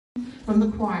from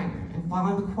the choir. And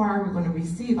following the choir, we're going to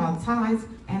receive our tithes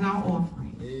and our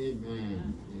offering.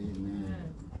 Amen.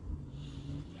 Amen.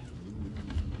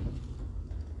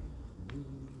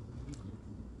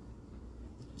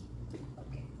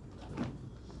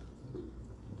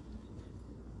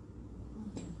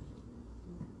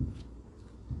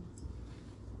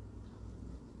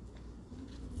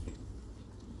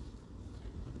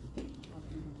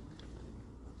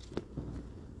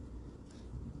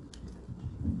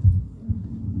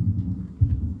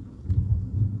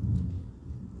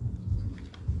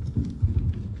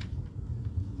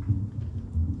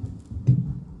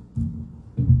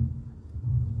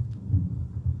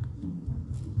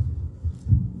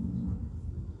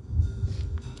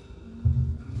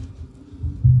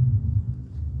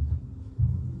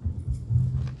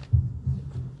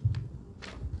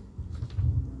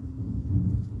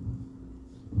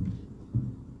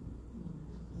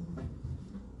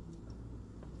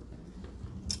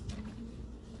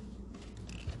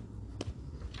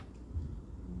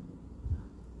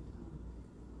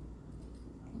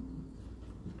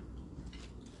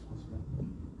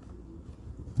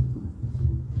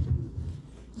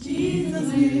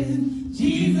 Jesus lives,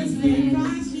 Jesus lives,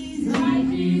 Christ Jesus, Christ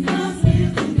Jesus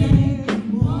lives today.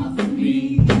 Walks with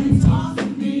me and talks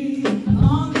with me,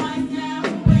 long life now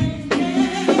away.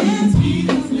 Yes,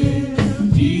 Jesus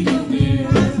lives, Jesus lives,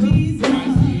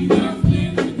 Christ Jesus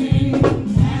lives today.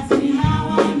 Ask me how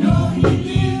I know He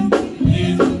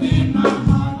lives within my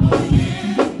heart. Oh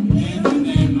yeah, lives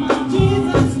within my heart.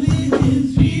 Jesus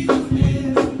lives, Jesus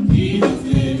lives, Jesus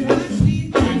lives,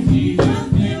 Christ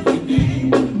Jesus lives today.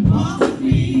 Walks with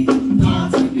me,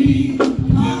 talks with me,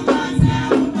 long life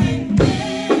now away.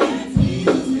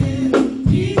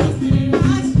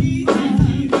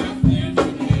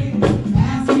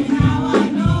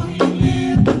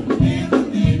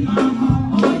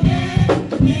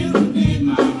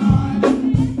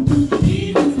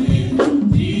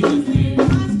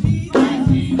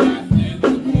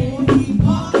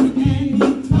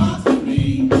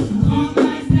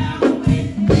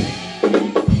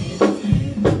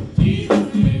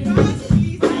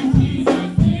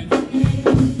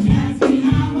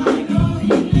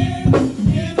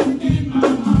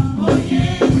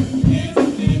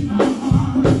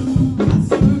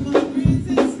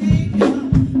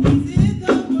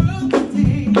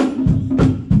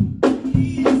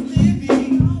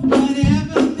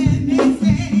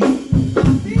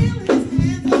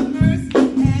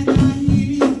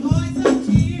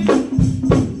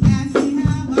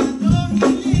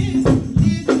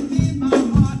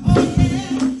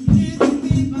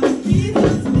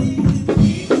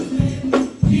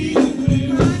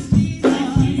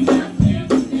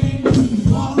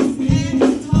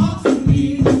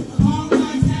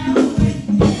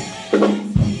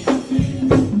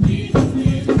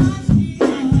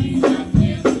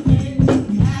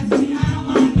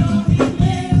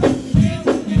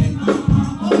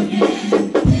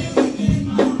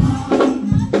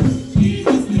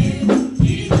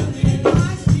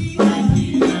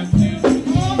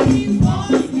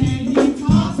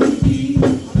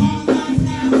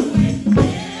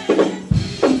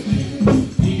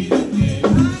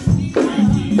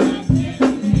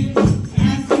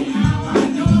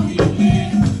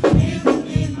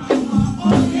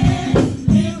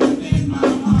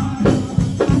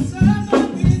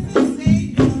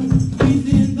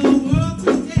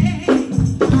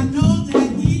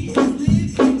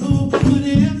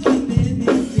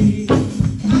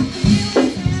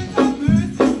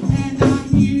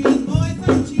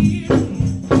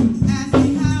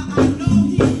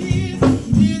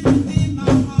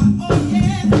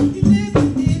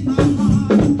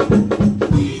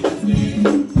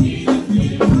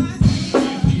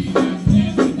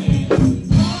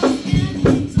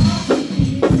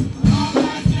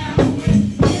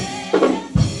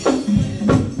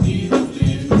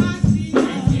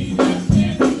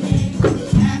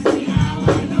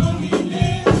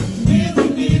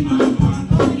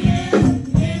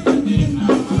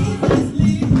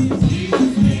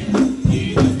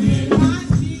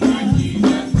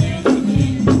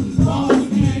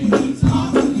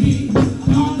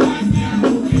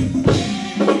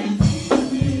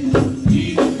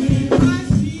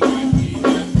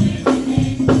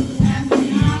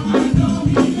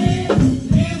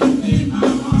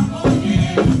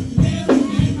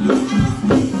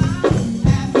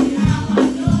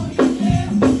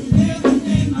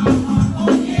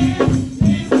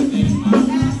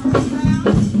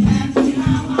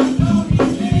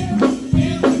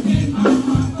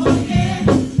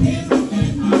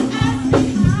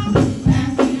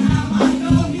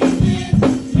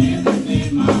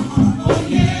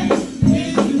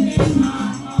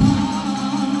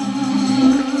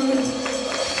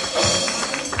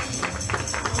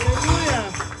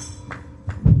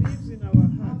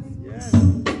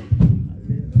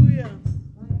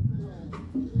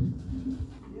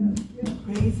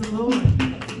 Praise the Lord.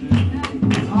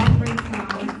 Offering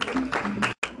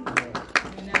time.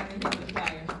 And now we're going to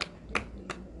choir.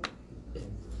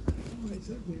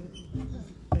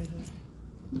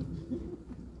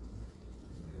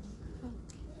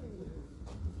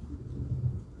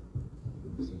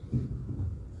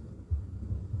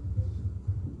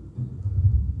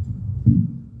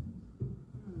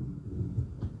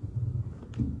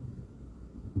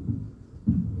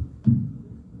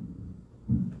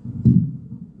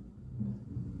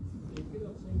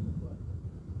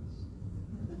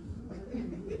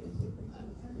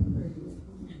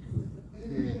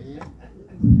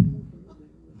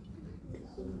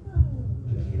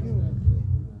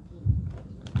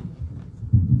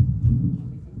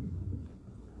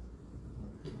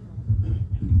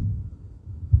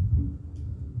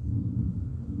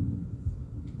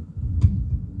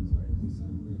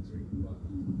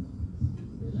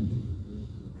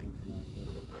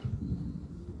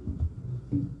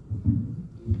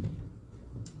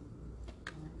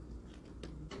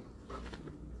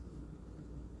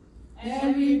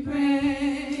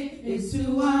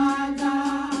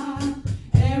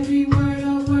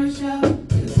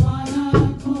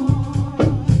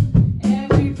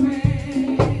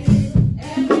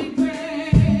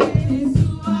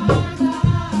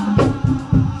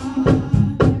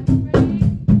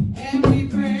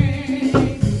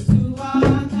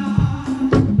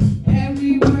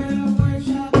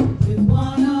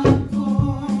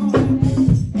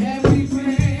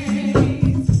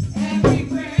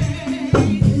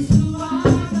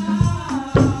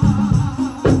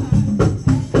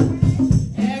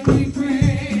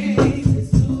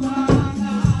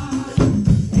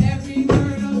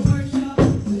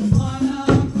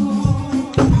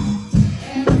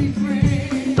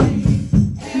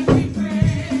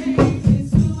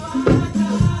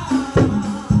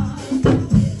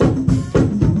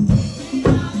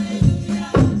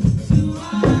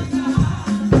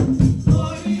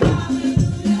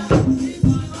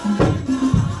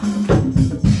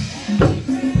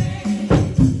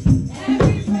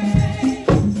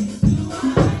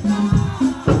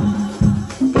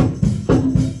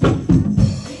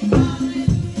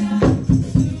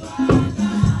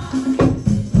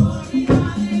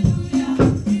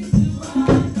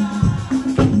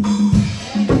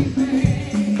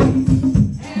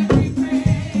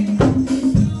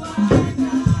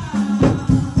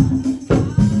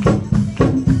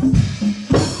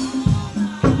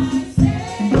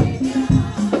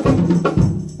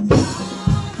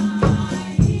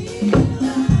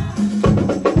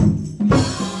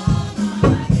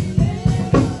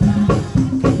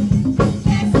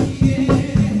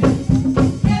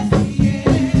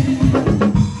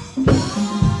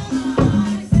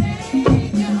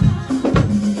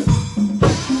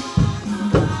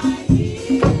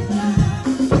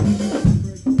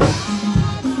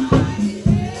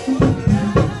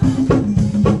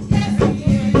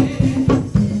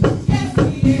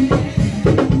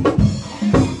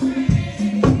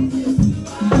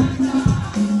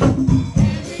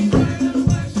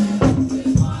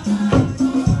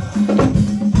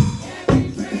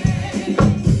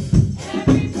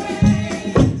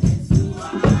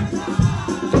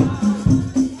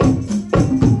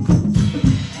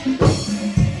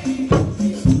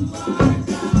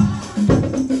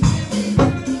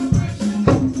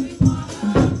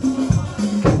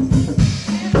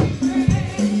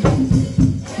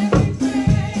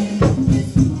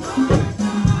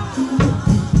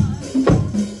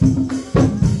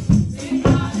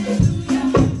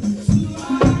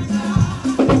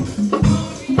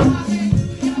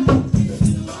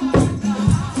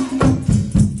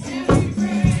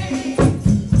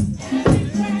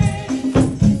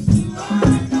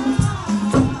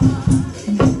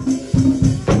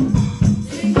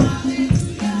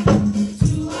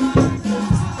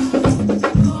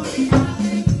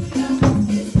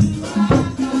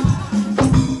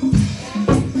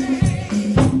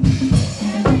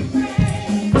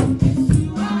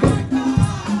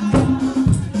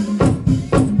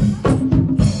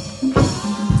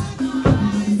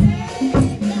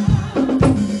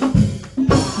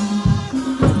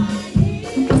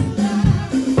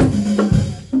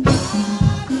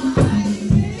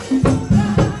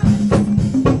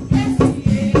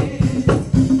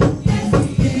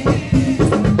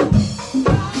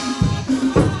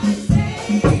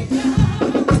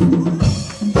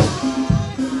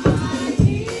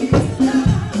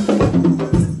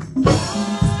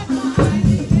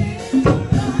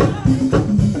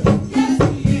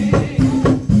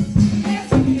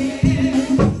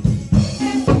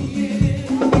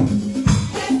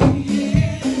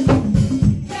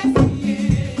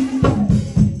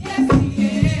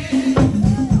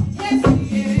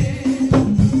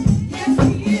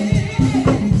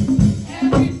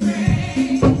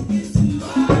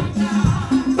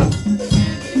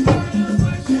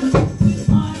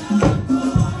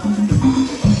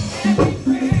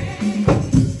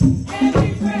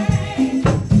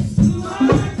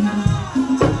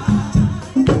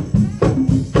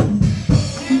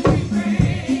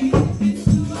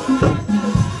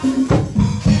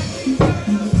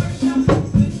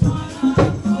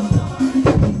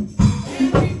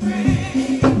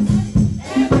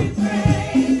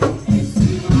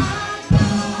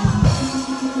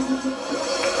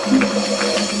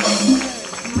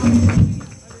 Hallelujah.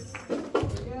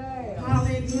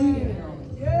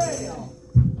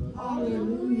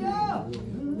 Hallelujah.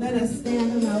 Let us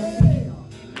stand on our feet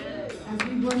as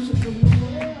we worship the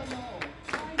Lord.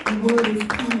 The word is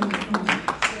coming from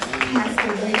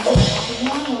Pastor Rachel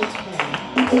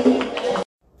Arnold.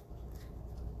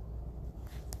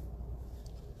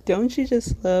 Don't you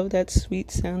just love that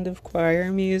sweet sound of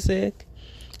choir music?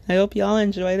 I hope y'all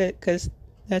enjoyed it, because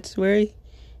that's where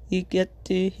you get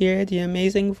to hear the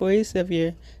amazing voice of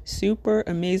your super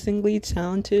amazingly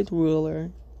talented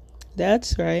ruler.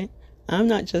 That's right, I'm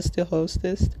not just a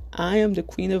hostess. I am the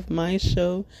queen of my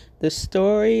show, the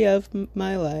story of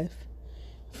my life,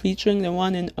 featuring the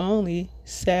one and only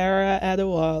Sarah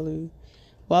Adewalu.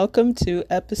 Welcome to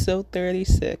episode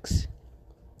 36.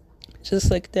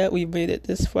 Just like that, we made it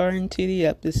this far into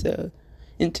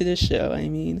the show, I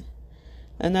mean.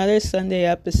 Another Sunday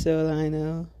episode, I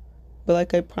know. But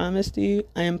like I promised you,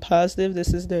 I am positive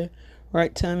this is the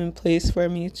right time and place for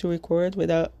me to record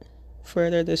without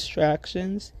further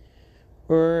distractions.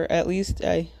 Or at least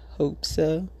I hope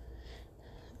so.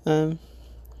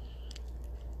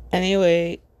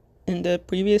 Anyway, in the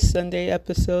previous Sunday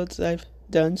episodes I've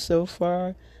done so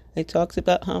far, I talked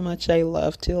about how much I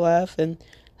love to laugh and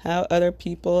how other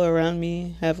people around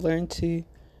me have learned to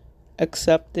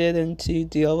accept it and to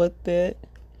deal with it.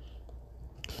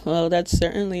 Well, that's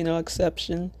certainly no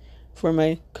exception for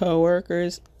my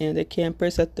coworkers and the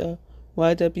campers at the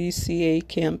YWCA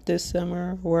camp this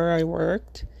summer where I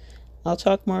worked. I'll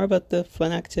talk more about the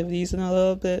fun activities in a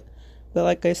little bit, but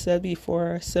like I said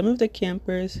before, some of the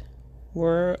campers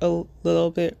were a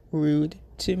little bit rude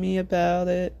to me about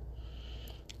it,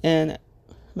 and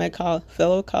my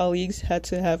fellow colleagues had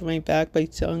to have my back by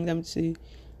telling them to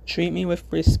treat me with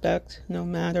respect no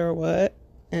matter what,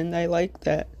 and I like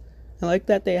that. I like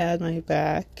that they had my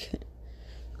back.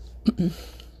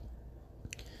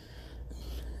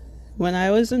 When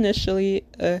I was initially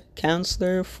a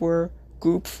counselor for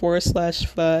Group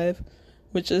 4/5,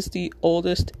 which is the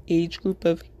oldest age group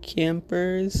of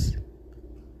campers,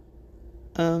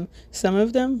 some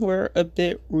of them were a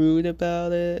bit rude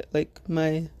about it, like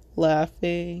my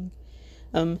laughing.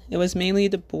 It was mainly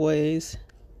the boys,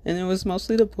 and it was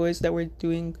mostly the boys that were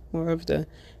doing more of the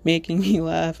making me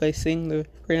laugh by saying the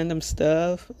random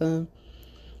stuff.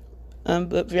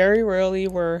 But very rarely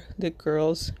were the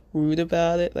girls rude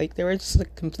about it. Like, they were just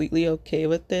like completely okay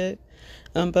with it.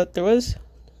 But there was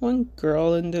one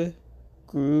girl in the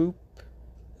group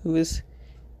who was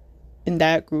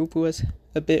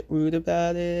a bit rude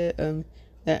about it.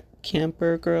 That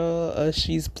camper girl,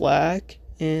 she's black,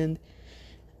 and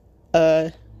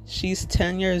she's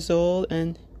 10 years old,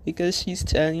 and because she's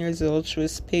 10 years old, she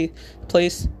was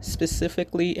placed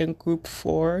specifically in Group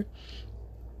 4.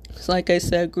 So like I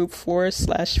said, Group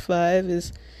 4/5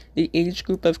 is the age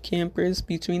group of campers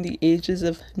between the ages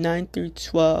of 9 through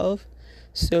 12.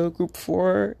 So Group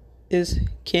 4 is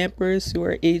campers who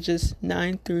are ages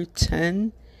 9 through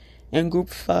 10. And Group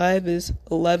 5 is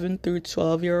 11 through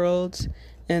 12-year-olds.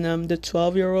 And the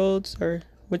 12-year-olds,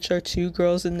 which are two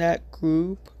girls in that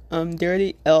group, they're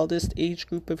the eldest age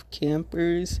group of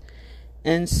campers.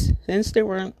 And since there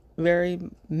weren't very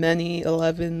many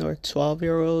 11 or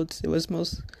 12-year-olds, it was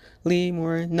mostly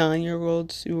more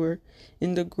 9-year-olds who were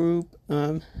in the group.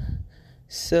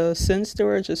 So since there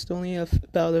were just only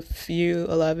about a few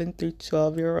 11 through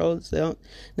 12-year-olds, I don't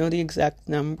know the exact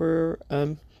number,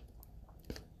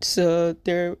 so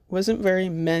there wasn't very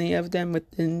many of them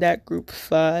within that Group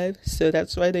 5, so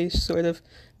that's why they sort of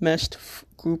meshed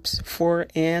Groups 4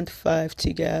 and 5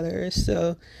 together.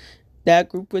 So that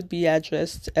group would be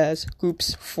addressed as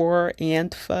Groups 4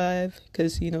 and 5,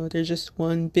 because, they're just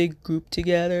one big group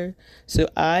together. So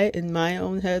I, in my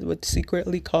own head, would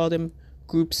secretly call them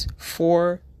Groups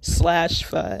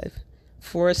 4/5.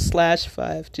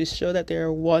 4/5, to show that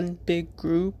they're one big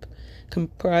group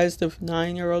comprised of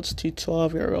 9-year-olds to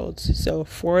 12-year-olds. So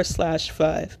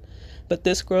 4/5. But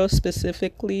this girl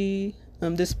specifically,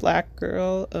 this black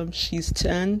girl, she's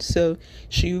 10, so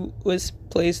she was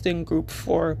placed in Group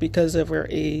 4 because of her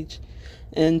age.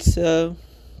 And so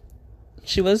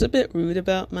she was a bit rude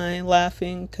about my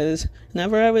laughing, because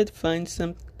whenever I would find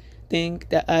something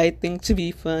that I think to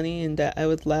be funny and that I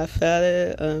would laugh at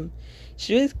it,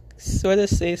 she would sort of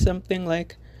say something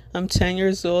like, I'm 10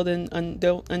 years old and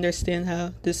don't understand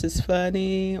how this is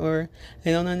funny, or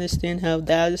I don't understand how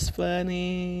that is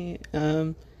funny.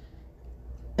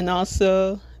 And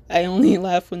also, I only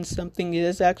laugh when something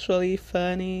is actually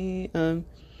funny.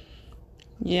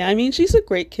 Yeah, I mean, she's a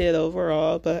great kid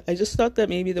overall, but I just thought that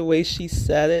maybe the way she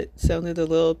said it sounded a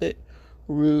little bit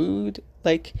rude.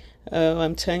 like, oh,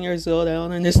 I'm 10 years old, I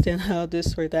don't understand how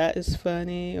this or that is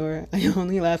funny, or I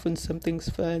only laugh when something's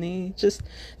funny. Just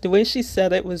the way she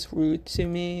said it was rude to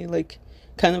me, like,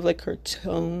 kind of like her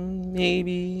tone,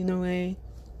 maybe, in a way.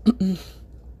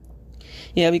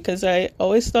 Yeah, because I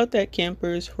always thought that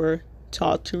campers were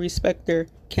taught to respect their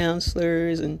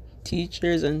counselors and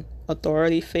teachers and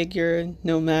authority figure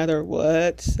no matter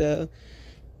what. So,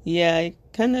 yeah, I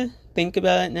kind of think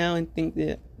about it now and think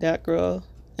that that girl,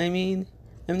 I mean,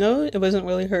 I know it wasn't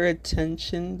really her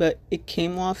intention, but it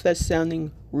came off as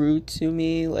sounding rude to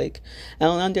me. Like, I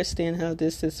don't understand how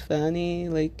this is funny.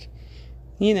 Like,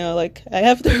 like, I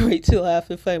have the right to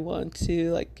laugh if I want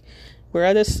to. Like, we're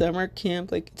at a summer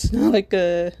camp. Like, it's not like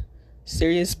a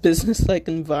serious business-like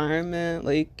environment.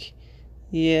 Like,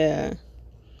 yeah.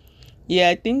 Yeah,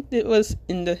 I think it was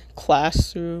in the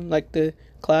classroom, like the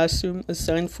classroom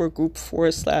assigned for group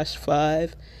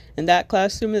 4/5. And that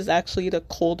classroom is actually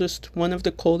one of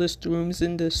the coldest rooms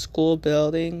in the school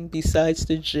building, besides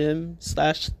the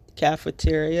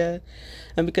gym/cafeteria.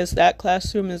 And because that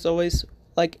classroom is always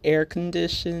like air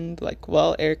conditioned, like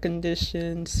well air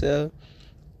conditioned, so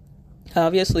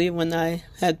obviously when I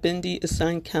had been the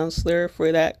assigned counselor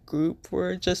for that group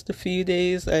for just a few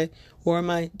days, I wore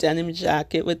my denim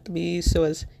jacket with me so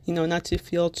as, not to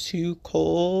feel too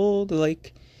cold,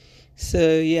 like,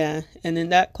 so yeah. And in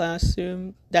that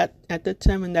classroom, that at the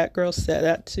time when that girl said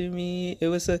that to me, it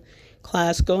was a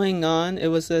class going on. It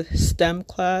was a STEM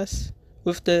class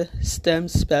with the STEM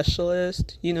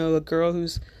specialist, a girl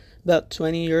who's about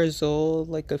 20 years old,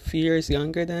 like a few years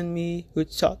younger than me, who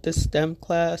taught the STEM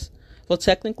class. Well,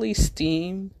 technically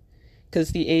STEAM,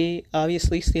 because the A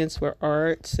obviously stands for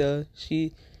art, so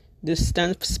the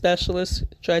STEM specialist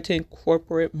tried to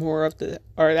incorporate more of the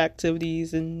art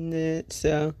activities in it.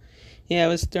 So, yeah, it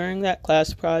was during that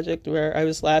class project where I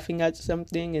was laughing at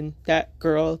something, and that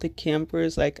girl, the camper,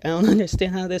 is like, I don't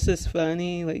understand how this is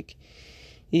funny. Like,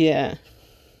 yeah.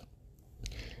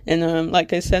 And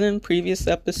like I said in previous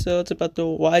episodes about the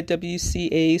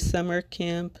YWCA summer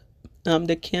camp,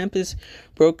 the camp is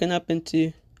broken up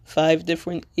into 5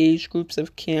 different age groups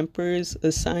of campers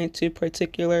assigned to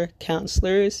particular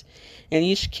counselors, and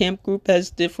each camp group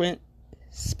has different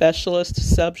specialist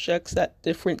subjects at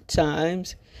different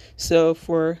times. So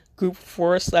for group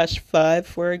 4/5,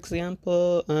 for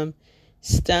example,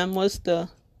 STEM was the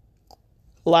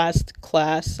last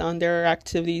class on their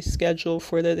activity schedule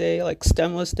for the day. Like,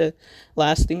 STEM was the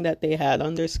last thing that they had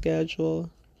on their schedule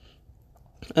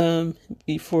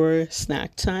before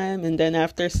snack time, and then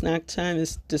after snack time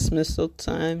is dismissal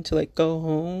time to like go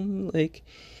home. Like,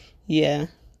 yeah.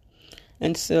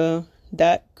 And so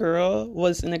that girl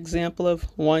was an example of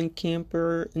one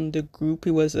camper in the group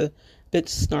who was a bit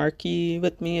snarky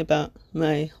with me about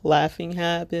my laughing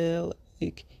habit.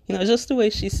 Like, just the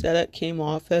way she said it came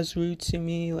off as rude to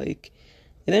me. Like,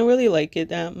 I didn't really like it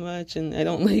that much, and I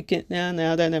don't like it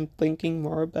now that I'm thinking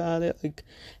more about it, like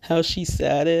how she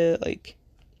said it. Like,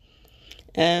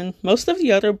 and most of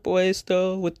the other boys,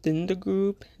 though, within the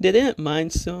group, they didn't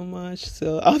mind so much.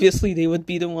 So obviously they would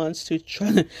be the ones to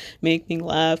try to make me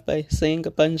laugh by saying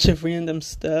a bunch of random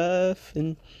stuff.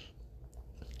 And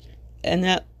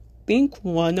I think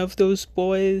one of those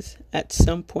boys, at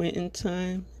some point in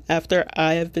time, after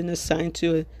I have been assigned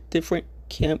to a different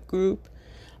camp group,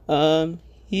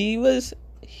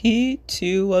 he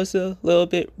too was a little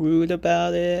bit rude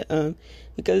about it,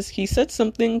 because he said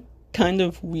something kind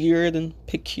of weird and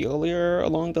peculiar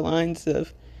along the lines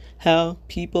of how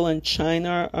people in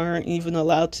China aren't even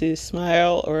allowed to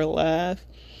smile or laugh.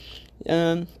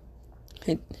 We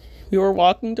were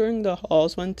walking during the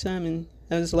halls one time, and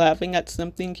I was laughing at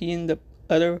something he and the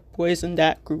other boys in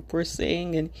that group were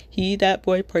saying, and that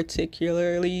boy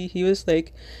particularly, he was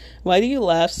like, why do you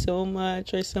laugh so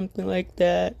much, or something like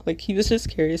that. Like, he was just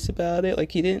curious about it.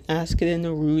 Like, he didn't ask it in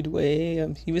a rude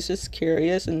way. He was just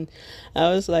curious, and I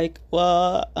was like,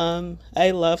 well,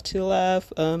 I love to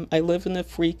laugh. I live in a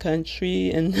free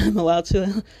country, and I'm allowed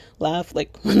to laugh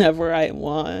like whenever I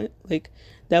want. Like,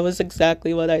 that was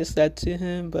exactly what I said to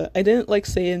him, but I didn't like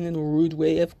say it in a rude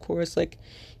way, of course. Like,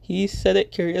 he said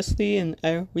it curiously, and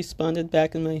I responded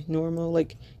back in my normal,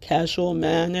 like, casual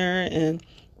manner, and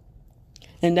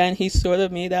then he sort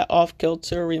of made that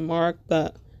off-kilter remark,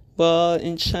 but, well,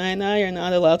 in China, you're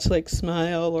not allowed to, like,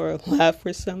 smile or laugh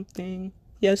or something.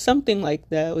 Yeah, something like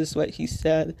that was what he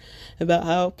said about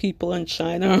how people in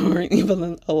China aren't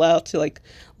even allowed to, like,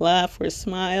 laugh or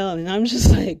smile, and I'm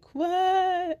just like,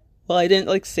 what? Well, I didn't,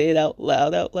 like, say it out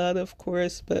loud, of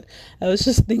course, but I was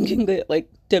just thinking that, like,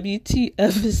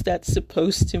 WTF is that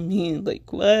supposed to mean?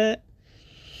 Like, what?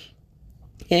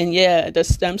 And yeah, the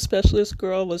STEM specialist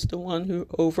girl was the one who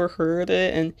overheard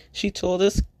it, and she told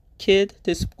this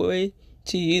boy,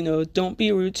 to, don't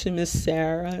be rude to Miss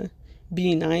Sarah,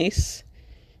 be nice.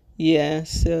 Yeah,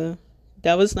 so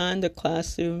that was not in the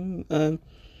classroom.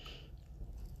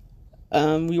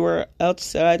 We were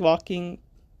outside, walking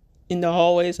in the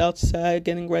hallways outside,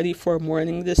 getting ready for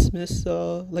morning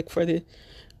dismissal, like for the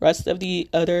rest of the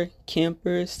other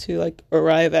campers to like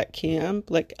arrive at camp.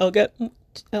 Like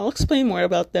I'll explain more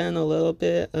about that in a little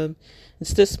bit.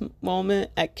 It's this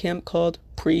moment at camp called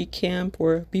pre-camp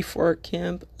or before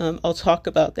camp. I'll talk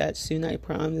about that soon, I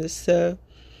promise. So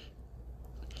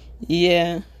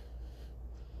yeah.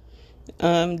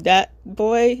 That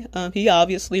boy, he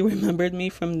obviously remembered me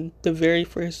from the very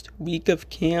first week of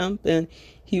camp, and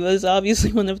he was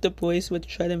obviously one of the boys who would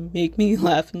try to make me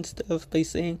laugh and stuff by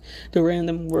saying the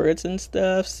random words and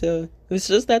stuff. So it was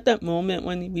just at that moment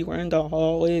when we were in the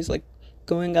hallways, like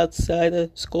going outside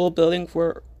the school building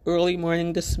for early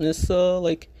morning dismissal,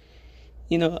 like,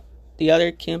 the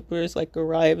other campers like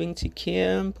arriving to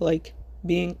camp, like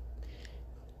being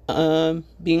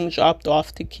dropped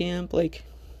off to camp, like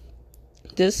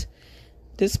this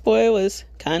boy was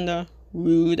kind of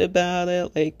rude about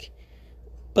it, like,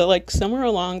 but like somewhere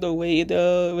along the way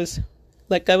though, it was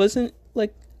like I was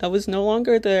no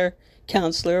longer their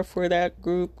counselor for that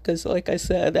group, because like I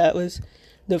said, that was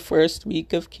the first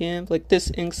week of camp. Like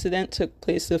this incident took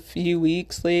place a few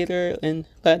weeks later, and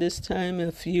by this time,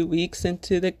 a few weeks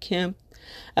into the camp,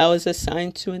 I was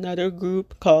assigned to another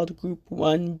group called Group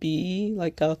 1B.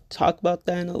 Like I'll talk about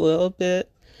that in a little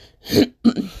bit.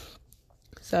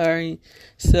 Sorry.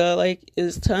 So like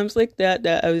it's times like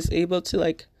that I was able to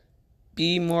like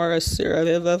be more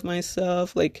assertive of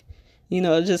myself, like,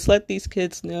 just let these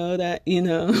kids know that,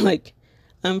 like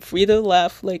I'm free to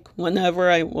laugh like whenever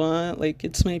I want, like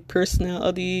it's my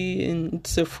personality and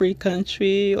it's a free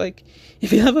country. Like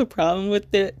if you have a problem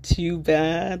with it, too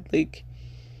bad, like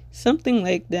something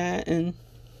like that. And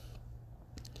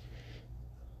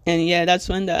yeah, that's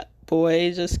when that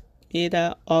boy just made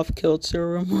that off-kilter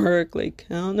remark, like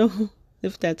I don't know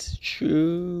if that's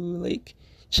true, like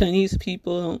Chinese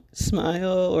people don't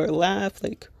smile or laugh,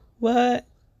 like what?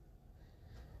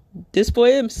 This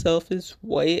boy himself is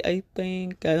white, I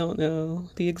think. I don't know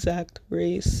the exact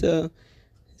race, so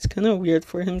it's kind of weird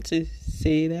for him to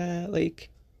say that, like,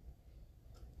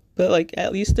 but like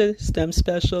at least the STEM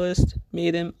specialist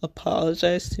made him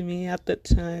apologize to me at the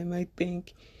time, I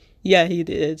think. Yeah, he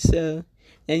did. So,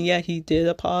 and yeah, he did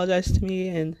apologize to me,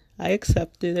 and I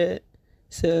accepted it.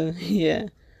 So yeah,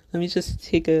 let me just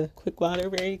take a quick water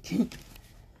break.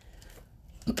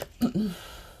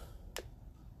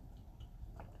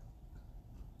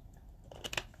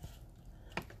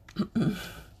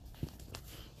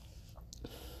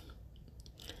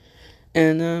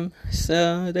 And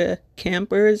so the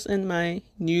campers in my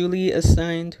newly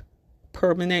assigned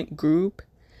permanent group,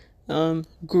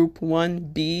 Group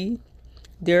 1B,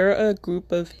 they're a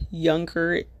group of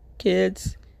younger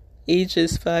kids,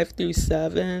 ages 5 through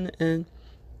 7, and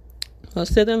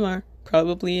most of them are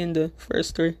probably in the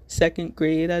first or second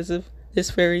grade as of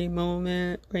this very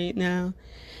moment right now.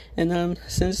 And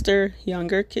since they're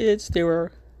younger kids, they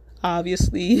were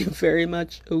obviously very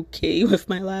much okay with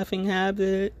my laughing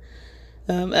habit.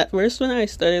 At first, when I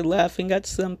started laughing at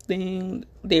something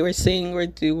they were saying or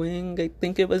doing, I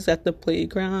think it was at the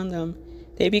playground,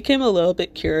 they became a little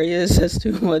bit curious as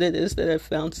to what it is that I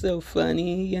found so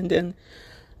funny. And then,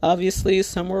 obviously,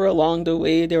 somewhere along the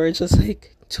way, they were just,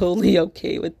 like, totally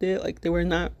okay with it. Like, they were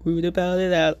not rude about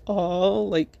it at all.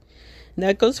 Like, and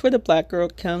that goes for the black girl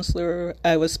counselor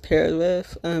I was paired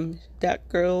with. That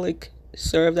girl, like,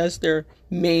 served as their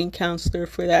main counselor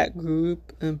for that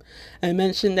group. I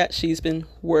mentioned that she's been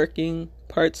working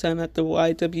part-time at the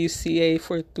YWCA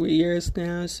for 3 years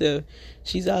now, so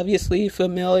she's obviously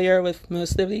familiar with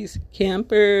most of these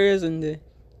campers and the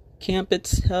camp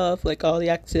itself, like all the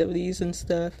activities and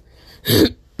stuff.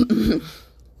 Oh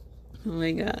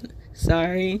my god,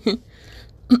 sorry.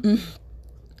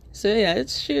 So yeah,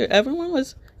 it's true, everyone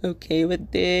was okay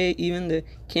with it, even the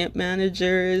camp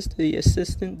managers, the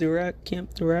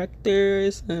camp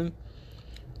directors,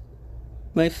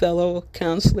 my fellow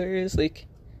counselors, like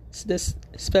this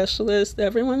specialist,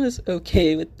 everyone was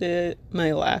okay with it,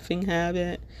 my laughing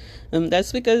habit.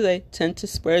 That's because I tend to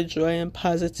spread joy and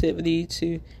positivity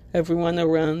to everyone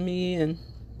around me, and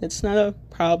it's not a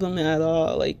problem at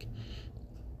all. Like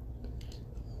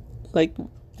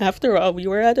after all, we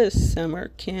were at a summer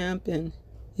camp, and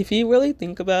if you really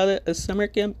think about it, a summer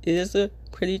camp is a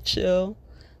pretty chill,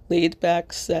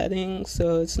 laid-back setting.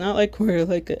 So it's not like we're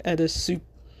like at a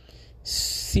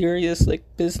serious like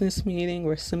business meeting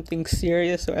or something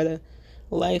serious or at a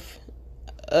life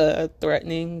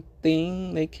threatening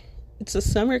thing. Like, it's a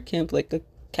summer camp, like a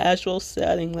casual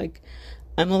setting. Like,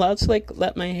 I'm allowed to like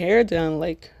let my hair down,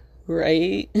 like,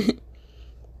 right?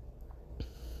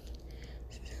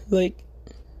 Like,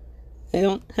 I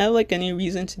don't have like any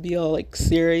reason to be all like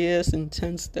serious and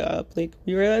tensed up. Like,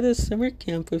 we were at a summer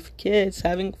camp with kids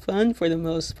having fun for the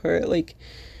most part. Like,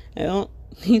 I don't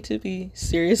need to be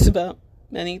serious about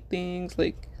many things,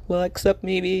 like, well, except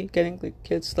maybe getting the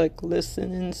kids to like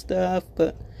listen and stuff.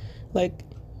 But like,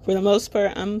 for the most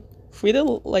part, I'm free to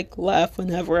like laugh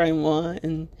whenever I want,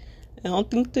 and I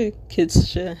don't think the kids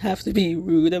should have to be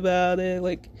rude about it.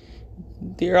 Like,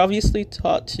 they're obviously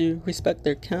taught to respect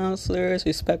their counselors,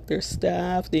 respect their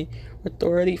staff, the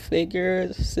authority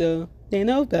figures, so they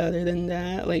know better than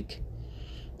that. Like,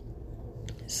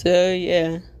 so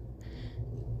yeah.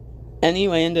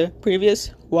 Anyway, in the previous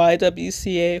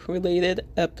YWCA related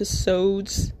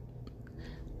episodes,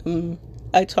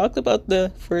 I talked about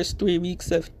the first 3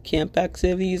 weeks of camp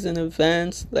activities and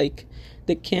events, like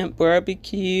the Camp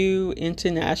Barbecue,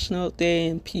 International Day,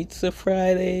 and Pizza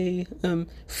Friday,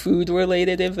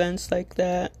 food-related events like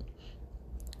that.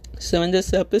 So in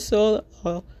this episode,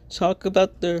 I'll talk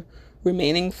about the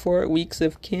remaining 4 weeks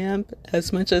of camp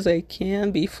as much as I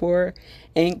can before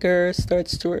Anchor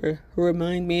starts to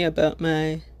remind me about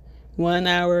my 1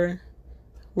 hour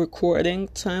recording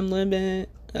time limit.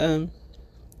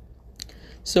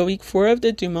 So week 4 of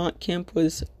the Dumont camp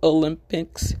was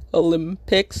Olympics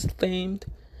themed,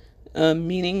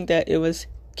 meaning that it was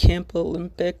Camp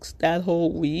Olympics that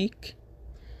whole week.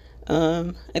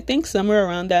 I think somewhere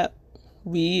around that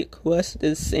week was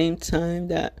the same time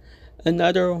that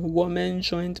another woman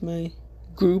joined my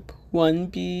group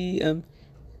 1B.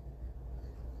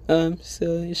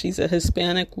 So she's a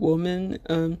Hispanic woman.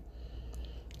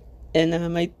 And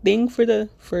I think for the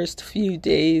first few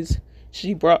days,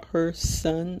 she brought her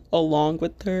son along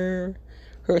with her.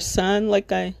 Her son,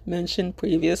 like I mentioned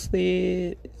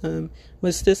previously,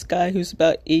 was this guy who's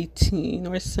about 18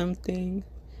 or something.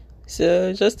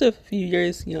 So just a few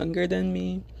years younger than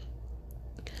me.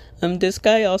 This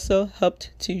guy also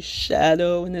helped to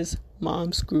shadow in his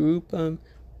mom's group,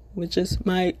 which is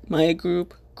my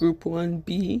group, Group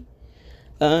 1B.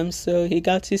 So he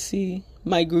got to see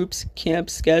my group's camp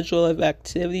schedule of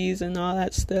activities and all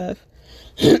that stuff.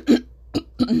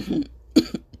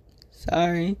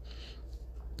 Sorry.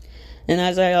 And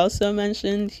as I also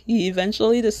mentioned, he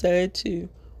eventually decided to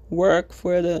work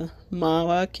for the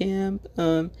Mawa camp,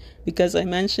 because I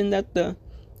mentioned that the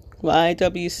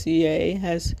YWCA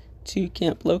has 2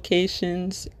 camp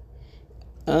locations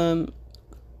in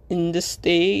the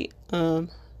state,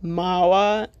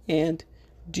 Mawa and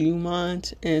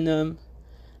Dumont, and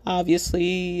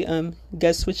obviously,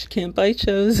 guess which camp I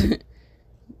chose?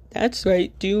 That's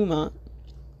right, Dumont.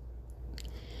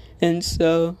 And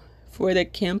so, for the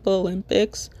Camp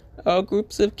Olympics, all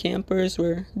groups of campers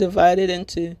were divided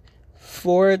into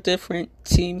 4 different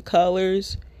team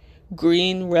colors: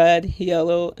 green, red,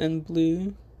 yellow, and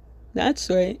blue. That's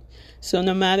right. So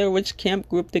no matter which camp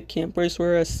group the campers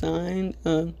were assigned,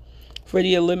 for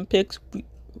the Olympics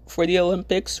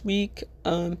week,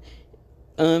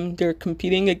 they're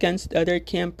competing against other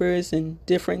campers in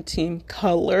different team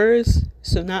colors.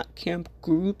 So not camp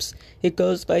groups, it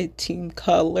goes by team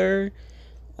color.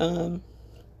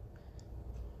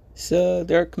 So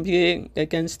they're competing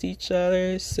against each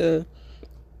other. So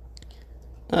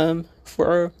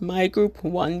for my group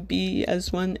 1B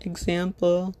as one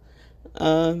example,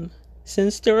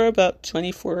 since there are about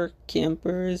 24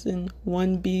 campers in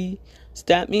 1B, so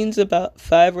that means about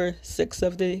 5 or 6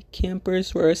 of the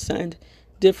campers were assigned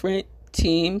different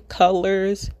team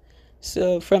colors.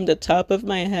 So from the top of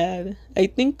my head, I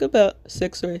think about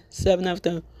 6 or 7 of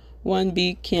the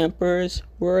 1B campers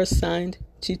were assigned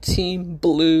to team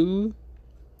blue.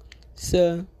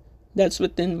 So that's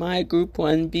within my group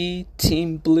 1B,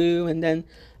 team blue, and then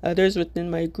others within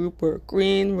my group were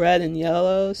green, red, and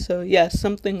yellow. So yeah,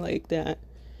 something like that.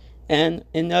 And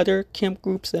in other camp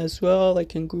groups as well,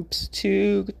 like in groups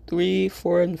 2, 3,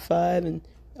 4, and 5, and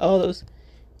all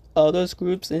those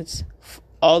groups, it's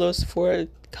all those 4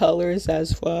 colors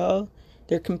as well.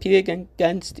 They're competing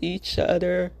against each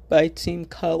other by team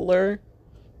color.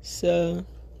 So,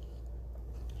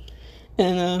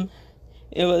 and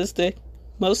it was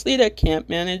mostly the camp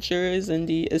managers and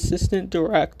the assistant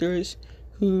directors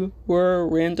who were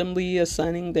randomly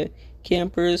assigning the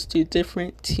campers to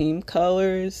different team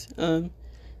colors.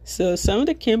 So some of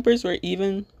the campers were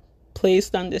even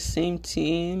placed on the same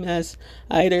team as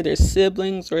either their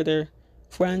siblings or their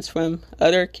friends from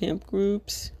other camp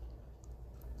groups.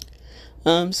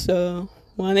 So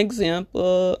one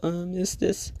example is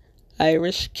this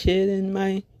Irish kid in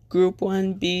my group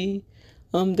 1B.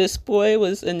 This boy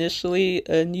was initially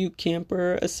a new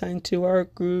camper assigned to our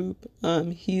group.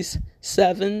 He's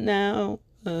 7 now.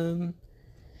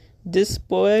 This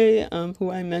boy,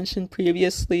 who I mentioned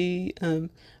previously,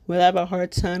 would have a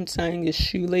hard time tying his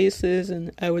shoelaces,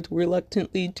 and I would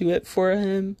reluctantly do it for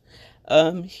him.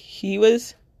 He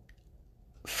was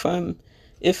from,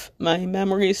 if my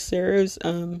memory serves,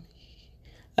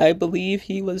 I believe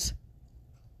he was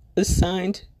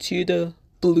assigned to the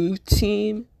blue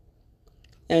team,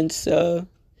 and so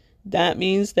that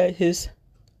means that his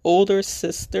older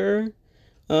sister,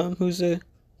 who's a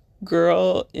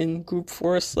girl in group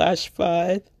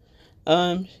 4/5,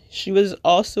 she was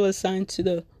also assigned to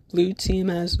the blue team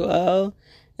as well.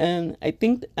 And I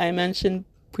think I mentioned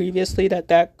previously that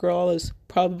that girl is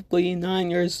probably 9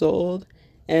 years old,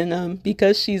 and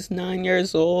because she's 9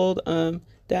 years old,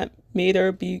 that made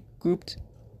her be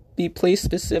placed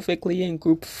specifically in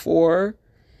group 4,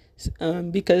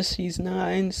 because she's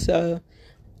 9. So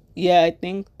yeah, I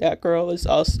think that girl is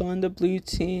also on the blue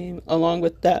team along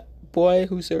with that boy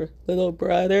who's her little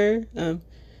brother.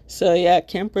 So yeah,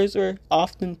 campers were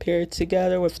often paired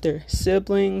together with their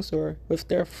siblings or with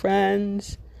their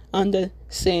friends on the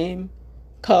same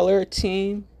color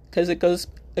team, because it goes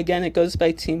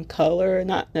by team color,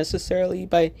 not necessarily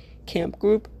by camp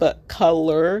group, but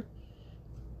color.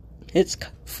 It's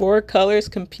 4 colors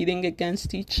competing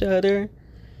against each other.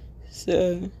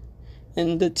 So,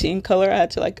 and the team color, I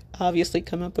had to obviously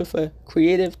come up with a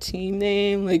creative team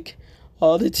name,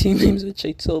 all the team names, which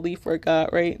I totally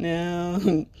forgot right now.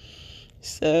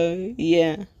 So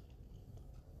yeah.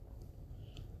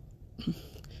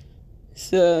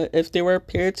 So if they were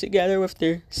paired together with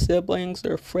their siblings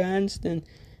or friends, then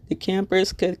the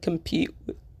campers could compete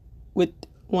with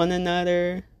one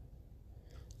another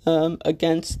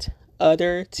against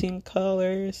other team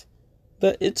colors.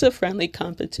 But it's a friendly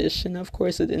competition. Of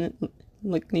course, it didn't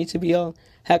need to be all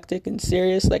hectic and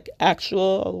serious like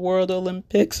actual World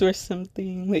Olympics or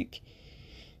something.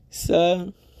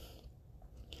 So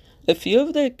a few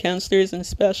of the counselors and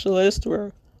specialists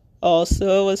were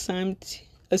also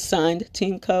assigned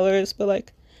team colors,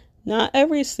 but not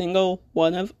every single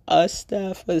one of us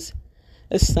staff was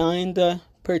assigned a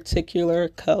particular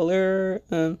color.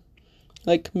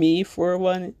 Like me, for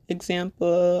one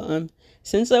example,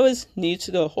 since I was new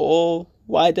to the whole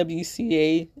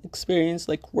YWCA experience,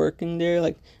 working there,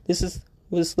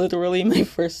 was literally my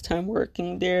first time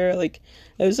working there. I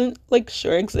wasn't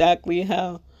sure exactly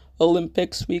how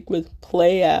Olympics week would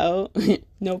play out,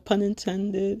 no pun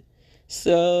intended.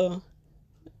 So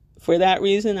for that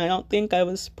reason, I don't think I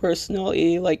was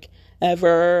personally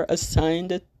ever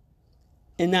assigned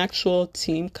an actual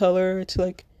team color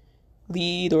to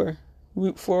lead or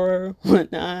root for or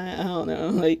whatnot. I don't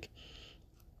know.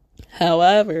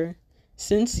 However,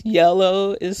 since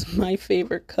yellow is my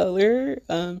favorite color,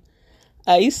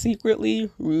 I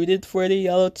secretly rooted for the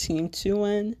yellow team to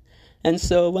win. And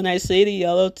so when I say the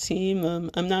yellow team,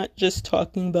 I'm not just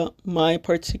talking about my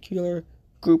particular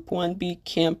Group 1B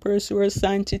campers who were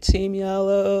assigned to Team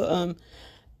Yellow.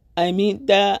 I mean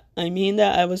that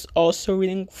I was also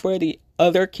rooting for the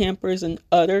other campers and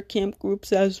other camp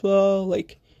groups as well,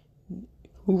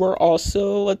 who were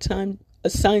also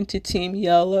assigned to Team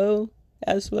Yellow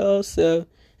as well. So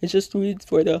I just rooted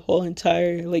for the whole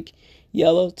entire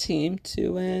yellow team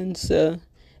to win. So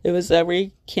it was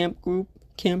every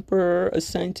camper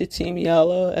assigned to Team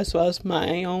Yellow, as well as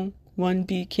my own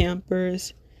 1B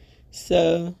campers.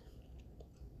 So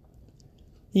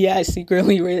yeah, I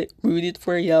secretly rooted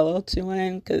for yellow to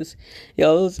win because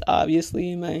yellow is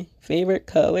obviously my favorite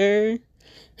color.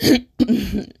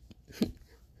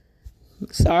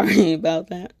 Sorry about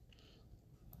that.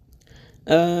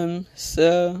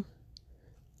 So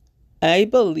I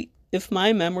believe, if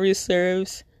my memory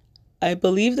serves, I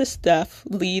believe the staff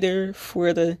leader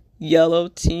for the yellow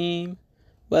team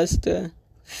was the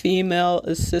female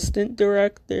assistant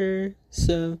director.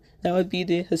 So that would be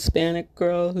the Hispanic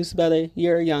girl who's about a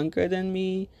year younger than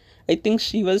me. I think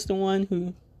she was the one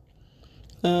who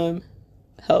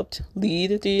helped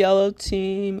lead the yellow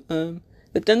team.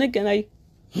 But then again, I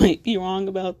might be wrong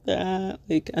about that.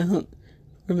 I don't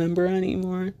remember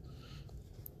anymore.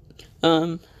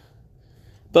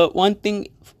 But one thing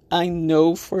I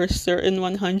know for certain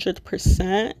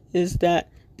 100% is that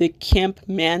the camp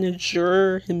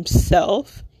manager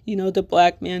himself, the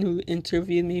black man who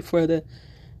interviewed me for the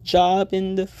job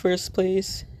in the first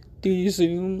place through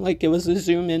Zoom, it was a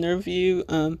Zoom interview.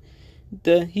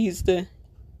 He's the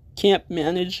camp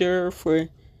manager for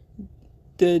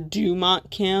the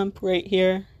Dumont camp right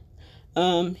here.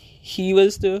 He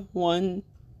was the one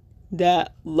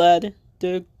that led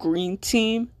the green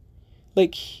team.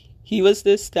 Like, he was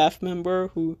the staff member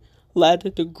who led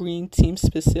the green team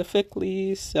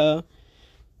specifically, so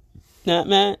that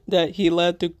meant that he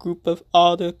led the group of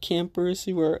all the campers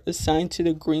who were assigned to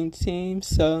the green team.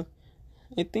 So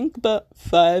I think about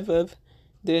 5 of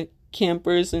the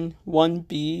campers in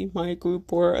 1B, my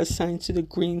group, were assigned to the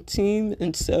green team,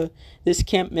 and so this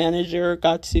camp manager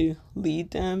got to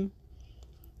lead them.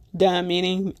 That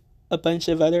meaning a bunch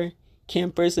of other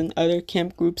campers in other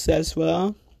camp groups as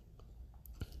well.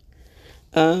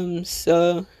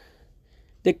 So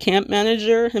the camp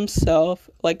manager himself,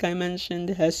 like I mentioned,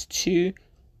 has 2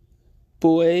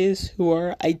 boys who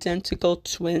are identical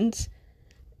twins,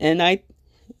 and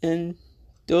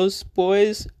those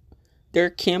boys, their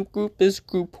camp group is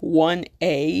group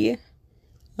 1A,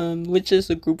 which is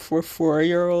a group for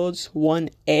 4-year-olds.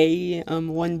 1A,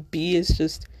 1B is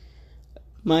just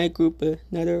my group,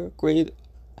 another grade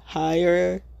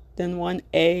higher than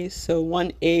 1A. So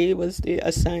 1A was the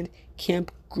assigned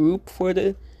camp group for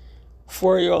the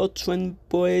 4-year-old twin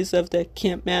boys of the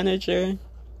camp manager.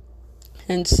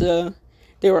 And so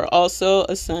they were also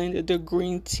assigned to the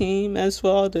green team as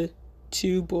well. The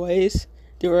 2 boys,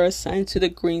 they were assigned to the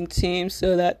green team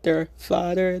so that their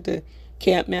father, the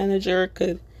camp manager,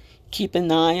 could keep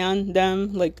an eye on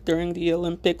them, like during the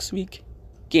Olympics week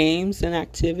games and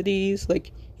activities.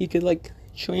 Like, he could like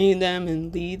train them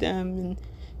and lead them in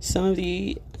some of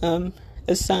the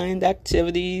assigned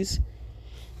activities.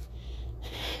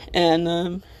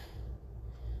 And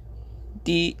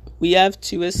we have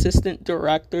 2 assistant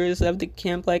directors of the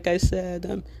camp, like I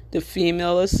said. The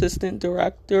female assistant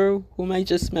director, whom I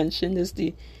just mentioned, is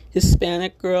the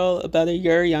Hispanic girl about a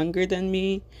year younger than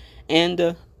me, and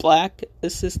the black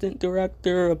assistant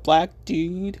director, a black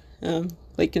dude,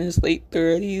 like in his late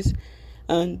 30s.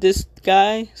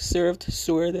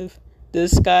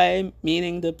 This guy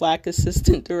meaning the black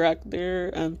assistant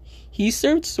director, he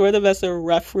served sort of as a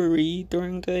referee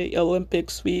during the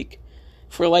Olympics week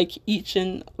for like each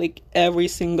and like every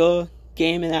single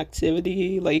game and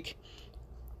activity. Like,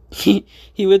 he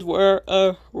would wear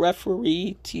a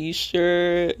referee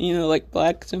t-shirt, like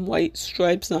black and white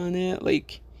stripes on it,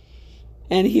 like,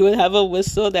 and he would have a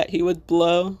whistle that he would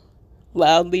blow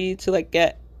loudly to like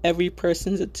get every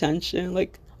person's attention,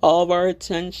 like all of our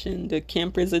attention, the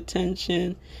campers'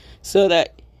 attention, so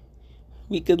that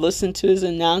we could listen to his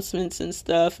announcements and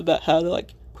stuff about how to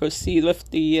like proceed with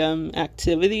the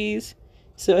activities.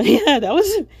 So yeah, that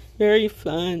was very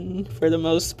fun for the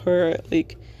most part.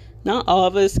 Like, not all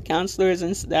of us counselors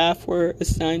and staff were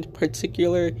assigned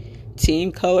particular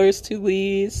team colors to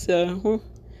lead, so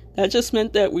that just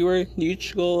meant that we were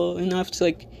neutral enough to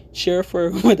like cheer for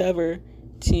whatever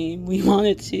team we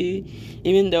wanted to,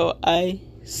 even though I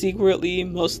secretly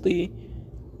mostly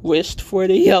wished for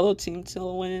the yellow team to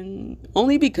win,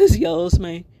 only because yellow is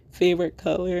my favorite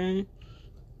color.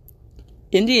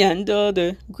 In the end, though,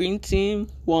 the green team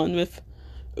won with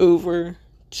over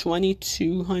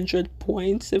 2,200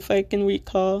 points, if I can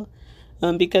recall,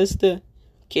 because the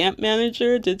camp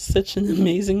manager did such an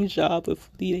amazing job of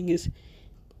leading his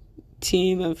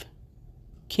team of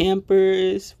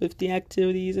campers with the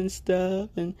activities and stuff.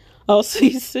 And also,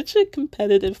 he's such a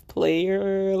competitive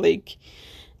player, like,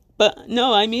 but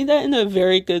no, I mean that in a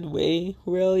very good way,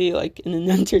 really, like in an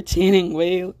entertaining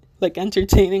way, like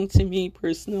entertaining to me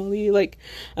personally. Like,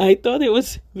 I thought it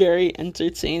was very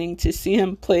entertaining to see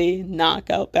him play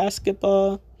knockout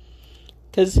basketball,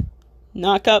 because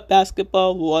knockout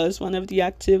basketball was one of the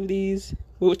activities,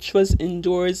 which was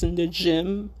indoors in the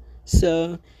gym.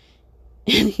 So,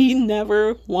 and he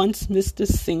never once missed a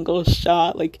single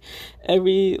shot. Like,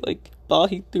 every like ball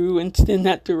he threw into the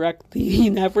net directly, he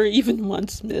never even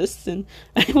once missed. And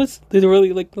I was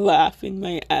literally like laughing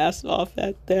my ass off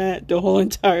at that the whole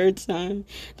entire time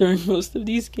during most of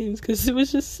these games, because it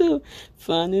was just so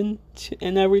fun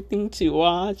and everything to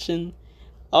watch. And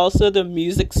also, the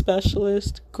music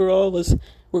specialist girl was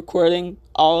recording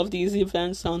all of these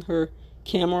events on her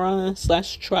camera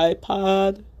 /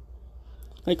 tripod,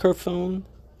 like her phone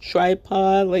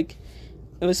tripod. Like,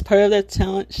 it was part of the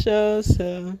talent show,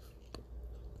 so,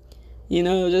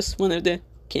 just one of the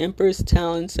campers'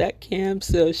 talents at camp,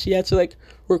 so she had to like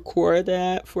record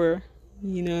that for,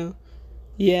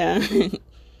 yeah.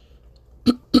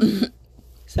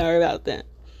 Sorry about that.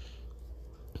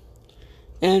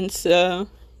 And so,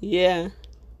 yeah,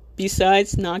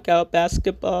 besides knockout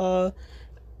basketball,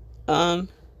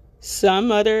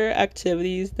 some other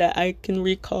activities that I can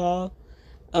recall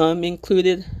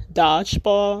included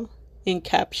dodgeball and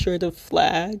capture the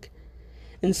flag.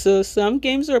 And so some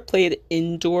games were played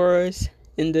indoors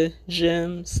in the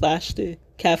gym slash the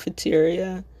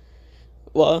cafeteria.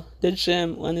 Well, the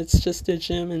gym, when it's just the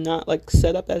gym and not like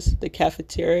set up as the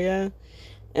cafeteria.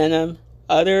 And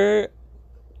other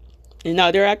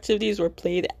activities were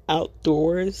played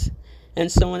outdoors. And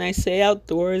so when I say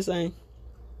outdoors, I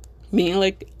mean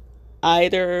like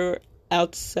either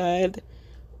outside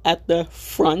at the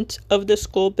front of the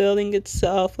school building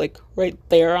itself, like right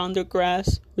there on the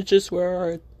grass, which is where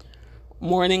our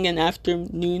morning and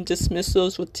afternoon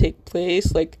dismissals would take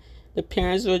place. Like the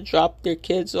parents would drop their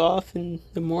kids off in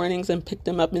the mornings and pick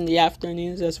them up in the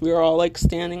afternoons as we were all like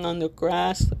standing on the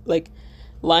grass, like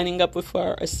lining up with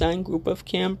our assigned group of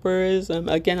campers.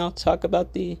 Again, I'll talk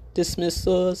about the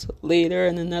dismissals later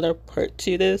in another part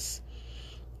to this.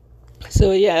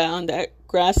 So yeah, on that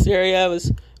grass area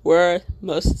was where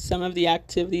some of the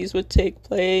activities would take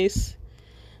place.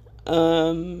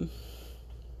 And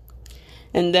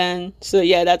then, so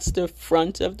yeah, that's the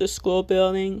front of the school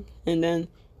building. And then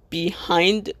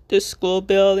behind the school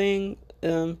building,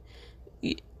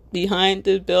 behind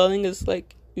the building is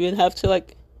like, you would have to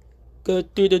like go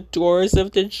through the doors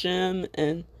of the gym,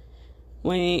 and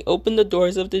when you open the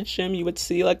doors of the gym, you would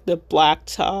see like the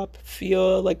blacktop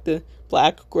field, like the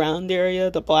black ground area,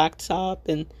 the blacktop,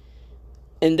 and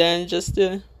then just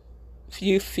a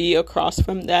few feet across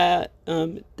from that,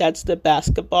 that's the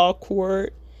basketball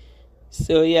court.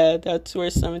 So yeah, that's where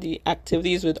some of the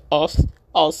activities would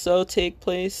also take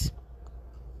place.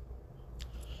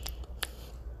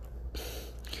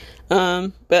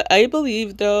 But I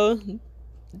believe though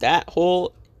that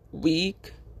whole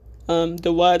week,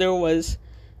 the weather was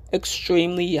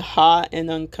extremely hot and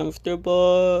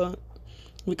uncomfortable,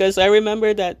 because I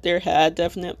remember that there had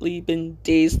definitely been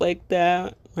days like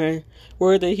that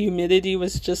where the humidity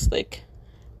was just like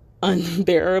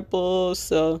unbearable.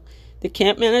 So the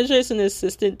camp managers and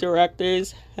assistant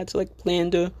directors had to like plan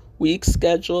the week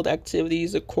scheduled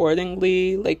activities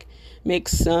accordingly, like make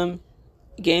some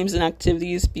games and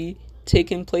activities be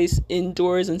taking place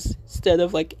indoors instead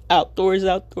of like outdoors,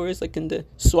 like in the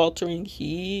sweltering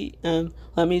heat.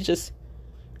 Let me just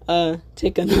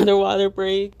take another water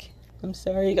break. I'm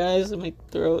sorry guys, my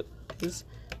throat is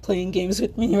playing games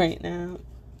with me right now.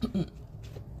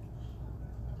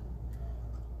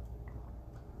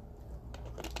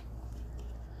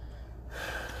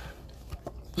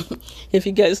 If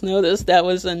you guys noticed, that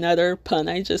was another pun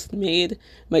I just made.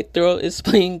 My throat is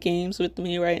playing games with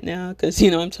me right now because,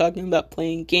 I'm talking about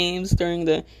playing games during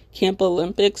the Camp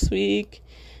Olympics week.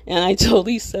 And I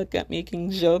totally suck at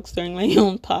making jokes during my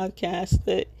own podcast.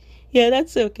 But yeah,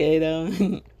 that's okay though.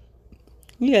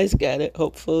 You guys get it,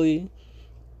 hopefully.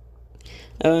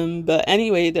 But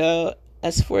anyway though,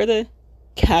 as for the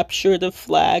Capture the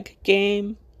Flag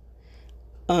game,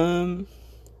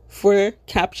 for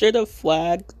Capture the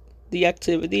Flag,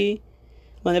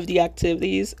 one of the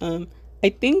activities, I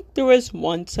think there was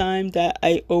one time that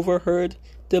I overheard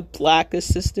the black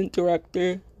assistant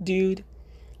director dude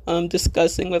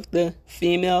discussing with the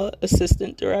female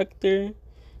assistant director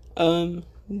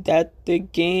that the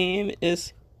game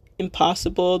is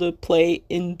impossible to play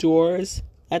indoors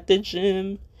at the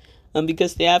gym,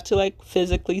 because they have to like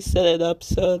physically set it up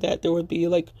so that there would be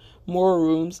like more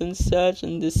rooms and such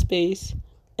in this space.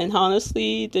 And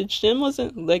honestly, the gym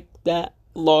wasn't like that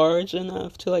large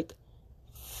enough to like,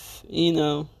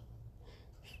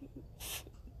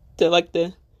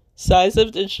 the size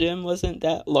of the gym wasn't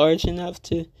that large enough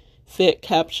to fit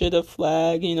Capture the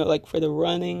Flag, like for the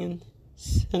running and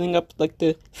setting up like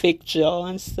the fake gel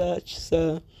and such.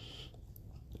 So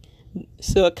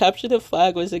Capture the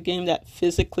Flag was a game that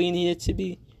physically needed to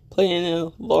be played in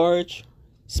a large,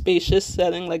 spacious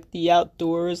setting, like the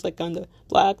outdoors, like on the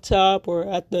blacktop, or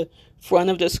at the front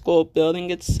of the school building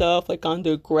itself, like on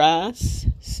the grass.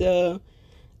 So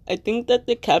I think that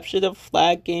the Capture the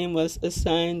Flag game was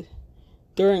assigned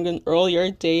during an earlier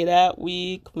day that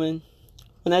week, when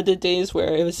one of the days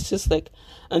where it was just like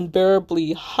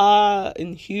unbearably hot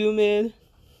and humid.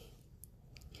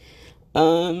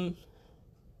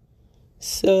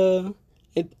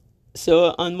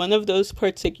 So on one of those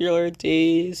particular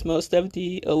days, most of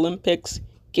the Olympics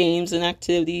games and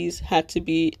activities had to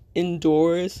be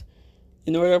indoors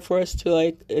in order for us to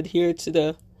like adhere to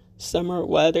the summer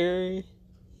weather.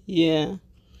 Yeah.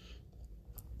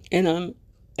 And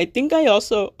I think I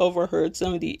also overheard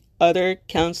some of the other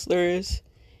counselors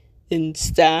and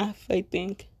staff,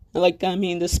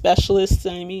 the specialists,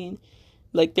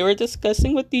 like they were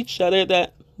discussing with each other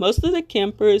that most of the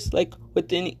campers, like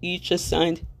within each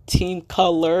assigned team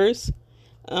colors,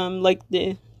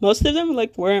 most of them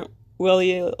like weren't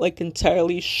really like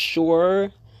entirely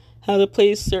sure how to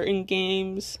play certain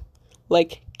games.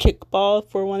 like kickball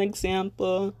for one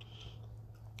example.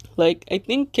 Like, I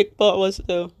think kickball was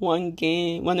the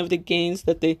one of the games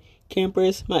that the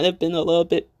campers might have been a little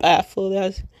bit baffled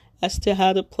as to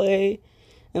how to play.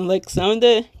 And like some of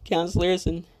the counselors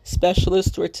and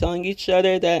specialists were telling each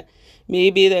other that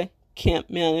maybe the camp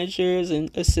managers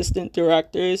and assistant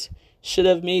directors should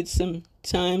have made some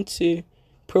time to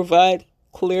provide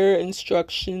clear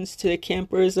instructions to the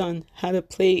campers on how to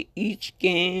play each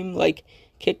game, like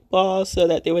kickball, so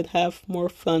that they would have more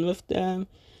fun with them.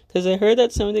 Because I heard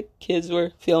that some of the kids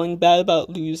were feeling bad about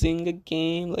losing a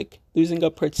game, like losing a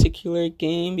particular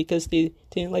game, because they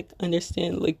didn't like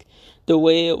understand like the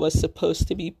way it was supposed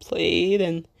to be played.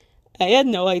 And I had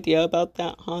no idea about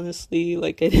that, honestly.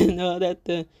 Like, I didn't know that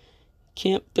the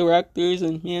camp directors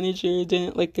and manager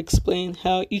didn't like explain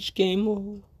how each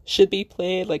game should be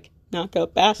played, like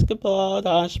knockout basketball,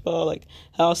 dodgeball, like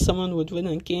how someone would win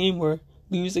a game or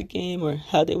lose a game, or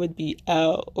how they would be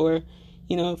out, or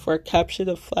for capture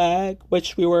the flag,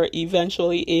 which we were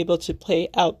eventually able to play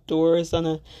outdoors on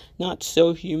a not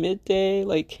so humid day.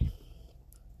 Like,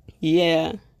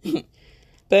 yeah.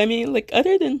 But I mean, like,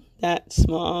 other than that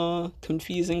small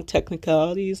confusing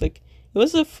technicalities, like, it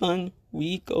was a fun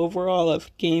week overall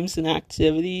of games and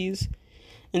activities.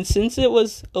 And since it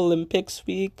was Olympics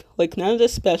week, like, none of the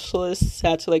specialists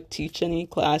had to like teach any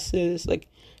classes. Like,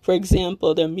 for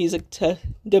example, the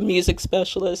music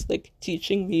specialist, like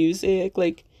teaching music,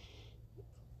 like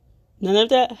none of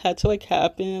that had to like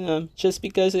happen. Just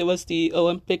because it was the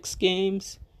Olympics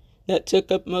games that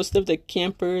took up most of the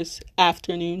campers'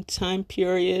 afternoon time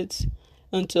periods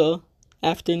until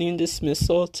afternoon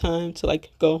dismissal time to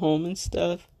like go home and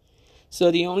stuff.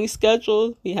 So the only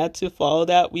schedule we had to follow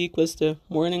that week was the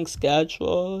morning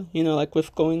schedule, like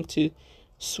with going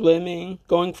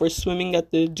for swimming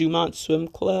at the Dumont Swim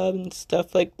Club and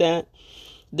stuff like that.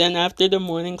 Then after the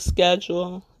morning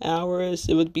schedule hours,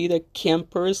 it would be the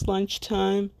campers'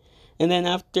 lunchtime. And then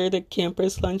after the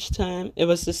campers' lunchtime, it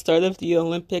was the start of the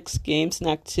Olympics games and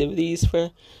activities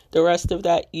for the rest of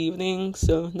that evening.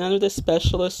 So none of the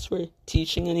specialists were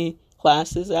teaching any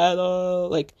classes at all.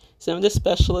 Like, some of the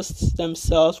specialists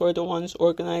themselves were the ones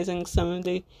organizing some of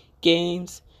the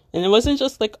games. And it wasn't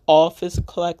just like all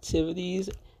physical activities.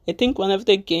 I think one of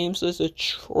the games was a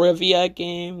trivia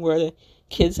game where the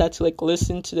kids had to like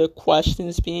listen to the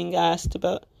questions being asked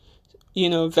about,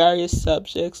 various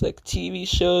subjects like TV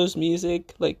shows,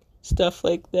 music, like stuff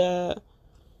like that.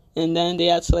 And then they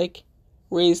had to like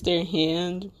raise their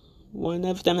hand. One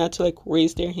of them had to like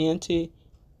raise their hand to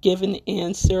give an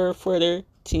answer for their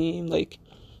team. Like,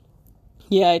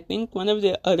 yeah, I think one of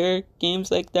the other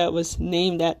games like that was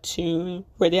Name That Tune,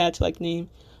 where they had to like name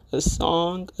a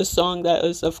song that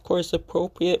was of course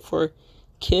appropriate for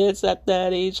kids at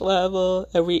that age level,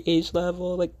 every age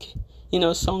level, like,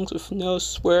 songs with no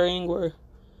swearing or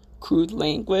crude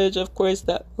language, of course,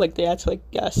 that like they had to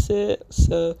like guess it.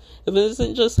 So it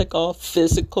wasn't just like all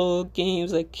physical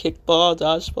games like kickball,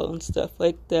 dodgeball, and stuff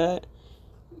like that.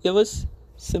 It was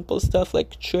simple stuff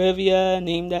like trivia,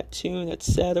 Name That Tune,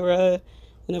 etc.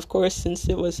 And of course, since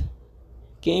it was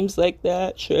games like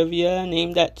that, trivia,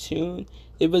 Name That Tune,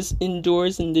 it was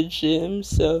indoors in the gym.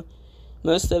 So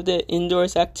most of the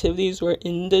indoors activities were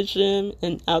in the gym,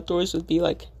 and outdoors would be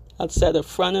like outside the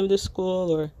front of the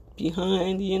school or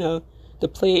behind, the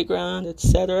playground,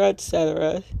 etc.,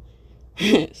 etc.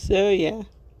 So yeah.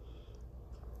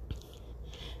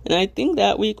 And I think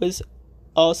that week was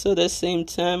also the same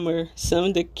time where some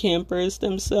of the campers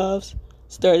themselves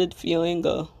started feeling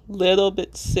a little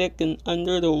bit sick and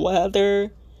under the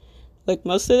weather. Like,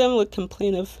 most of them would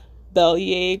complain of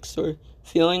belly aches or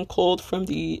feeling cold from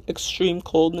the extreme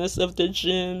coldness of the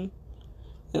gym.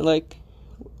 And like,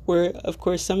 where of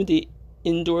course some of the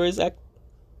indoors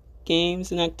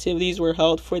games and activities were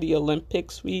held for the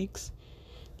Olympics weeks,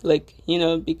 like,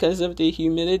 because of the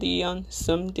humidity on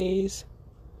some days.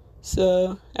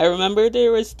 So I remember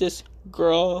there was this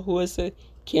girl who was a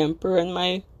camper in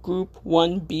my group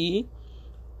 1B.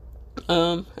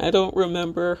 I don't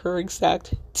remember her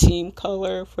exact team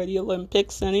color for the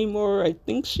Olympics anymore. I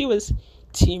think she was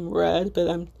Team Red, but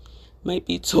I might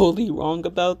be totally wrong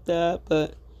about that.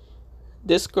 But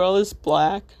this girl is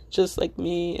black, just like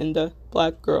me and the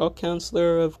black girl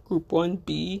counselor of Group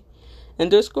 1B.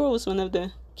 And this girl was one of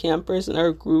the campers in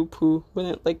our group who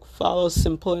wouldn't like follow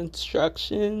simple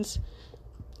instructions.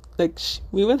 Like,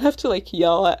 we would have to like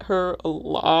yell at her a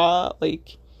lot,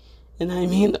 like, and I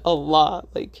mean a lot.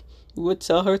 Like, we would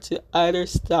tell her to either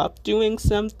stop doing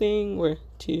something or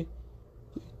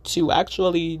to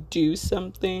actually do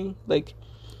something. Like,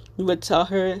 we would tell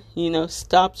her,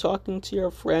 stop talking to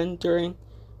your friend during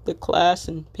the class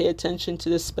and pay attention to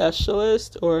the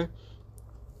specialist, or,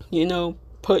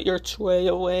 put your tray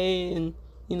away and,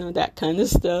 that kind of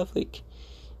stuff. Like,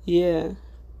 yeah.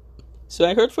 So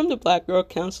I heard from the black girl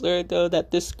counselor, though,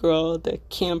 that this girl, the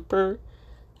camper,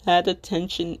 had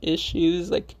attention issues,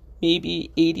 like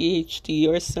maybe ADHD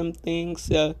or something.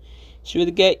 So she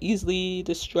would get easily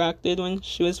distracted when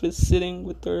she was sitting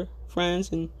with her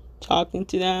friends and talking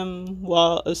to them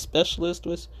while a specialist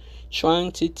was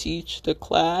trying to teach the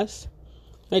class.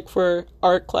 Like for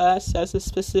art class, as a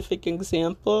specific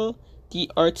example, the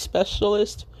art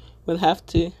specialist would have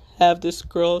to have this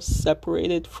girl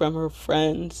separated from her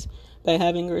friends by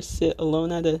having her sit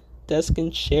alone at a desk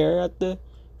and chair at the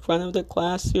front of the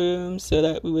classroom so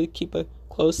that we would keep a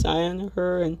close eye on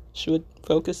her and she would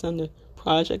focus on the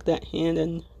project at hand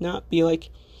and not be like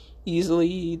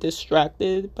easily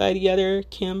distracted by the other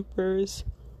campers.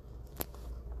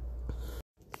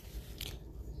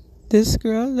 This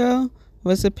girl, though,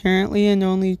 was apparently an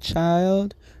only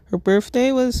child. Her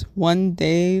birthday was one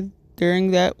day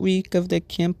during that week of the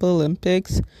Camp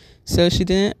Olympics, so she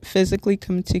didn't physically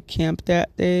come to camp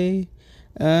that day.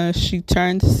 She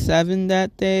turned 7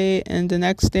 that day, and the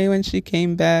next day when she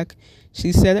came back,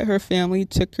 she said that her family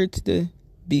took her to the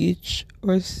beach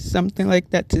or something like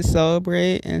that to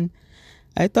celebrate, and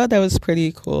I thought that was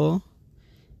pretty cool.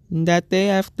 And that day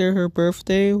after her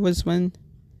birthday was when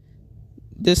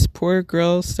this poor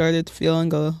girl started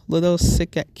feeling a little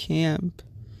sick at camp.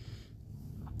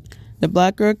 The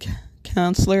black girl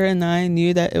counselor and I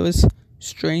knew that it was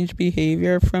strange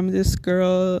behavior from this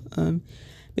girl,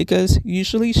 because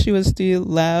usually she was the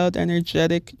loud,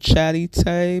 energetic, chatty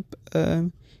type.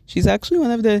 She's actually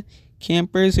one of the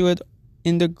campers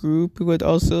in the group who would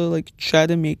also like try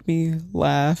to make me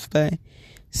laugh by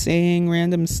saying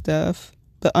random stuff.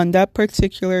 But on that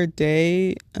particular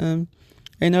day, I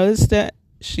noticed that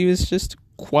she was just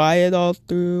quiet all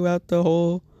throughout the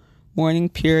whole morning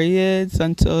periods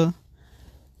until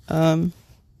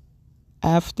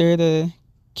after the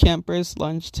campers'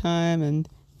 lunchtime and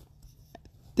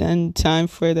then time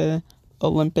for the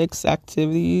Olympics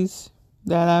activities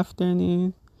that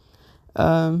afternoon.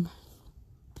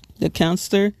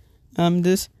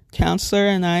 This counselor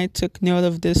and I took note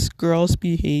of this girl's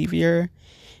behavior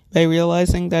by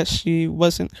realizing that she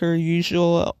wasn't her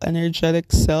usual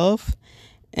energetic self,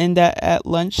 and that at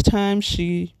lunchtime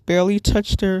she barely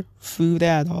touched her food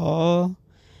at all.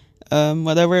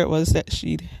 Whatever it was that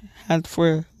she'd had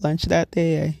for lunch that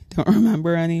day, I don't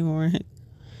remember anymore.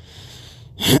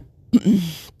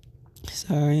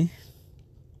 Sorry.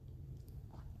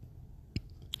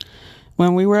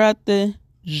 When we were at the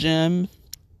gym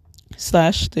 /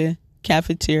 the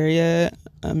cafeteria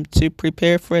to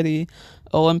prepare for the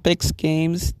Olympics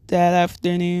games that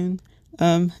afternoon,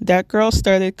 that girl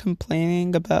started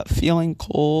complaining about feeling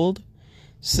cold.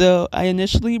 So I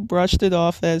initially brushed it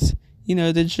off as,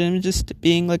 the gym just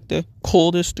being like the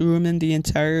coldest room in the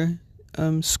entire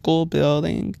school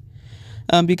building.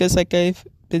 Because like I've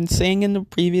been saying in the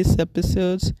previous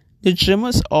episodes, the gym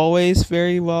was always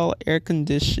very well air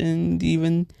conditioned,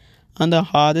 even on the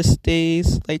hottest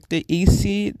days. Like the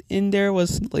AC in there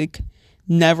was like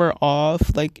never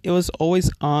off. Like it was always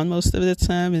on most of the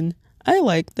time, and I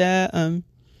like that.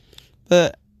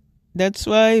 But that's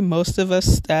why most of us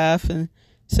staff and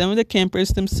some of the campers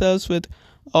themselves would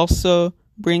also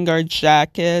bring our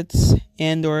jackets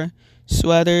and or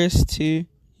sweaters to,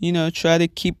 try to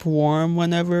keep warm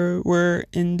whenever we're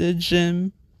in the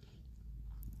gym.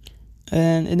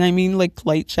 And I mean like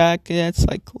light jackets,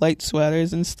 like light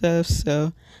sweaters and stuff.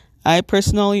 So I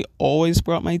personally always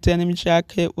brought my denim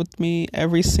jacket with me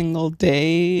every single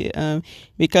day,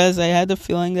 because I had the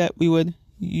feeling that we would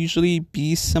usually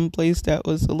be someplace that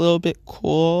was a little bit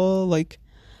cool, like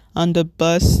on the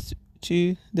bus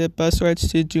rides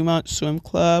to Dumont Swim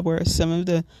Club, where some of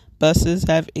the buses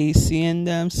have AC in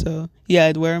them. So yeah,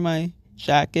 I'd wear my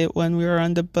jacket when we were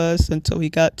on the bus until we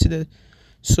got to the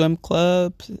swim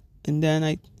club, and then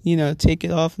I take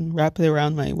it off and wrap it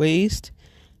around my waist.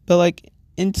 But like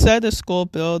inside the school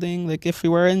building, like if we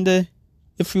were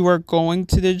going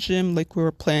to the gym, like we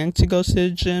were planning to go to the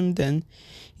gym, then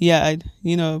yeah, I'd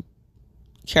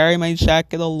carry my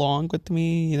jacket along with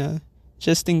me,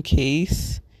 just in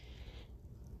case.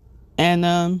 And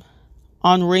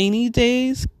on rainy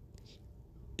days,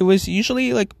 it was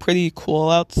usually like pretty cool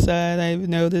outside. I've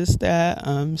noticed that.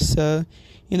 So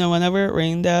whenever it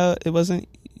rained out, it wasn't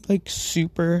like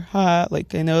super hot.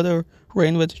 Like I know the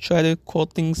rain would try to cool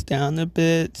things down a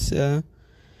bit. So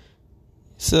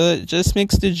it just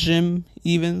makes the gym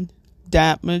even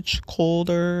that much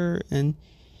colder. And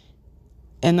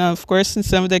And of course, since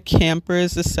some of the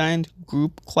campers assigned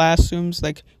group classrooms,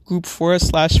 like group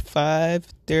 4/5,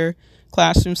 their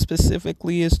classroom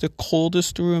specifically is the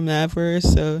coldest room ever.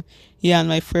 So yeah, on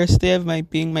my first day of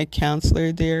being my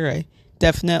counselor there, I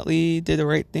definitely did the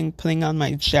right thing putting on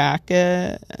my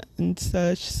jacket and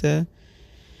such. So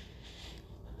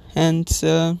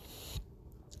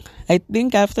I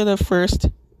think after the first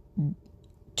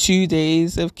 2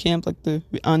 days of camp, like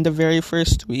on the very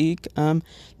first week,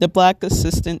 the black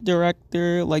assistant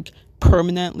director like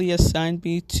permanently assigned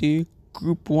me to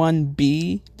group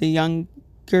 1B, the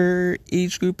younger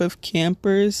age group of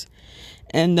campers.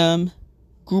 And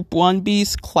group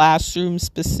 1B's classroom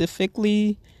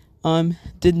specifically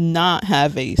did not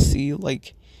have AC. Like,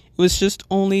 it was just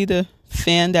only the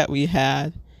fan that we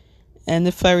had. And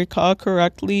if I recall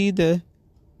correctly, the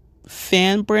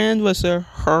fan brand was a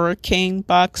Hurricane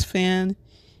box fan.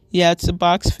 Yeah, it's a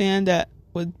box fan that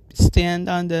would stand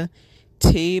on the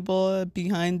table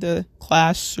behind the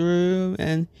classroom,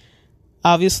 and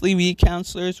obviously we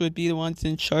counselors would be the ones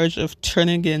in charge of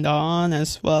turning it on,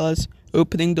 as well as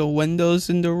opening the windows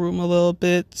in the room a little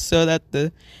bit so that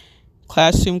the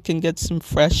classroom can get some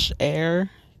fresh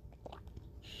air.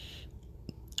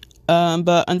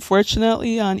 But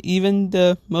unfortunately, on even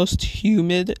the most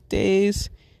humid days,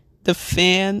 the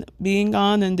fan being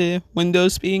on and the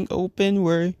windows being open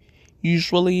were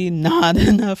usually not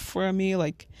enough for me.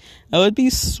 Like, I would be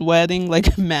sweating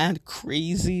like mad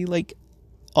crazy, like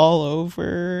all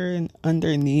over and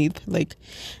underneath, like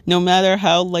no matter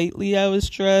how lightly I was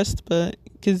dressed. But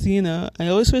because I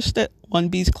always wish that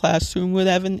 1B's classroom would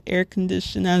have an air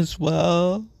condition as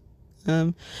well.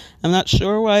 I'm not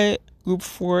sure why group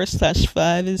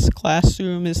 4/5's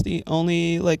classroom is the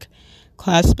only like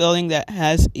class building that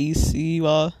has AC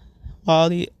while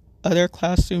the other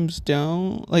classrooms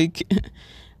don't. Like,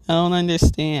 I don't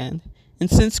understand. And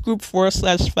since group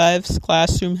 4/5's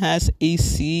classroom has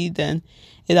AC, then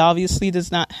it obviously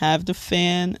does not have the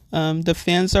fan. The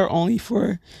fans are only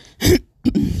for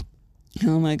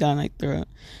oh my god, my throat.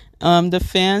 The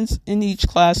fans in each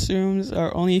classrooms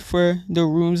are only for the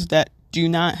rooms that do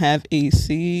not have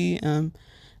AC.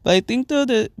 But I think though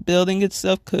the building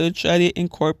itself could try to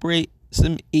incorporate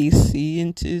some AC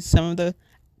into some of the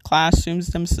classrooms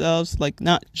themselves, like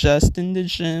not just in the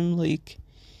gym, like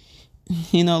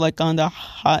like on the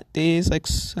hot days like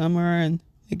summer, and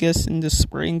I guess in the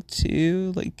spring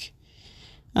too. Like,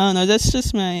 I don't know, that's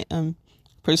just my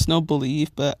personal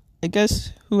belief. But I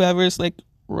guess whoever runs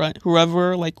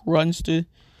the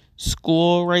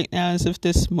school right now as of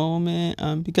this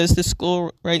moment, because the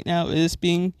school right now is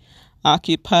being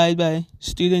occupied by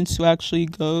students who actually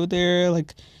go there,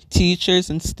 like teachers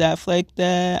and stuff like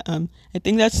that. I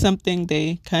think that's something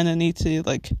they kind of need to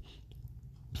like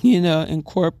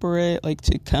incorporate, like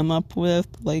to come up with,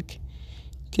 like,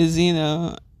 because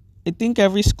I think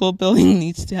every school building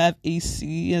needs to have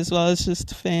AC as well as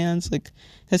just fans. Like,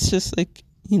 that's just like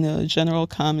general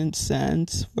common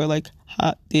sense for like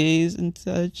hot days and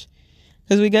such.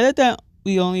 Because we get it that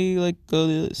we only like go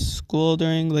to school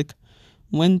during like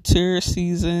winter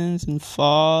seasons and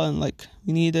fall, and like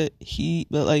we need the heat.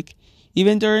 But like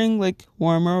even during like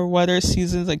warmer weather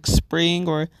seasons like spring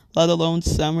or let alone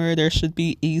summer, there should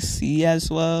be AC as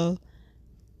well,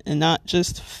 and not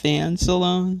just fans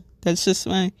alone. That's just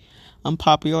my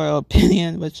unpopular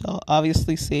opinion, which I'll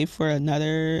obviously save for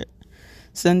another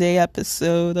Sunday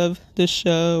episode of the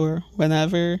show or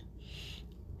whenever.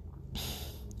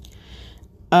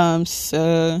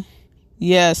 So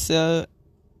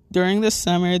during the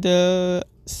summer,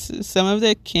 some of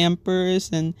the campers,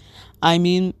 and I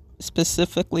mean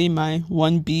specifically my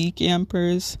 1B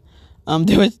campers,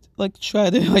 they would like try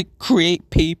to like create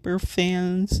paper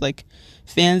fans, like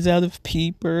fans out of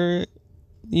paper,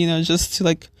 just to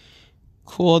like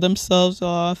cool themselves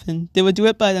off, and they would do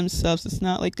it by themselves. It's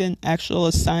not like an actual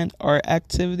assigned art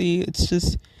activity. It's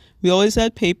just we always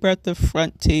had paper at the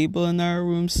front table in our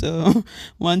room, so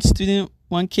one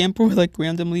camper would like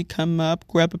randomly come up,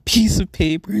 grab a piece of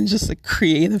paper, and just like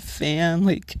create a fan.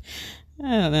 Like, I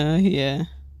don't know, yeah.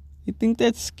 I think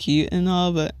that's cute and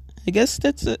all, but I guess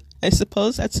I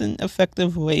suppose that's an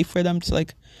effective way for them to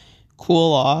like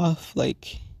cool off.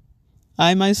 Like,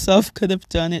 I myself could have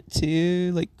done it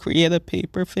too, like create a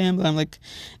paper fan, but I'm like,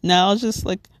 now I'll just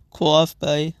like cool off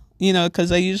by,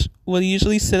 because I would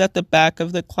usually sit at the back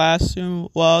of the classroom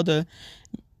while the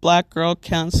black girl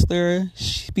counselor,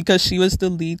 because she was the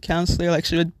lead counselor, like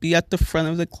she would be at the front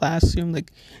of the classroom,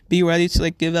 like be ready to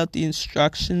like give out the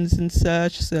instructions and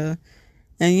such. So,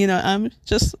 and I'm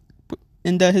just,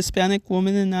 and the Hispanic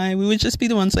woman and we would just be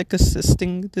the ones like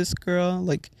assisting this girl.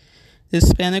 Like, the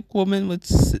Hispanic woman would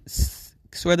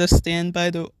sort of stand by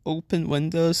the open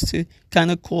windows to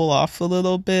kind of cool off a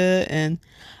little bit, and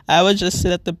I would just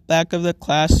sit at the back of the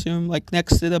classroom, like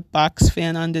next to the box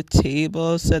fan on the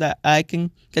table, so that I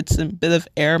can get some bit of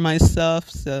air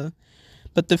myself.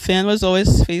 But the fan was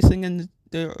always facing in the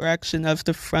direction of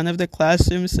the front of the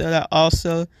classroom, so that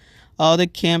also all the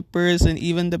campers and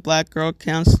even the black girl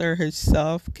counselor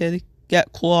herself could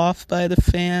get cool off by the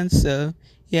fan. So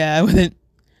yeah,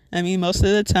 most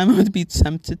of the time I would be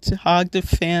tempted to hog the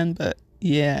fan, but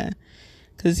yeah,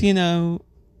 because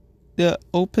the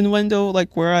open window,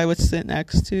 like where I would sit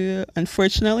next to,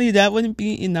 unfortunately that wouldn't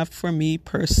be enough for me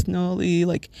personally.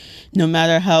 Like, no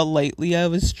matter how lightly I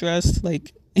was dressed,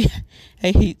 like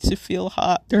I hate to feel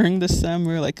hot during the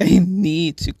summer. Like, I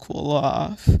need to cool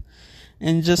off.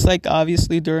 And just like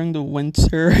obviously during the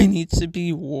winter, I need to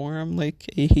be warm. Like,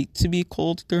 I hate to be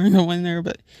cold during the winter,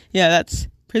 but yeah, that's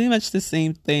pretty much the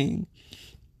same thing.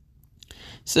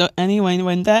 So anyway,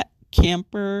 when that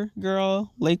camper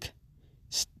girl, like,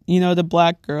 the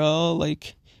black girl,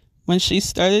 like, when she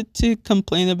started to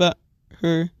complain about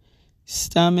her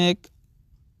stomach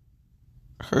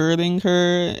hurting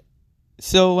her,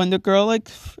 so when the girl, when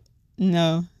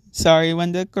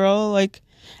the girl, like,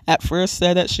 at first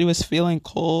said that she was feeling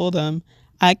cold,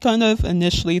 I kind of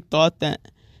initially thought that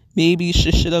maybe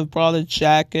she should have brought a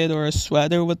jacket or a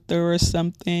sweater with her or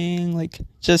something, like,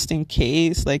 just in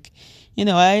case. Like,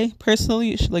 I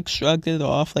personally, like, shrugged it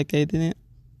off. Like, I didn't,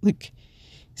 like,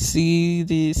 see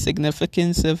the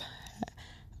significance of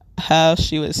how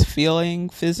she was feeling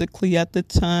physically at the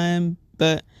time.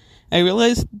 But I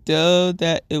realized, though,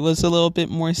 that it was a little bit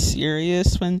more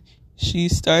serious when she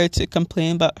started to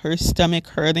complain about her stomach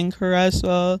hurting her as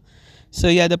well. So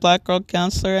yeah, the black girl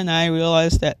counselor and I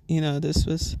realized that, this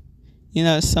was,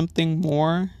 something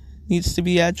more needs to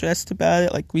be addressed about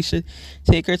it. Like, we should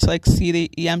take her to, like, see the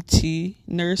EMT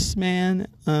nurse man.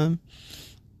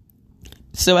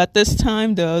 So at this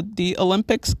time, though, the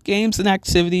Olympics games and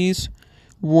activities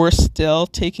were still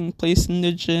taking place in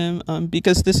the gym,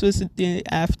 because this was in the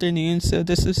afternoon, so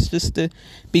this is just the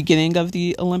beginning of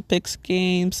the Olympics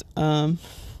games.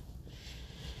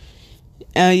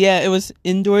 It was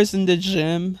indoors in the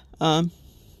gym,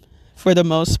 for the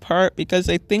most part, because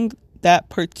I think that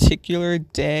particular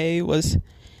day was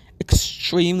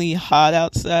extremely hot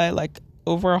outside, like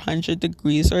over 100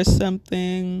 degrees or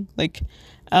something. Like,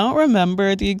 I don't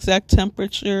remember the exact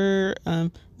temperature,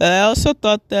 but I also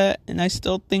thought that, and I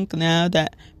still think now,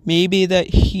 that maybe the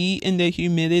heat and the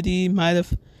humidity might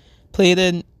have played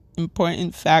an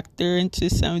important factor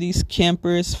into some of these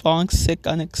campers falling sick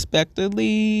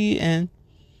unexpectedly. And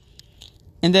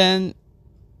then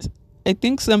I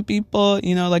think some people,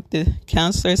 like the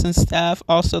counselors and staff,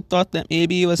 also thought that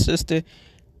maybe it was just the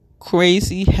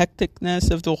crazy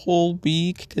hecticness of the whole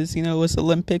week, because it was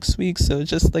Olympics week, so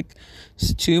just like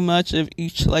it's too much of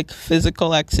each, like,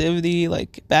 physical activity,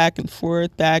 like back and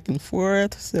forth.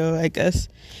 So I guess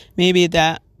maybe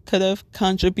that could have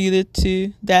contributed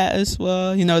to that as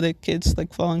well, the kids,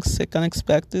 like, falling sick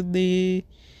unexpectedly,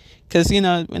 because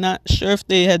we're not sure if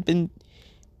they had been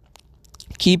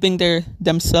keeping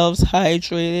themselves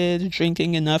hydrated,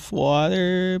 drinking enough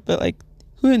water, but, like,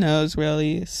 who knows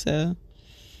really. So,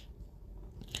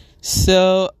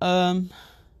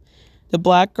 the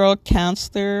black girl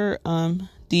counselor,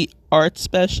 the art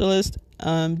specialist,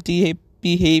 the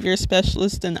behavior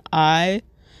specialist, and I,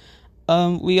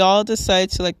 we all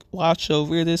decided to, like, watch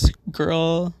over this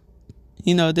girl,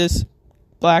 this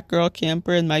black girl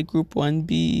camper in my group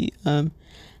 1B,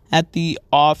 at the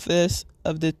office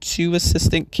of the two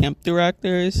assistant camp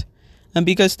directors. And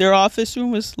because their office room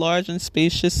was large and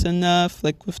spacious enough,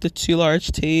 like, with the two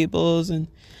large tables and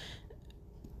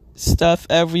stuff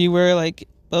everywhere, like,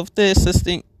 both the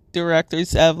assistant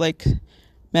directors have, like,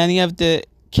 many of the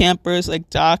campers, like,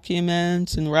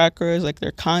 documents and records, like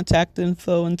their contact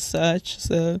info and such.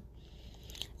 So,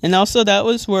 and also that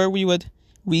was where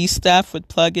we staff would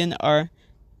plug in our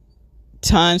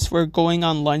times for going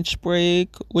on lunch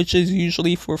break, which is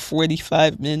usually for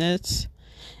 45 minutes.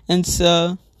 And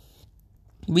so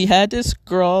we had this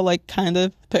girl, like, kind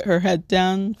of put her head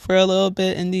down for a little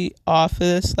bit in the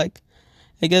office, like,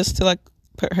 I guess to, like,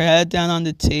 put her head down on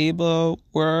the table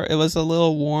where it was a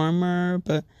little warmer,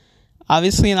 but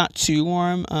obviously not too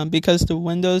warm, because the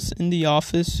windows in the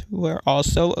office were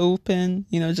also open,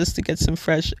 just to get some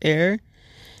fresh air.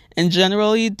 And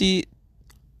generally the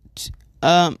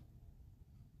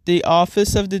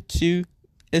office of the two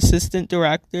assistant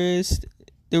directors,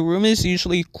 the room is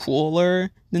usually cooler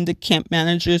than the camp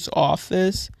manager's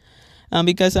office,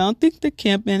 because I don't think the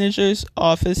camp manager's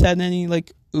office had any,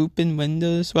 like, open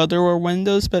windows. Well, there were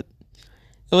windows, but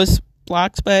it was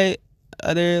blocked by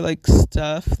other like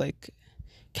stuff, like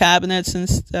cabinets and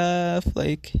stuff,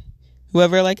 like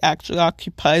whoever like actually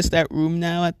occupies that room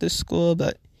now at the school.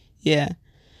 But yeah.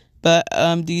 But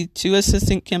the two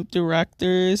assistant camp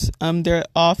directors, their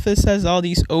office has all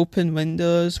these open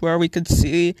windows where we could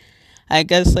see, I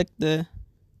guess, like the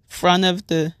front of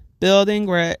the building,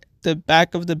 or at the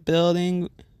back of the building.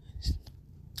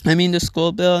 I mean the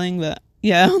school building, but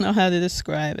yeah, I don't know how to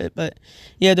describe it. But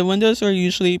yeah, the windows are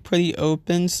usually pretty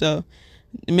open, so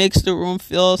it makes the room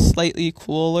feel slightly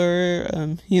cooler.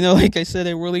 Like I said,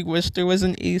 I really wish there was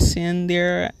an AC in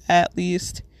there at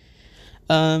least.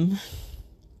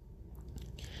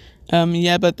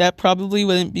 Yeah, but that probably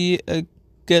wouldn't be a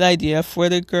good idea for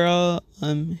the girl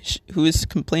who is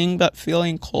complaining about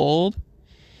feeling cold.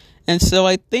 And so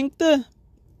I think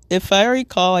if I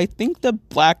recall, I think the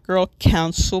black girl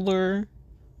counselor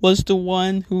was the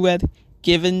one who had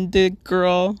given the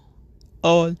girl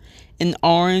an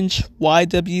orange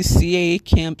YWCA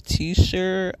camp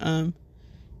t-shirt.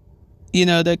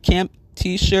 The camp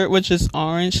t-shirt, which is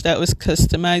orange, that was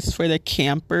customized for the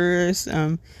campers.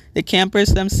 The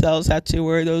campers themselves had to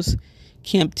wear those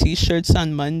camp t-shirts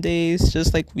on Mondays,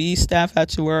 just like we staff had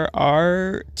to wear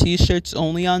our t-shirts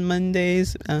only on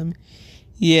Mondays.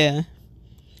 Yeah,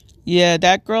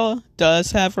 that girl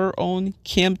does have her own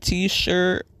camp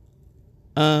t-shirt.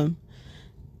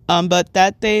 But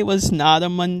that day was not a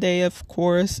Monday, of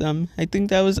course. I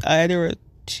think that was either a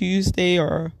Tuesday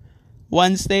or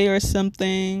Wednesday or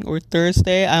something, or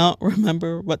Thursday. I don't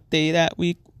remember what day that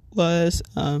week was.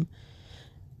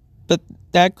 But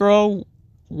that girl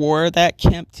wore that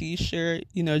camp t-shirt,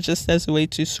 just as a way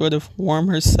to sort of warm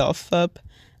herself up,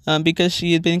 because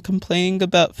she had been complaining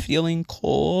about feeling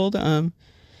cold. So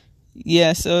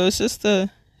it was just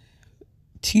a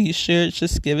t-shirt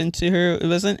just given to her. It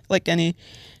wasn't like any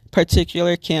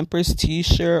particular camper's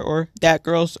t-shirt or that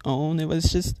girl's own. It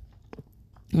was just,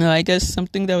 I guess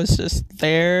something that was just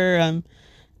there.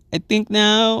 I think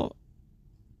now,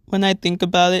 when I think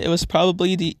about it, it was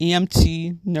probably the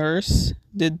EMT nurse,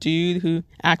 the dude who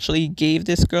actually gave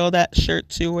this girl that shirt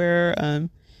to wear.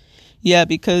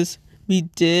 Because we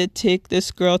did take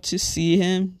this girl to see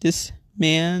him, this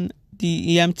man,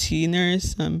 the EMT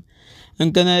nurse. I'm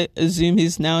gonna assume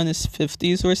he's now in his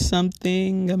 50s or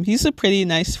something. He's a pretty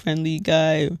nice, friendly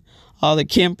guy. All the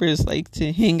campers like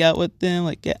to hang out with him,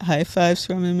 like get high fives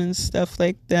from him and stuff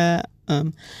like that.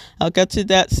 I'll get to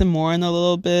that some more in a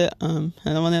little bit. I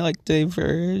don't want to like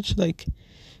diverge.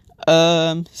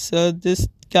 So this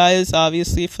guy is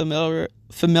obviously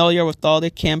familiar with all the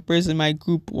campers in my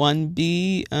group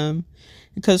 1B.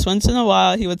 Because once in a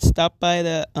while he would stop by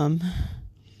the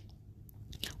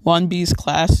 1B's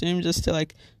classroom just to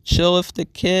like chill with the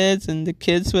kids, and the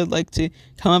kids would like to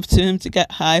come up to him to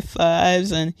get high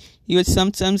fives, and he would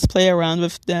sometimes play around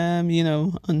with them,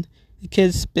 on the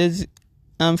kids' busy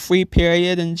free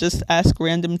period, and just ask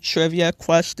random trivia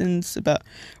questions about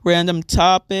random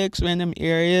topics, random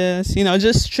areas,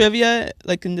 just trivia,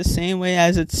 like in the same way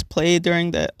as it's played during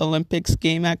the Olympics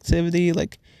game activity,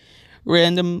 like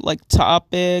random like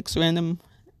topics, random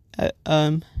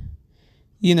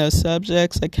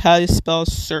subjects, like how to spell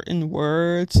certain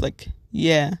words, like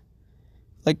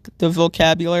the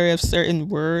vocabulary of certain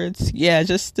words.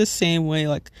 Just the same way.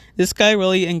 Like, this guy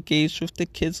really engaged with the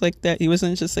kids like that. He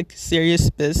wasn't just like serious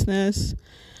business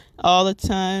all the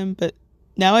time. But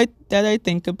now that I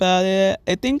think about it,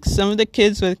 I think some of the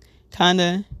kids would kind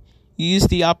of use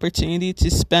the opportunity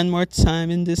to spend more time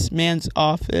in this man's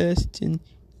office and,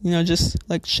 just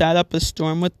like shut up a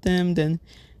storm with them than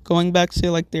going back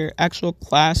to like their actual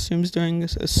classrooms during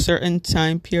a certain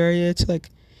time period to like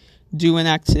do an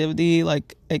activity,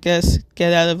 like I guess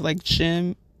get out of like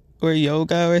gym or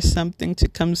yoga or something to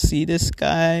come see this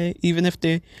guy, even if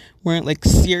they weren't like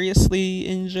seriously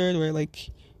injured or like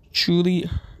truly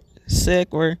sick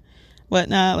or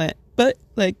whatnot. Most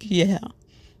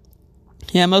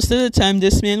of the time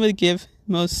this man would give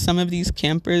some of these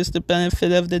campers the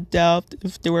benefit of the doubt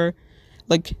if they were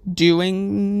like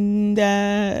doing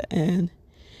that. And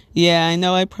I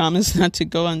know I promised not to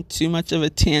go on too much of a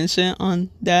tangent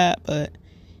on that, but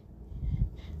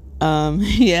and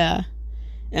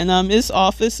his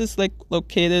office is like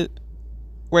located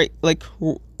right like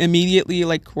immediately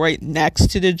like right next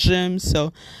to the gym.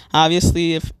 So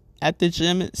obviously if at the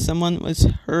gym someone was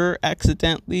hurt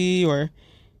accidentally or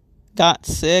got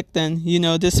sick, then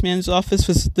this man's office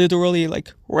was literally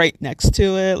like right next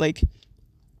to it. Like,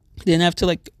 didn't have to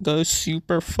like go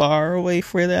super far away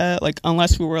for that, like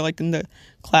unless we were like in the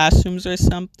classrooms or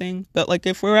something. But like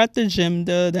if we're at the gym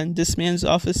though, then this man's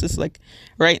office is like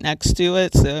right next to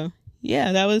it. So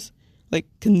that was like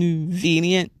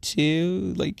convenient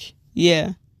too. Like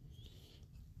yeah.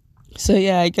 So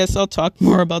yeah, I guess I'll talk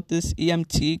more about this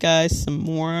EMT guy some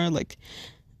more. Like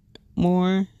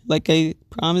I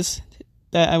promised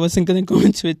that I wasn't gonna go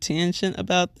into a tangent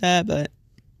about that, but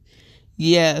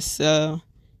yeah. So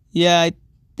yeah, I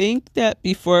think that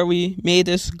before we made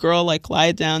this girl like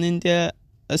lie down in the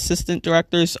assistant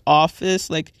director's office,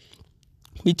 like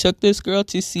we took this girl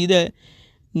to see the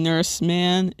nurse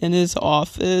man in his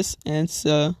office, and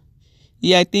so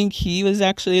yeah, I think he was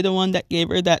actually the one that gave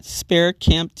her that spare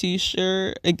camp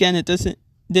t-shirt. Again, it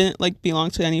didn't like belong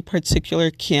to any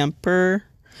particular camper.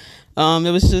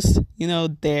 It was just,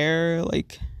 there,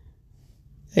 like,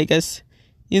 I guess,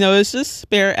 it was just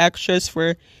spare extras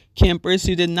for campers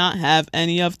who did not have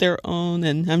any of their own,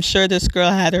 and I'm sure this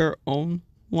girl had her own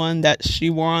one that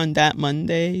she wore on that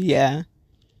Monday. Yeah.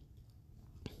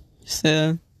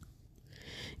 So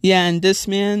yeah, and this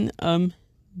man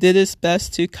did his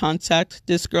best to contact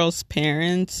this girl's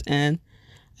parents, and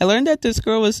I learned that this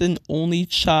girl was an only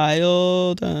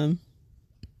child,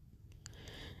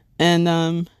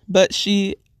 but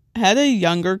she had a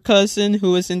younger cousin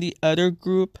who was in the other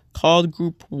group called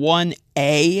Group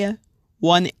 1A.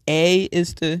 1A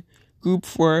is the group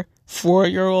for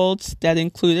 4-year-olds that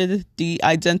included the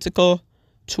identical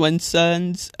twin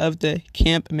sons of the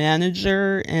camp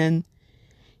manager. And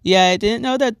yeah, I didn't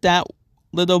know that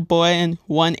little boy in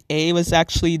 1A was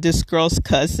actually this girl's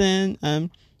cousin.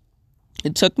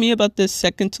 It took me about the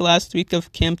second to last week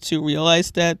of camp to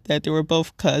realize that they were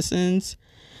both cousins,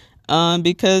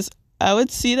 because I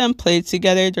would see them play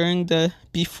together during the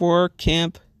before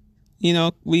camp,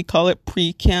 we call it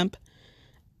pre-camp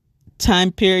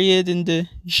time period in the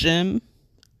gym.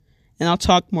 And I'll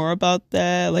talk more about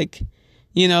that,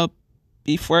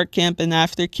 before camp and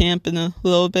after camp in a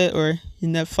little bit, or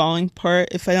in the following part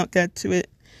if I don't get to it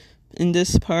in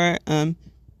this part.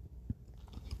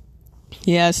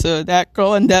 Yeah, so that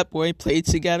girl and that boy played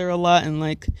together a lot, and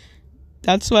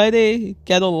that's why they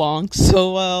get along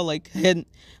so well. I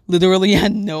literally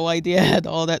had no idea at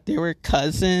all that they were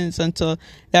cousins until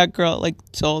that girl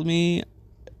told me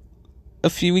a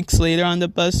few weeks later on the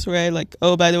bus ride,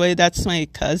 oh, by the way, that's my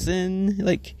cousin.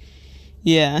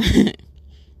 Yeah.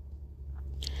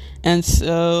 And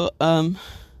so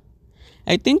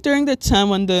I think during the time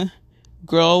when the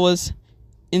girl was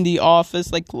in the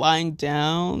office lying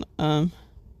down,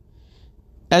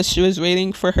 as she was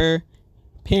waiting for her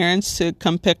parents to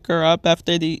come pick her up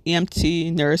after the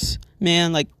EMT nurse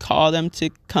man called them to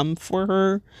come for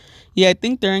her. Yeah, I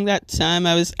think during that time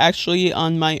I was actually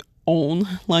on my own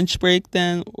lunch break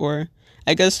then, or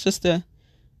I guess just a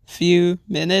few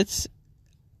minutes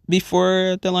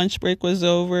before the lunch break was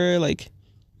over.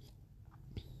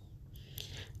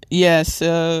 Yeah,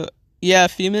 so yeah, a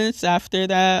few minutes after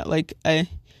that, I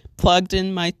plugged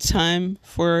in my time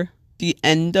for the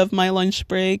end of my lunch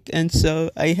break, and so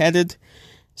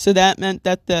so that meant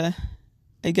that the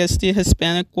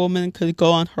Hispanic woman could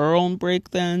go on her own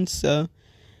break then. So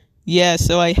yeah,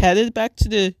 so I headed back to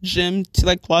the gym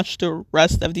to watch the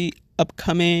rest of the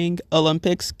upcoming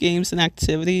Olympics games and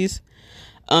activities.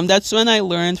 That's when I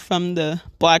learned from the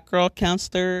black girl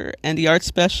counselor and the art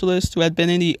specialist who had been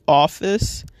in the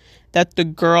office that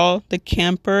the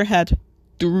camper had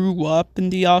threw up in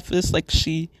the office,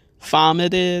 she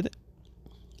vomited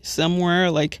somewhere.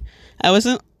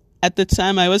 At the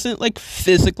time, I wasn't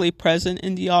physically present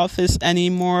in the office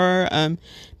anymore,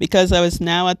 because I was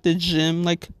now at the gym,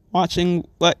 watching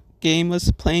what game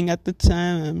was playing at the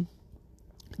time.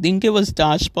 I think it was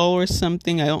dodgeball or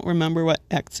something. I don't remember what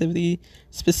activity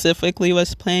specifically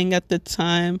was playing at the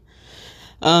time.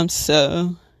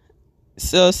 So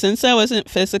since I wasn't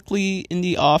physically in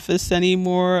the office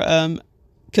anymore,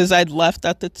 because I'd left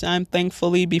at the time,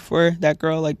 thankfully, before that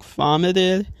girl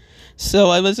vomited. So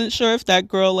I wasn't sure if that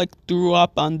girl threw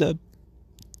up on the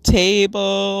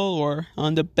table or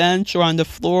on the bench or on the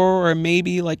floor, or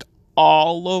maybe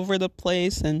all over the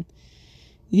place. And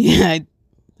yeah, I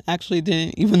actually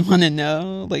didn't even want to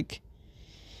know.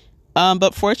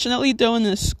 But fortunately, though, in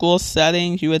a school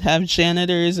setting, you would have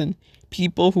janitors and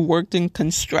people who worked in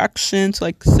construction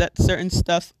to set certain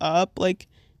stuff up,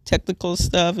 technical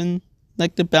stuff, and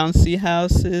the bouncy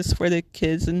houses for the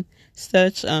kids and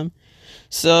such.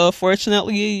 So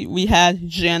fortunately, we had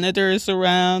janitors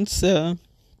around. So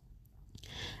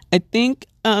I think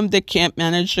the camp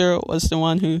manager was the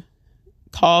one who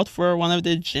called for one of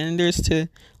the janitors to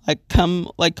come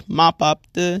mop up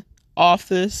the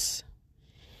office.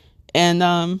 And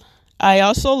I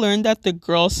also learned that the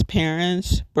girl's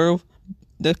parents were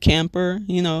the camper,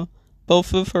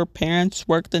 both of her parents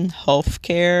worked in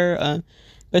healthcare,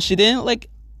 but she didn't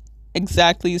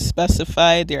exactly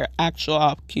specify their actual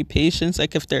occupations,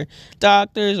 like if they're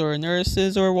doctors or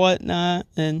nurses or whatnot.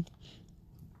 And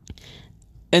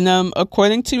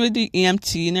according to the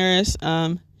EMT nurse,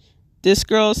 this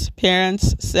girl's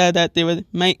parents said that they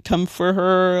might come for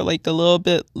her like a little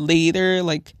bit later,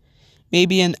 like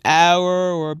maybe an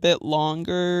hour or a bit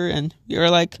longer. And we were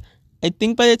like, I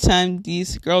think by the time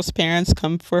these girls' parents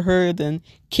come for her, then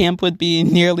camp would be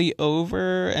nearly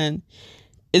over. And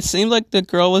it seemed like the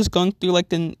girl was going through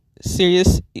like a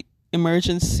serious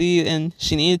emergency and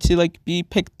she needed to like be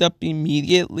picked up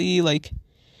immediately. Like,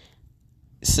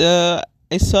 so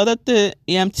I saw that the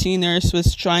EMT nurse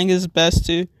was trying his best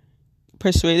to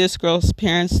persuade this girl's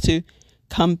parents to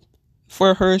come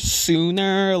for her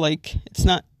sooner. Like, it's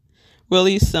not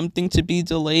really something to be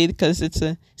delayed because it's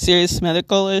a serious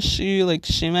medical issue. Like,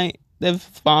 she might have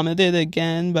vomited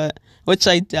again, but which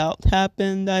I doubt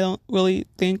happened. I don't really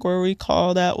think or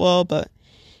recall that well. But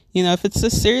you know, if it's a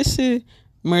serious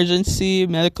emergency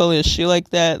medical issue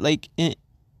like that, like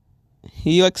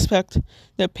you expect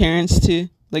the parents to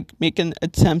like make an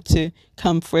attempt to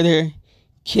come for their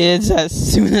kids as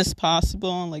soon as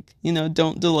possible, and like, you know,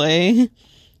 don't delay.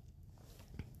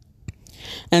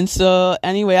 And so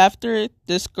anyway, after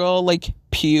this girl like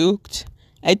puked,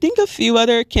 I think a few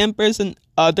other campers in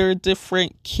other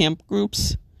different camp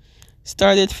groups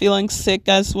started feeling sick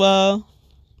as well.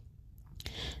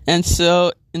 And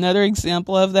so another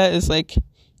example of that is like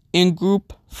in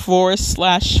group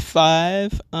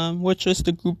 4/5, which was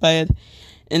the group I had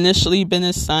initially been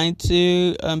assigned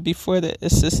to before the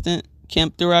assistant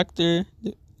camp director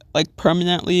like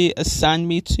permanently assigned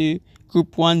me to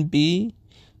group 1B.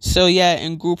 So yeah,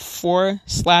 in group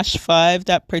 4/5,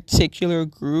 that particular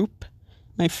group,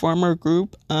 my former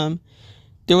group,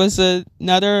 there was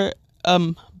another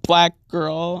black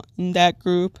girl in that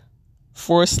group,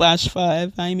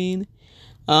 4/5, I mean.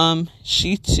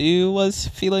 She too was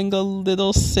feeling a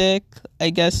little sick, I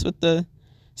guess with the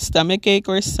stomach ache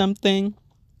or something.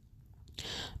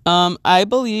 I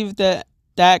believe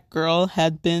that girl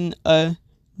had been a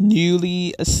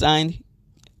newly assigned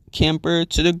camper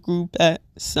to the group at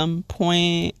some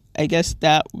point, I guess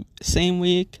that same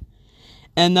week.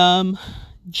 And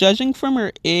judging from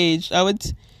her age, I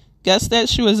would guess that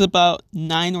she was about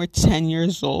 9 or 10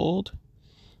 years old.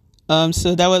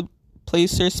 So that would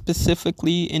place her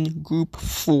specifically in group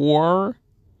 4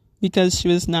 because she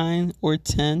was 9 or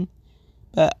 10.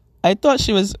 But I thought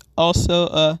she was also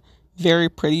a very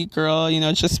pretty girl, you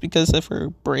know, just because of her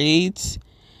braids.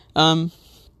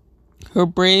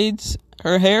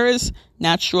 Her hair is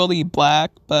naturally black,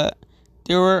 but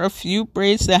there were a few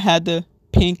braids that had the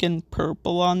pink and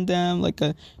purple on them, like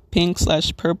a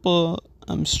pink/purple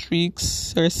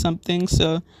streaks or something.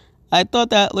 So I thought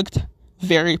that looked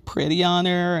very pretty on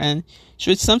her, and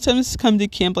she would sometimes come to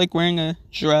camp like wearing a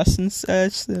dress and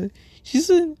such. So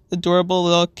she's an adorable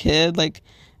little kid. Like,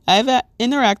 I've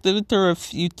interacted with her a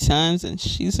few times, and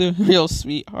she's a real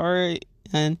sweetheart.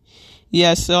 And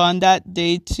yeah, so on that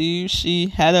day too, she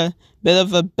had a bit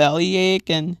of a bellyache,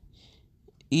 and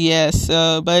yeah,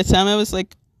 so by the time I was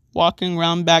like walking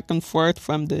around back and forth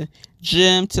from the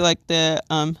gym to like the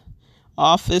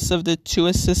office of the 2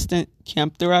 assistant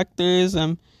camp directors,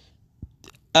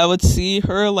 I would see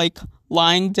her like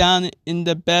lying down in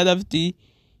the bed of the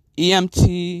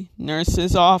EMT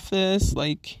nurse's office,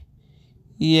 like,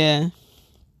 yeah.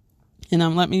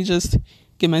 And let me just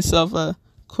give myself a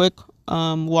quick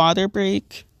water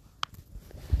break.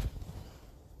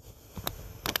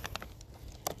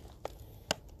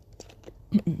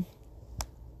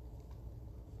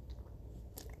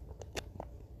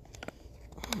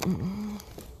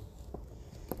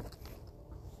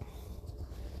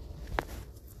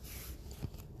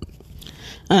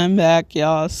 I'm back,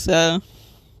 y'all. So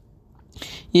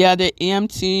yeah, the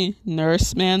EMT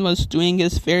nurse man was doing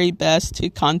his very best to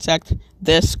contact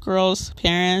this girl's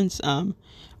parents,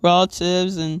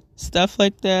 relatives, and stuff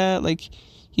like that. Like,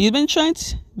 he's been trying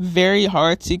very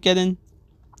hard to get in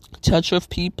touch with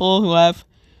people who have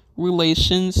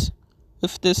relations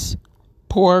with this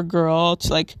poor girl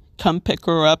to like come pick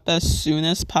her up as soon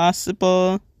as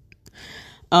possible.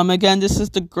 Again, this is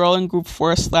the girl in group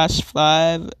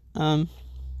 4/5.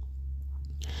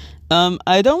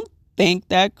 I don't think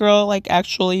that girl like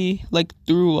actually like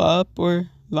threw up or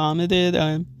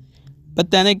vomited.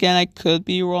 But then again, I could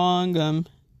be wrong.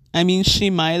 I mean, she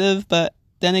might have, but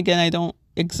then again, I don't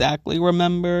exactly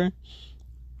remember.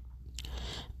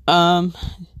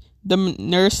 The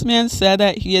nurseman said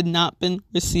that he had not been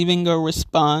receiving a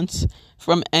response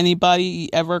from anybody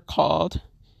he ever called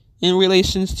in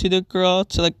relations to the girl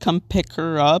to like come pick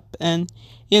her up. And,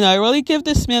 you know, I really give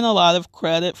this man a lot of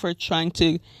credit for trying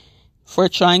to for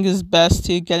trying his best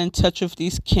to get in touch with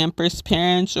these campers'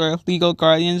 parents or legal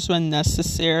guardians when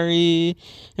necessary,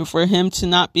 and for him to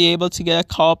not be able to get a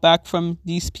call back from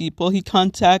these people he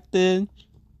contacted.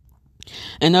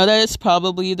 I know that it's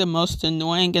probably the most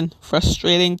annoying and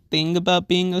frustrating thing about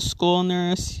being a school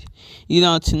nurse,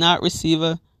 to not receive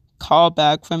a call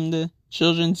back from the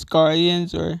children's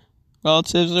guardians or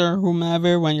relatives or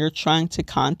whomever when you're trying to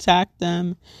contact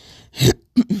them.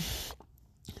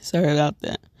 Sorry about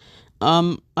that.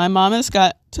 My mom has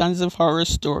got tons of horror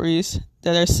stories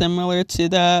that are similar to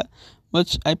that,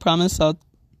 which I promise I'll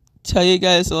tell you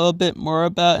guys a little bit more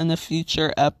about in a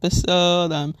future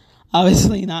episode.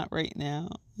 Obviously not right now.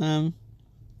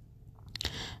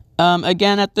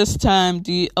 Again, at this time,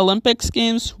 the Olympics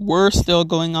games were still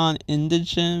going on in the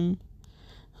gym.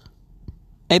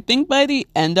 I think by the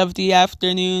end of the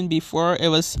afternoon, before it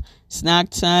was snack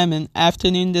time and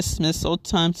afternoon dismissal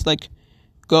time to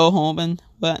go home and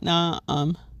whatnot,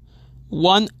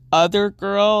 one other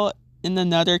girl in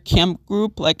another camp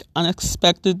group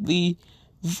unexpectedly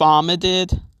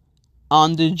vomited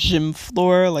on the gym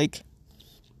floor,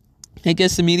 I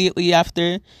guess immediately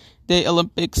after the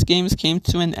Olympics games came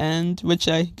to an end, which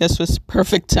I guess was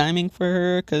perfect timing for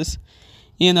her, because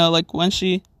when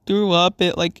she threw up,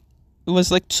 it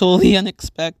was totally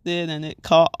unexpected, and it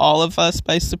caught all of us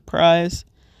by surprise.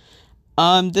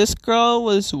 This girl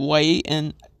was white,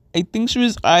 and I think she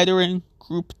was either in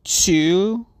group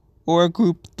 2 or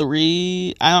group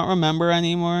 3. I don't remember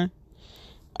anymore.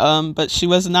 But she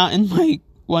was not in my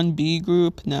 1B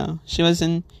group. No, she was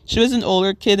an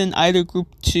older kid in either group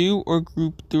 2 or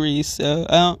group 3. So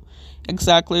I don't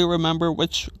exactly remember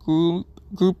which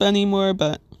group anymore,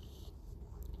 but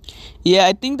yeah,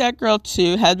 I think that girl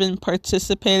too had been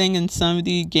participating in some of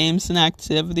the games and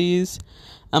activities.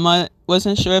 I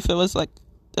wasn't sure if it was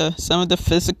some of the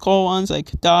physical ones, like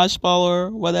dodgeball or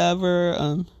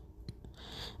whatever.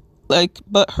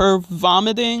 But her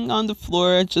vomiting on the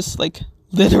floor just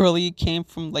literally came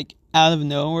from out of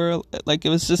nowhere. It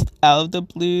was just out of the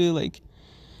blue. I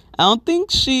don't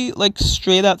think she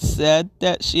straight up said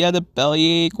that she had a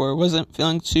bellyache or wasn't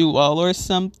feeling too well or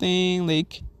something.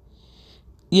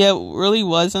 Yeah, it really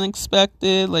was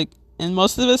unexpected. And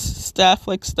most of us staff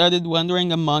started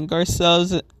wondering among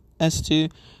ourselves as to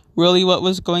really what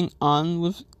was going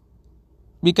on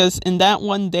because in that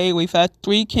one day we've had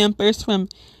 3 campers from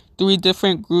 3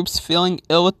 different groups feeling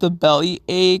ill with the belly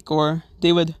ache, or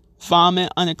they would vomit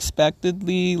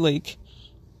unexpectedly.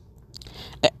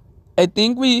 I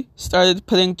think we started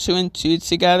putting 2 and 2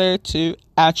 together to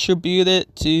attribute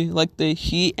it to the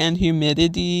heat and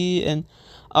humidity, and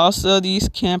also these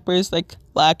campers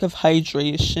lack of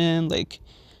hydration.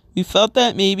 We felt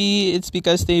that maybe it's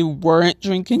because they weren't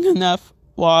drinking enough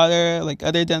water,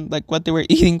 other than what they were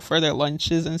eating for their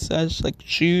lunches and such,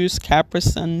 juice, Capri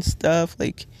Sun stuff,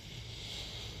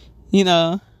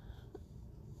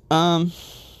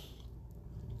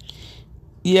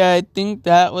 yeah, I think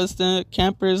that was the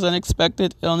campers'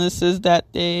 unexpected illnesses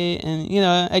that day. And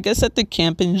I guess at the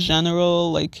camp in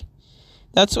general,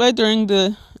 that's why during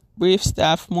the brief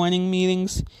staff morning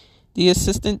meetings, the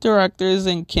assistant directors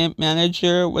and camp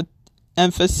manager would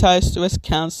emphasize to us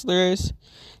counselors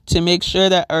to make sure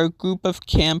that our groups of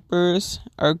campers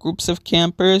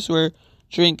were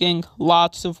drinking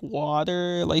lots of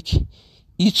water,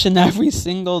 each and every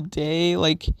single day.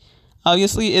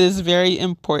 Obviously, it is very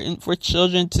important for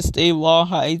children to stay well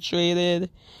hydrated,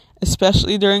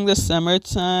 especially during the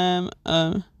summertime,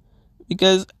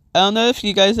 because I don't know if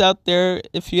you guys out there,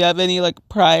 if you have any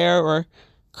prior or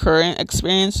current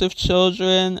experience with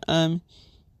children,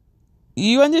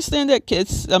 you understand that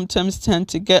kids sometimes tend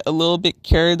to get a little bit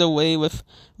carried away with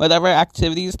whatever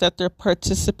activities that they're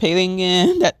participating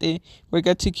in, that they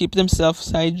forget to keep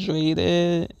themselves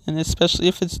hydrated, and especially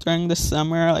if it's during the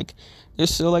summer, they're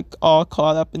still all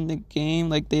caught up in the game,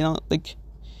 they don't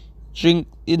drink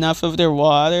enough of their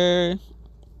water.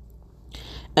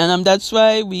 And that's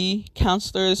why we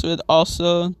counselors would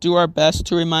also do our best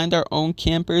to remind our own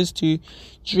campers to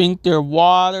drink their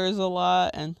waters a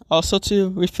lot, and also to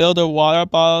refill their water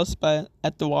bottles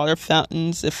at the water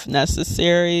fountains if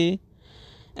necessary.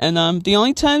 And the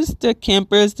only times the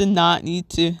campers did not need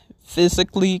to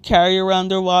physically carry around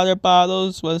their water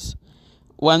bottles was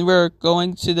when we were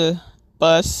going to the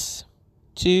bus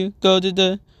to go to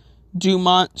the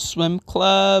Dumont Swim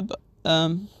Club,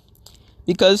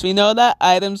 because we know that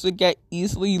items would get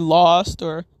easily lost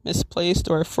or misplaced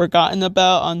or forgotten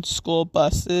about on school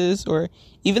buses or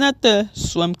even at the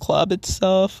swim club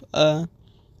itself.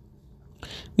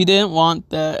 We didn't want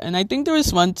that. And I think there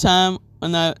was one time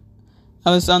when I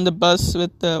was on the bus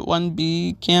with the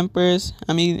 1B campers.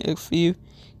 I mean, if you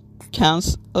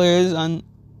counselors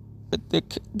with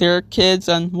their kids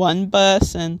on one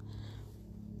bus, and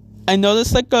I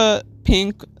noticed like a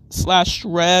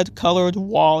pink/red colored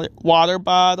water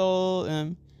bottle.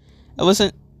 It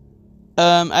wasn't.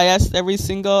 I asked every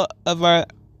single of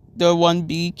the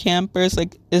 1B campers,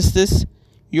 like, is this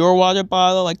your water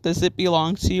bottle? Like, does it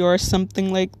belong to you or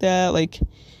something like that? Like,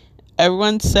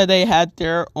 everyone said they had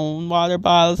their own water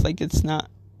bottles. Like, it's not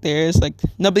theirs. Like,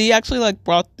 nobody actually like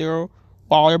brought their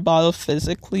water bottle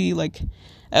physically. Like,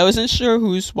 I wasn't sure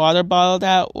whose water bottle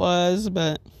that was,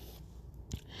 but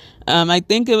I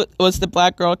think it was the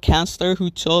black girl counselor who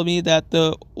told me that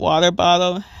the water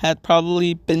bottle had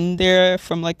probably been there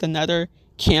from like another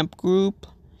camp group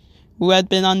who had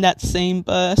been on that same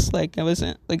bus. Like, I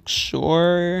wasn't like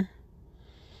sure.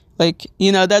 Like,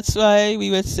 that's why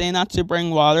we would say not to bring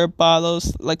water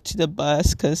bottles like to the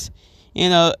bus, because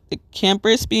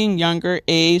campers being younger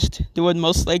aged, they would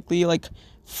most likely like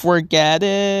forget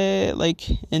it, like,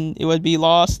 and it would be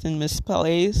lost and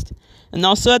misplaced. And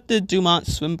also at the Dumont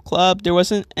Swim Club, there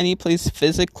wasn't any place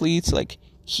physically to like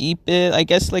keep it. I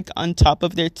guess like on top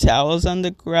of their towels on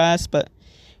the grass, but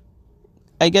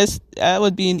I guess that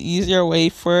would be an easier way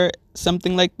for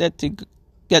something like that to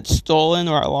get stolen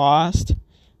or lost.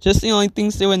 Just the only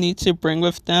things they would need to bring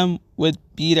with them would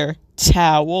be their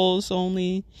towels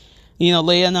only,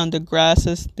 laying on the grass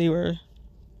as they were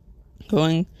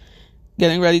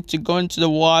getting ready to go into the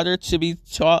water to be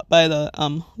taught by the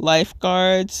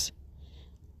lifeguards.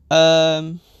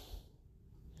 And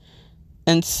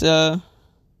so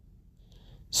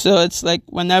it's like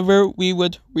whenever we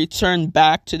would return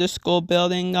back to the school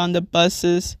building on the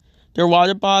buses, their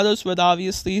water bottles would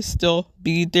obviously still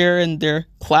be there in their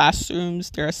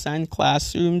classrooms, their assigned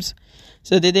classrooms.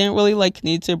 So they didn't really like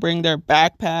need to bring their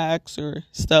backpacks or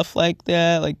stuff like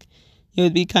that. Like, it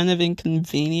would be kind of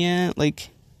inconvenient. Like,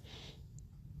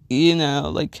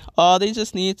 like all they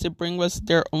just needed to bring was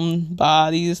their own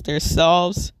bodies, their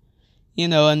selves,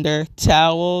 and their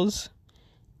towels.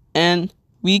 And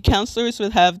we counselors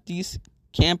would have these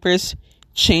campers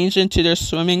change into their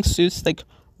swimming suits like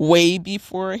way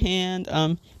beforehand,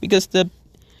 because the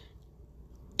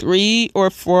 3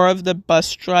 or 4 of the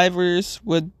bus drivers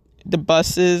the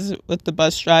buses with the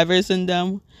bus drivers in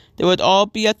them, they would all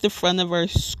be at the front of our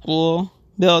school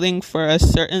building for a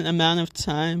certain amount of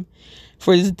time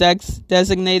for these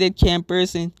designated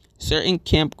campers and certain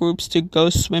camp groups to go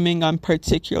swimming on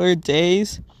particular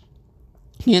days.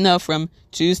 From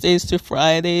Tuesdays to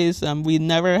Fridays. We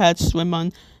never had swim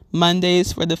on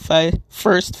Mondays for the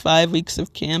first 5 weeks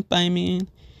of camp,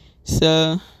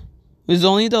 So it was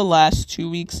only the last 2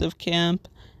 weeks of camp.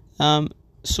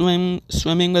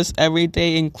 Swimming was every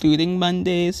day, including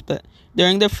Mondays. But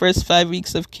during the first 5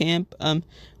 weeks of camp,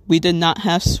 we did not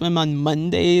have swim on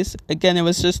Mondays. Again, it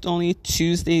was just only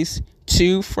Tuesdays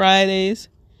to Fridays.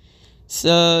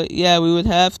 So, yeah, we would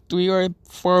have 3 or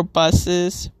 4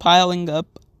 buses piling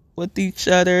up with each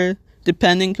other,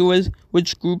 depending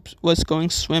which group was going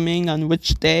swimming on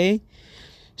which day.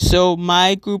 So,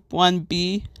 my group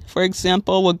 1B, for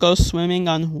example, would go swimming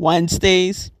on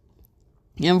Wednesdays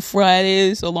and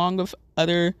Fridays, along with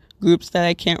other groups that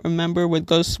I can't remember would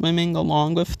go swimming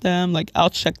along with them. Like, I'll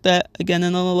check that again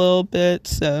in a little bit.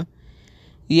 So,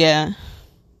 yeah.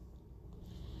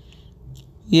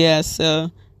 Yeah,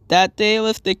 so that day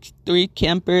with the 3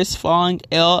 campers falling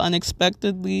ill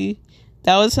unexpectedly,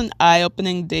 that was an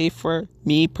eye-opening day for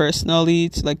me personally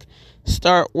to like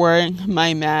start wearing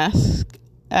my mask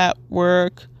at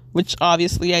work, which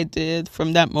obviously I did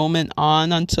from that moment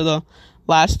on until the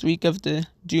last week of the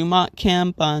Dumont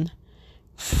camp on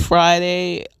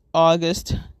Friday,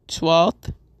 August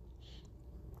 12th.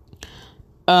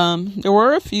 There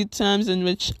were a few times in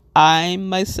which I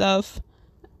myself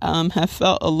have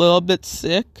felt a little bit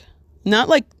sick. Not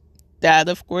like that,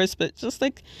 of course, but just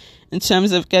like in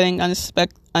terms of getting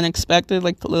unexpected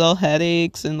like little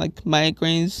headaches and like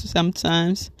migraines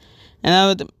sometimes. And I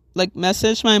would like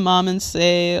message my mom and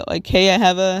say like, hey, I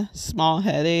have a small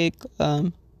headache.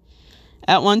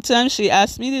 At one time she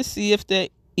asked me to see if the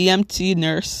EMT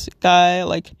nurse guy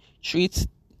like treats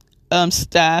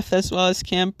staff as well as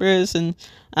campers, and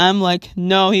I'm like,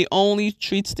 no, he only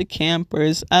treats the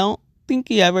campers. I don't think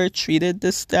he ever treated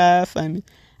the staff.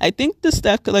 I think the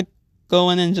staff could like go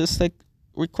in and just like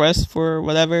request for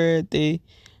whatever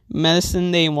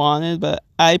medicine they wanted, but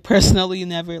I personally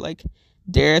never like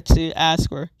dare to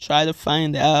ask or try to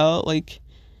find out. Like,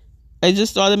 I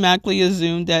just automatically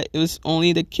assumed that it was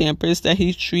only the campers that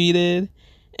he treated,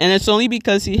 and it's only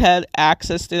because he had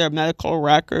access to their medical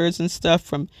records and stuff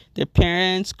from their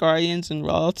parents, guardians, and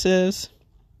relatives.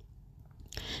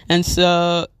 And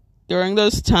so during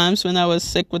those times when I was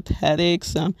sick with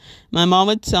headaches, my mom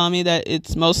would tell me that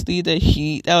it's mostly the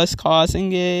heat that was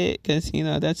causing it, because,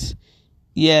 that's,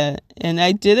 yeah, and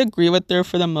I did agree with her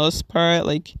for the most part.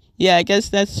 Like, yeah, I guess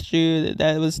that's true,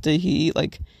 that was the heat.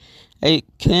 Like, I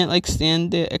couldn't, like,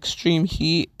 stand the extreme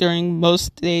heat during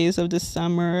most days of the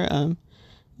summer.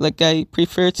 Like, I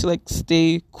prefer to, like,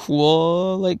 stay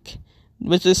cool, like,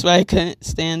 which is why I couldn't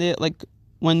stand it, like,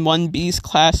 when 1B's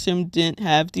classroom didn't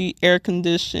have the air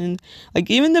conditioned.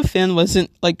 Like, even the fan wasn't,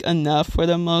 like, enough for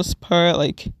the most part.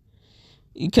 Like,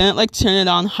 you couldn't, like, turn it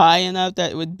on high enough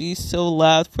that it would be so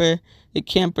loud for the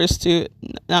campers to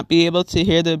not be able to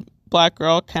hear the black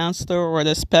girl counselor or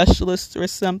the specialist or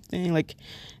something. Like,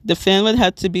 the fan would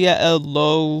have to be at a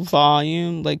low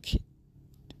volume. Like,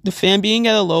 the fan being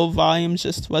at a low volume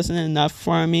just wasn't enough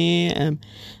for me, and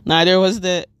neither was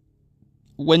the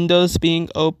windows being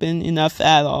open enough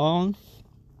at all.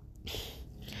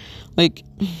 Like,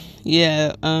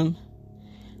 yeah,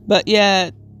 but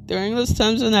yeah, during those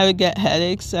times when I would get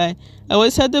headaches, I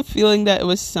always had the feeling that it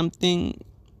was something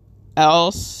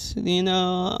else,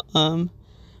 When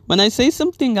I say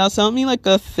something else, I don't mean like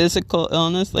a physical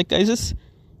illness. Like, I'm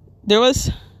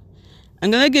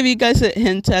gonna give you guys a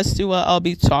hint as to what I'll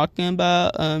be talking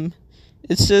about.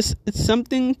 It's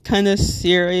something kind of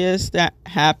serious that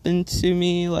happened to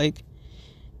me. Like,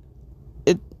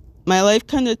 my life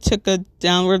kind of took a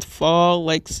downward fall,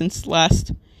 like, since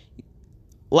last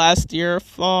year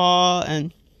fall,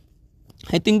 and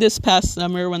I think this past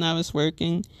summer when I was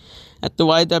working at the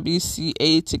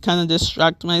YWCA to kind of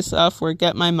distract myself or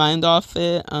get my mind off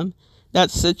it,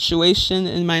 that situation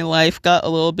in my life got a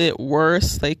little bit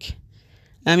worse. Like,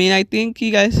 I mean, I think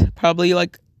you guys probably,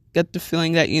 like, get the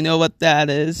feeling that you know what that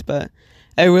is, but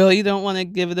I really don't want to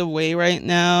give it away right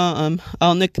now.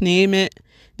 I'll nickname it,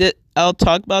 that I'll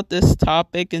talk about this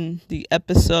topic in the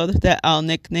episode that I'll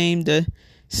nickname the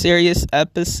serious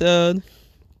episode.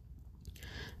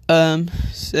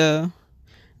 So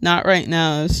not right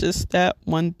now. It's just that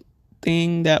one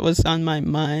thing that was on my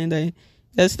mind. I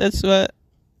guess that's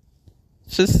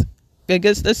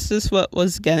just what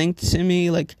was getting to me.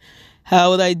 Like,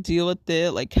 how would I deal with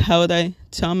it? Like, how would I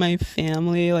tell my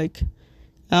family? Like,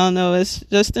 I don't know. It's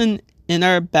just an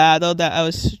inner battle that I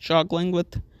was struggling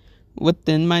with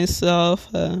within myself.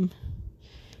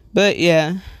 But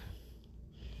yeah,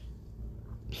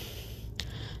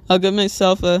 I'll give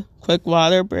myself a quick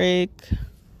water break.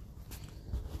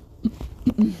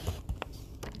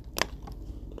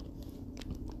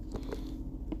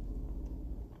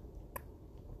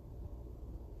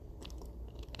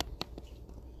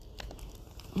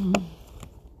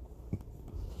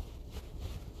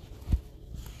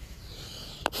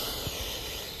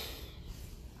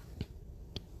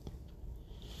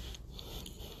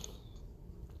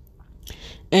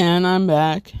 And I'm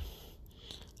back.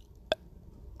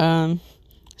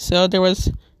 So there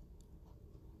was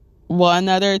one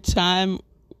other time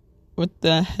with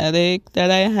the headache that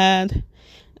I had.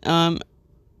 I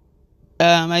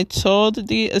told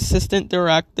the assistant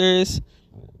directors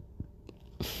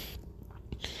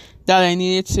that I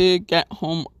needed to get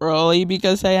home early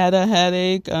because I had a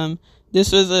headache.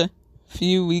 This was a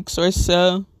few weeks or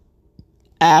so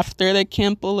after the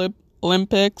Camp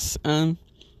Olympics.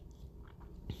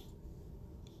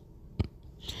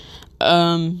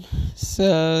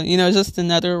 So, just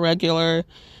another regular,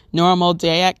 normal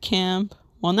day at camp.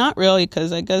 Well, not really,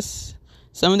 because I guess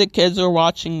some of the kids were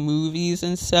watching movies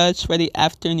and such for the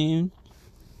afternoon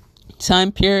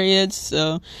time periods,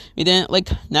 so we didn't,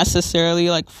 necessarily,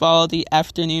 follow the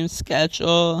afternoon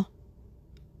schedule,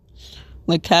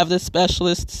 have the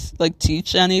specialists,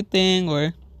 teach anything,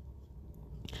 or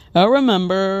I don't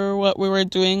remember what we were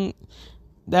doing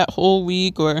that whole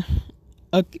week, or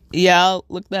yeah, I'll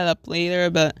look that up later,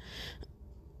 but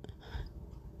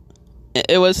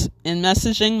it was in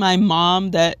messaging my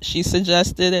mom that she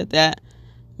suggested that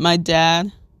my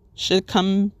dad should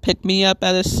come pick me up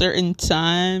at a certain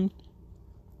time,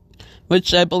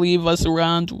 which I believe was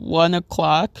around 1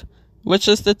 o'clock, which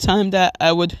is the time that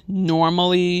I would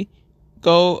normally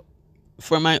go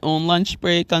for my own lunch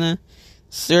break on a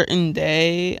certain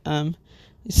day.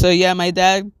 So yeah, my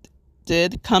dad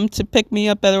did come to pick me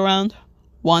up at around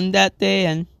 1 that day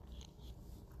and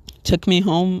took me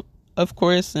home, of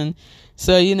course. And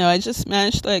so, I just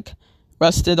managed to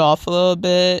rust it off a little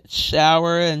bit,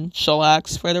 shower and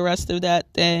chillax for the rest of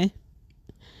that day.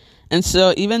 And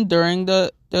so even during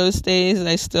those days,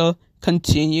 I still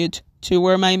continued to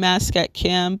wear my mask at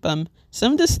camp.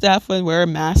 Some of the staff would wear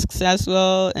masks as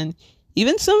well, and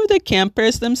even some of the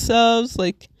campers themselves,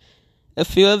 a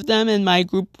few of them in my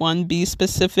group 1B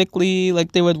specifically,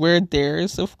 they would wear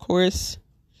theirs, of course.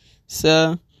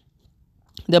 So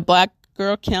the black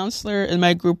girl counselor in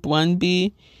my group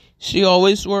 1B, she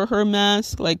always wore her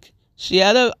mask. Like, she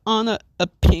had on a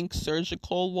pink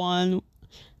surgical one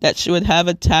that she would have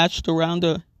attached around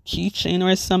a keychain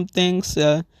or something,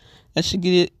 so that she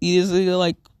could easily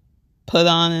like put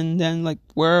on and then like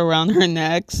wear around her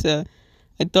neck. So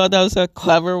I thought that was a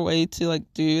clever way to like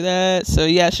do that. So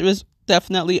yeah, she was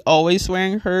definitely always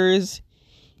wearing hers,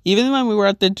 even when we were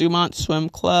at the Dumont Swim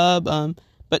Club.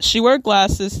 But she wore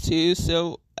glasses too,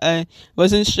 so I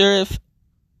wasn't sure if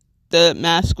the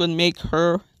mask would make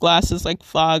her glasses like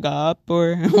fog up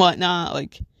or whatnot.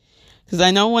 Like, because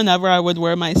I know whenever I would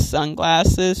wear my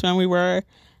sunglasses when we were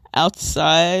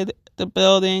outside the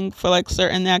building for like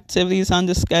certain activities on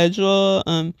the schedule,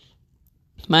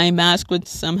 my mask would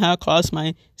somehow cause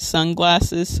my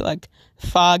sunglasses to like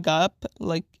fog up.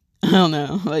 Like, I don't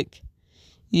know, like,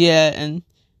 yeah.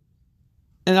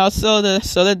 And also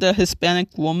so did the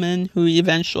Hispanic woman who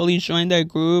eventually joined our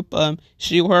group.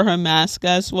 She wore her mask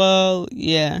as well.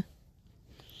 Yeah.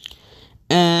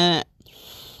 And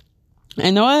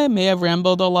I know I may have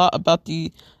rambled a lot about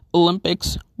the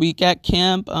Olympics week at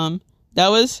camp. That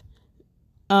was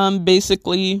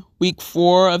basically week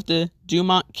 4 of the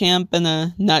Dumont camp in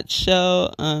a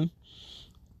nutshell.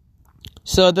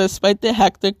 So despite the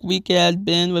hectic week it had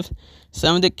been with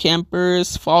some of the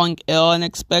campers falling ill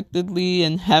unexpectedly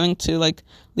and having to like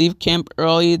leave camp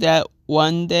early that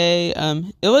one day,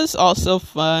 it was also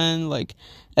fun, like,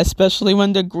 especially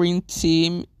when the green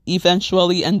team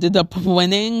eventually ended up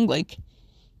winning. Like,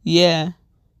 yeah,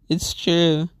 it's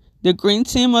true. The green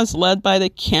team was led by the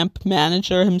camp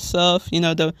manager himself, you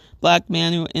know, the black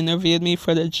man who interviewed me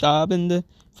for the job in the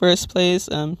first place.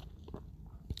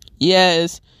 Yeah,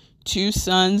 his 2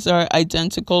 sons are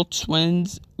identical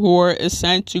twins who were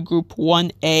assigned to group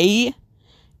 1A.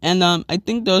 And I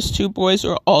think those 2 boys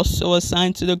were also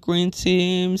assigned to the green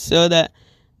team so that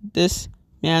this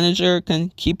manager can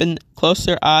keep a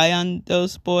closer eye on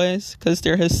those boys because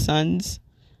they're his sons.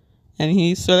 And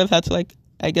he sort of had to, like,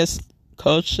 I guess,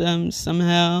 coach them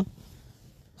somehow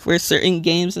for certain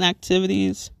games and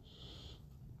activities.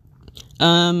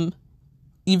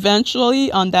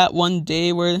 Eventually, on that one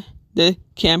day where the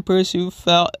campers who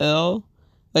fell ill,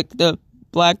 like the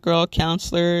black girl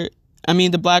camper, in my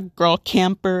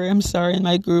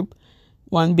group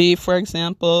 1B, for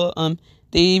example,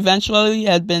 they eventually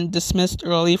had been dismissed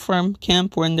early from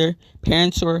camp when their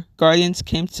parents or guardians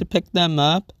came to pick them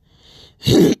up.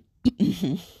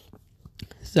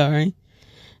 Sorry.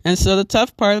 And so the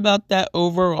tough part about that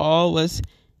overall was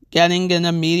getting an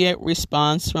immediate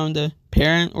response from the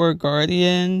parent or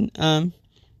guardian.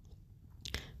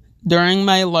 During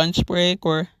my lunch break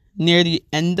or near the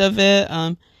end of it,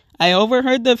 I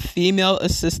overheard the female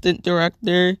assistant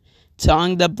director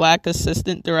telling the black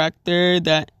assistant director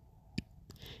that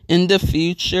in the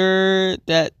future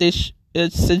that they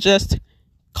should suggest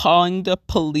calling the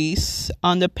police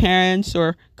on the parents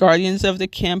or guardians of the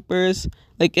campers,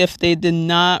 like if they did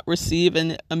not receive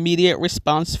an immediate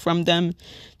response from them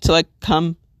to like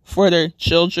come for their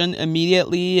children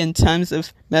immediately in times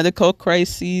of medical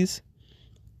crises.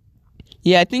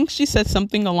 Yeah, I think she said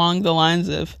something along the lines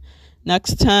of,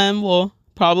 next time we'll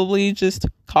probably just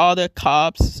call the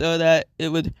cops so that it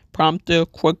would prompt a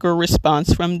quicker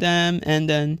response from them and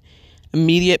then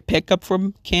immediate pickup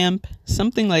from camp,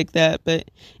 something like that. But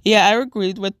yeah, I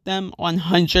agreed with them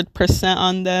 100%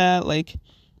 on that. Like,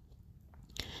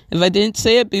 if I didn't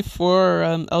say it before,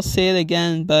 I'll say it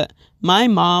again, but my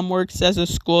mom works as a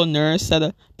school nurse at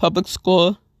a public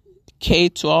school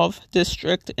K-12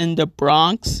 district in the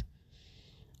Bronx.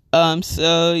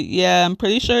 So yeah, I'm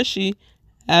pretty sure she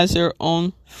has her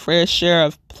own fair share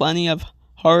of plenty of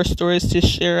horror stories to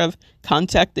share of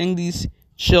contacting these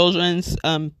children's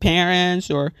parents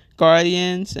or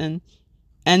guardians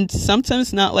and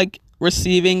sometimes not like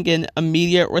receiving an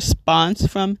immediate response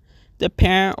from the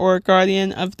parent or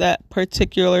guardian of that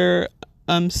particular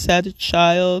said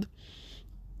child.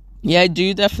 Yeah, I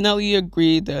do definitely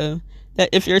agree though that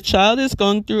if your child is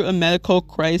going through a medical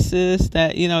crisis,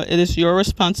 that, you know, it is your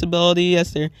responsibility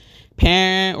as their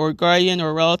parent or guardian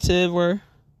or relative or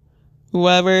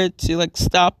whoever to like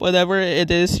stop whatever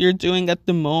it is you're doing at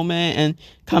the moment and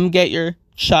come get your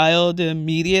child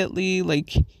immediately.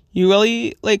 Like, you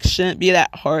really like shouldn't be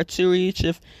that hard to reach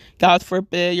if, God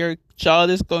forbid, your child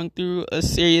is going through a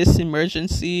serious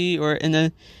emergency or in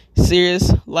a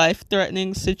serious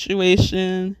life-threatening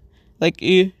situation. Like,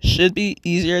 you should be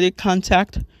easier to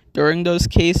contact during those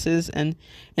cases and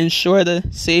ensure the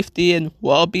safety and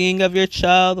well-being of your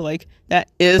child. Like, that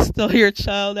is still your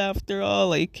child after all.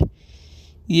 Like,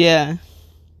 yeah.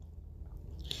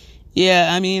 Yeah,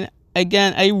 I mean,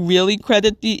 again, I really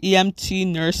credit the EMT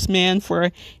nurse man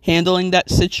for handling that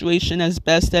situation as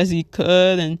best as he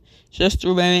could and just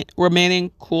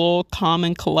remaining cool, calm,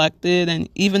 and collected, and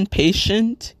even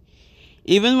patient.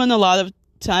 Even when a lot of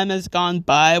time has gone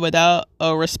by without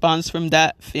a response from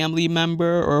that family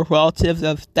member or relative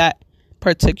of that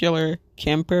particular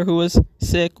camper who was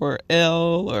sick or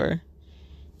ill or,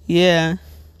 yeah.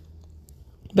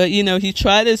 But, he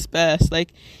tried his best.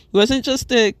 Like, he wasn't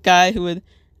just a guy who would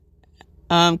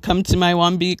come to my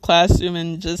 1B classroom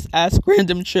and just ask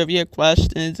random trivia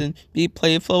questions and be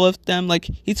playful with them. Like,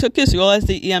 he took his role as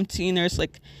the EMT nurse,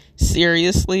 like,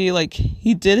 seriously. Like,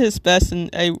 he did his best, and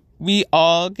we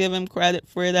all give him credit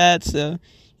for that. So,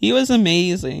 he was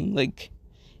amazing. Like,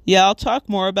 yeah, I'll talk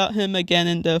more about him again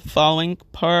in the following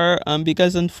part,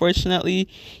 because unfortunately,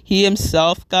 he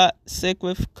himself got sick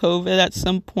with COVID at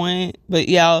some point. But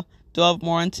yeah, I'll delve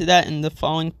more into that in the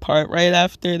following part right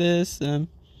after this.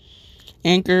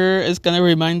 Anchor is going to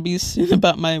remind me soon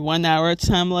about my 1 hour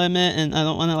time limit, and I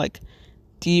don't want to,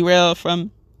 derail from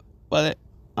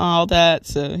all that.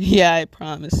 So, yeah, I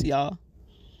promise y'all.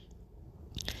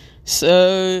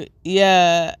 So,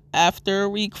 yeah, after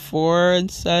week 4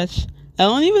 and such, I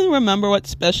don't even remember what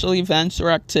special events or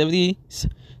activities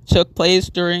took place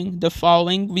during the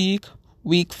following week,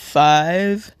 week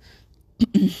 5.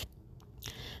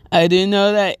 I do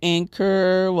know that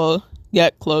Anchor will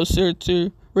get closer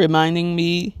to reminding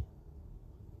me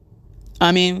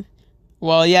about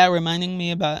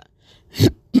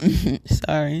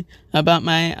about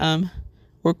my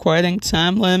recording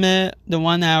time limit, the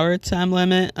 1 hour time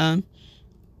limit.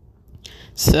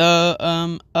 So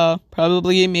I'll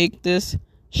probably make this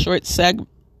short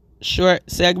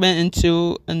segment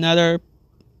into another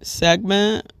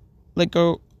segment.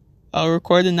 I'll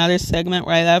record another segment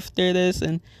right after this,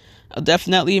 and I'll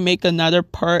definitely make another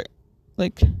part,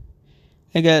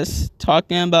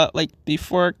 talking about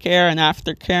before care and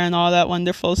after care and all that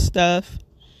wonderful stuff.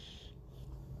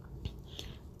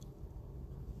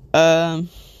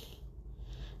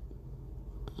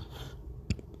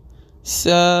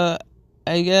 So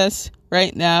I guess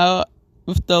right now,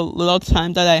 with the little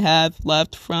time that I have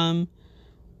left from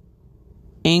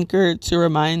Anchor to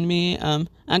remind me, I'm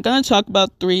going to talk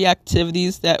about 3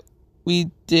 activities that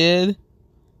we did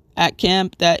at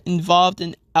camp that involved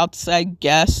an outside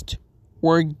guest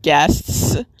or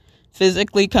guests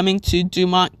physically coming to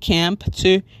Dumont Camp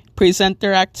to present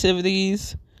their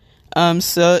activities.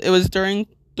 So it was during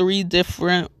 3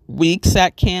 different weeks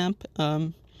at camp.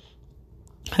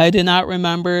 I do not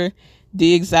remember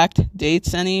the exact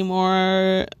dates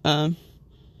anymore, but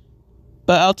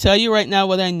I'll tell you right now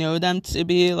what I know them to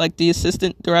be. The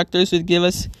assistant directors would give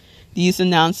us these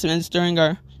announcements during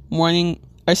our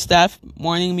staff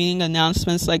morning meeting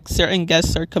announcements, certain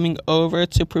guests are coming over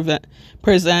to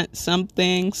present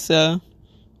something. So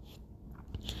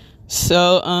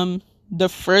the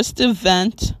first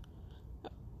event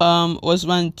was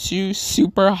when 2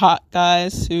 super hot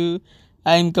guys who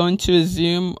I'm going to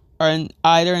assume are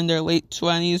either in their late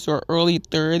 20s or early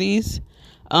 30s.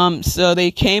 So they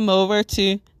came over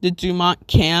to the Dumont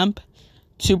camp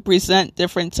to present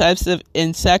different types of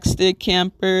insects to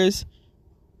campers.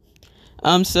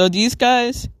 So these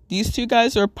 2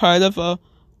 guys are part of a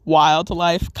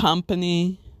wildlife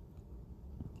company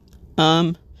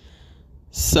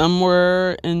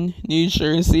somewhere in New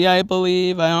Jersey, I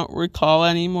believe. I don't recall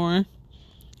anymore.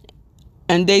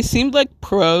 And they seemed like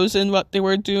pros in what they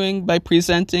were doing by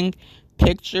presenting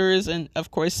pictures and, of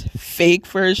course, fake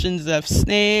versions of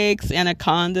snakes,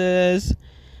 anacondas,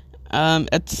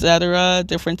 etc.,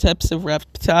 different types of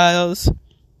reptiles.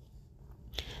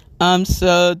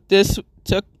 So this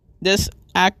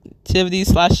activity /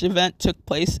 event took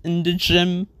place in the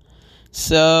gym.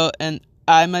 So, and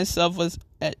I myself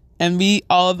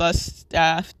all of us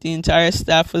staff, the entire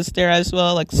staff was there as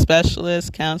well, specialists,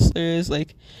 counselors,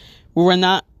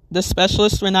 the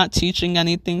specialists were not teaching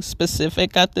anything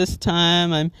specific at this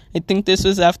time. I think this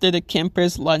was after the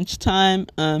campers' lunchtime.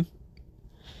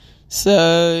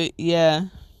 So, yeah.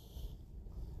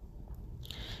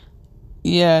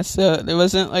 Yeah, so there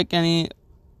wasn't a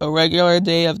regular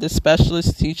day of the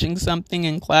specialist teaching something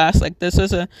in class. This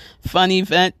was a fun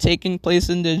event taking place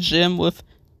in the gym with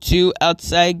 2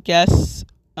 outside guests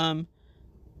who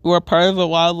are part of a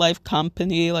wildlife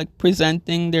company,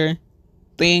 presenting their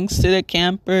things to the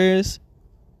campers.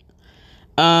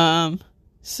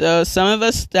 So some of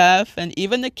us staff and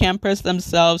even the campers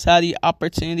themselves had the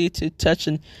opportunity to touch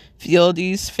and feel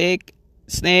these fake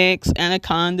snakes,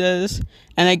 anacondas.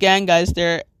 And again, guys,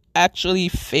 they're actually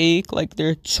fake,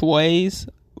 they're toys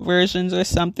versions or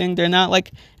something. They're not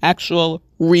actual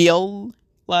real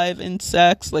live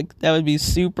insects. Like, that would be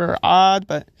super odd,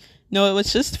 but no, it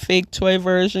was just fake toy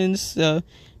versions. So,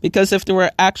 because if they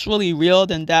were actually real,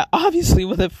 then that obviously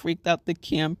would have freaked out the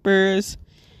campers.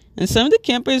 And some of the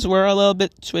campers were a little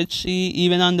bit twitchy,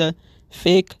 even on the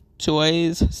fake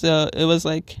toys. So it was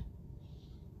like,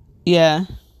 yeah.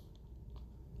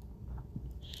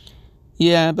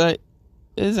 Yeah, but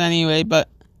anyway,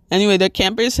 the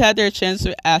campers had their chance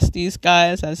to ask these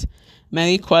guys as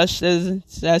many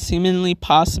questions as humanly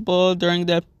possible during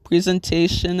the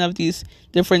presentation of these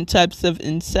different types of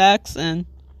insects, and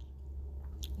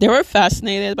they were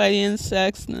fascinated by the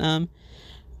insects.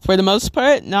 For the most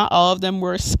part, not all of them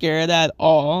were scared at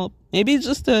all. Maybe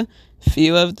just a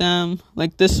few of them.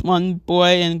 Like this one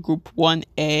boy in group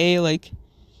 1A, like,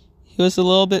 he was a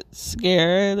little bit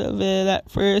scared of it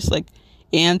at first, like,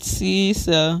 antsy.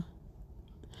 So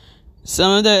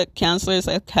some of the counselors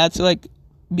like had to like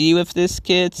be with this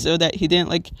kid so that he didn't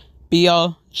like be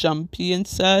all jumpy and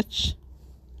such.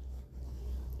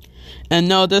 And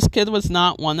no, this kid was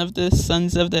not one of the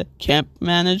sons of the camp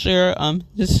manager.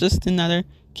 It's just another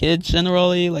kid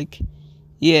generally. Like,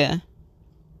 yeah,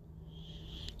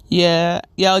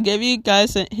 I'll give you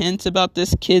guys a hint about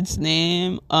this kid's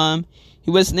name.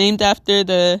 He was named after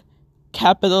the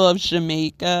capital of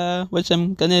Jamaica, which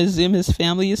I'm gonna assume his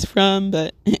family is from,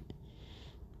 but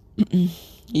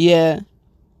yeah,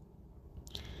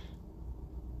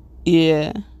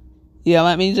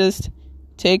 let me just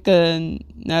take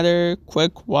another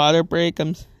quick water break.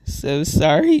 I'm so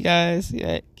sorry, guys.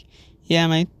 Yeah,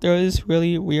 my throat is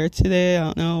really weird today. I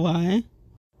don't know why.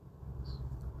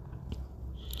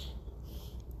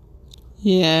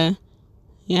 Yeah,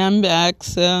 I'm back.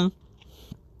 So,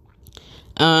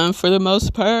 for the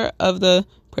most part of the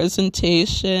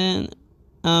presentation,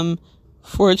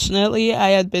 fortunately, I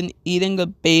had been eating a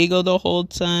bagel the whole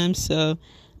time, so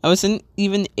I wasn't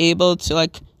even able to,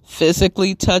 like,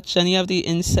 physically touch any of the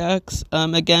insects.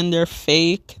 Again, they're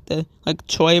fake, the, like,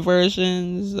 toy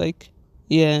versions, like,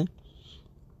 yeah.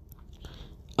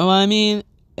 Well, I mean,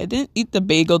 I didn't eat the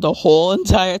bagel the whole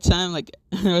entire time. Like,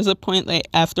 there was a point, like,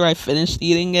 after I finished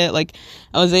eating it, like,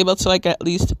 I was able to, like, at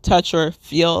least touch or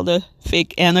feel the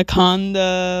fake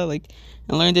anaconda, like,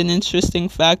 I learned an interesting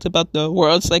fact about the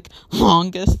world's, like,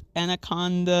 longest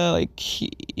anaconda. Like,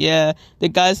 yeah, the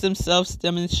guys themselves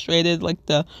demonstrated, like,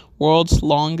 the world's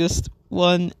longest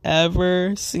one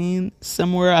ever seen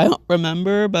somewhere. I don't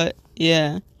remember, but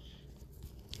yeah.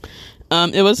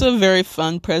 It was a very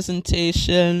fun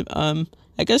presentation.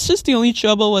 I guess just the only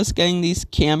trouble was getting these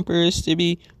campers to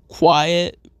be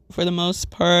quiet for the most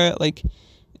part, like,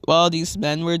 while these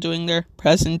men were doing their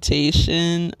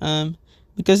presentation,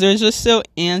 because they're just so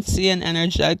antsy and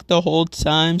energetic the whole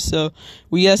time. So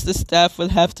we as the staff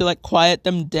would have to, like, quiet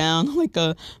them down like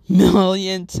a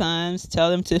million times, tell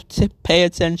them to pay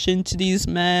attention to these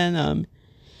men.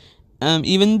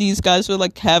 Even these guys would,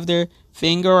 like, have their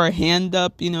finger or hand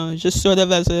up, just sort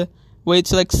of as a way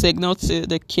to, like, signal to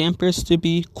the campers to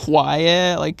be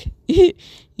quiet. Like,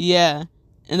 yeah.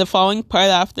 In the following part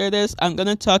after this, I'm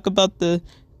gonna talk about the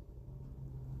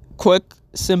quick,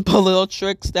 simple little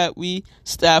tricks that we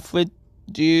staff would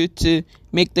do to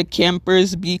make the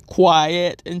campers be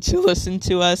quiet and to listen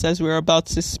to us as we're about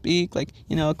to speak, like,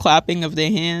 a clapping of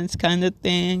the hands kind of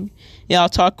thing. Yeah, I'll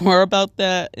talk more about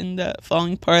that in the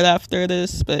following part after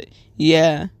this, but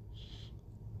yeah.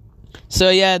 So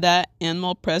yeah, that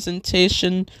animal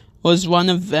presentation was one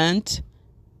event,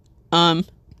 and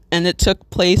it took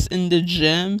place in the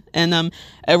gym, and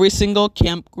every single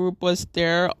camp group was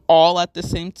there all at the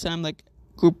same time, like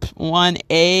group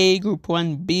 1A, group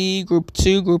 1B, group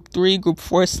 2, group 3, group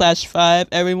 4/5,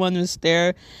 everyone was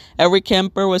there. Every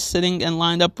camper was sitting and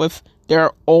lined up with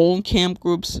their own camp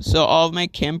groups, so all of my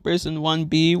campers in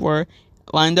 1B were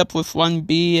lined up with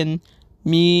 1B, and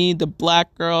me, the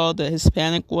black girl, the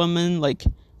Hispanic woman, like,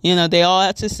 they all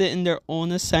had to sit in their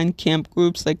own assigned camp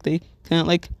groups, like, they couldn't,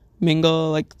 like, mingle,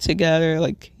 like, together,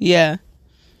 like, yeah.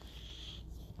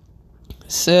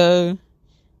 So,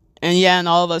 and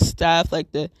all of us staff,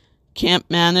 like, the camp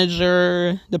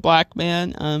manager, the black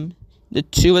man, the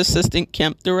 2 assistant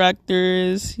camp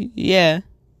directors, yeah.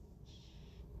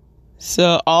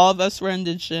 So, all of us were in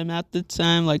the gym at the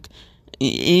time, like,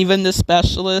 even the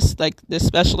specialists, like, the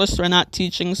specialists were not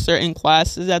teaching certain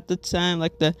classes at the time,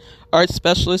 like the art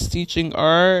specialist teaching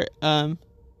art.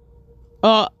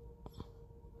 Well,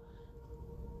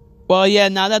 yeah,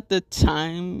 not at the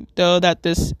time, though, that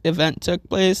this event took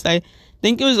place. I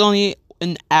think it was only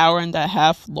an hour and a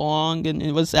half long, and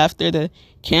it was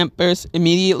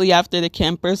immediately after the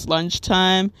campers'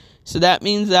 lunchtime. So that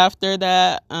means after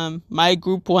that, my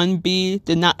group 1B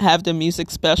did not have the music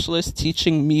specialist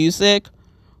teaching music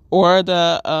or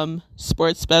the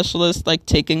sports specialist like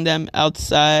taking them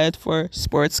outside for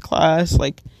sports class.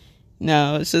 Like,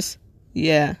 no, it's just,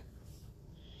 yeah.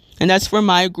 And that's for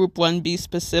my group 1B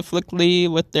specifically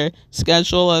with their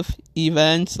schedule of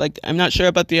events. Like, I'm not sure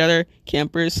about the other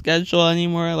campers' schedule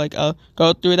anymore. Like, I'll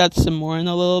go through that some more in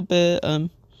a little bit.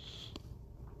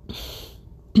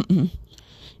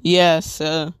 Yeah,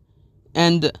 so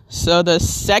the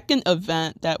second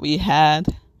event that we had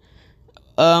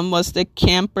was the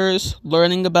campers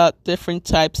learning about different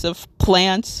types of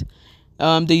plants,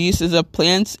 the uses of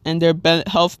plants and their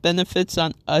health benefits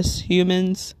on us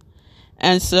humans.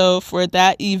 And so for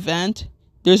that event,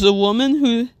 there's a woman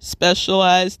who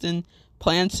specialized in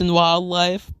plants and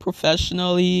wildlife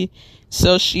professionally.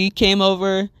 So she came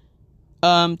over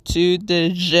to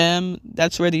the gym.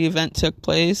 That's where the event took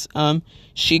place.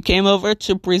 She came over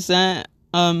to present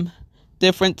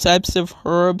different types of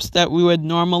herbs that we would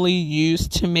normally use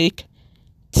to make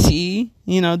tea.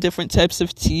 You know, different types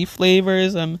of tea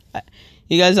flavors. You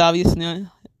guys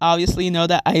obviously know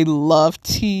that I love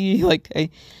tea. Like,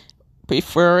 I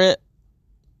prefer it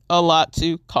a lot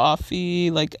to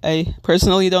coffee. Like, I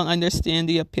personally don't understand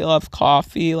the appeal of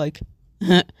coffee. Like,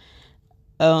 I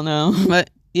don't know, but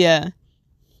yeah.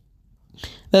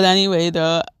 But anyway,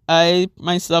 though, I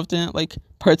myself didn't like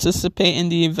participate in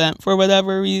the event for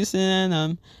whatever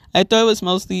reason. I thought it was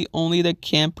mostly only the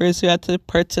campers who had to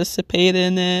participate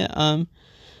in it.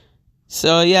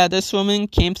 So yeah, this woman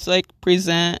came to like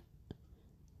present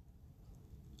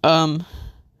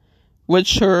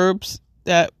which herbs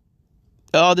that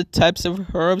all the types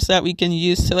of herbs that we can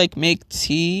use to like make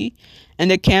tea, and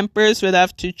the campers would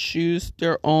have to choose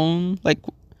their own, like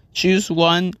choose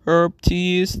one herb to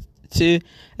use to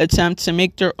attempt to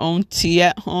make their own tea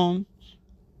at home.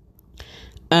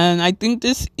 And I think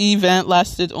this event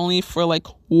lasted only for like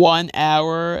 1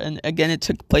 hour, and again it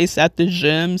took place at the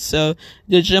gym. So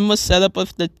the gym was set up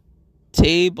with the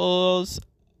tables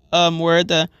where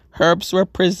the herbs were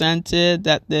presented,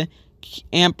 that the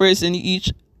campers in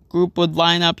each group would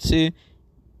line up to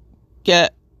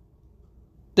get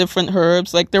different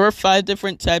herbs. Like, there were 5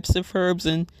 different types of herbs,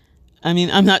 and I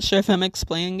mean, I'm not sure if I'm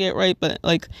explaining it right, but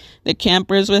like the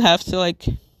campers would have to like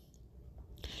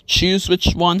choose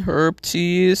which one herb to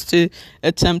use to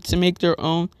attempt to make their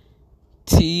own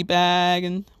tea bag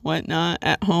and whatnot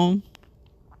at home.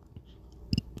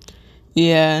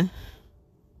 Yeah.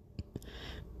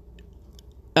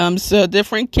 So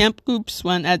different camp groups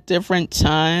went at different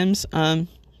times. And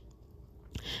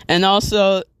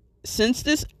also, since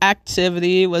this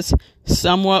activity was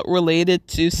somewhat related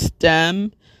to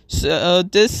STEM, so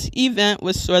this event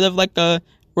was sort of like a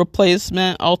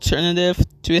replacement alternative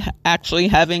to actually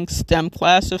having STEM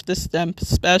class with the STEM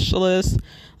specialist.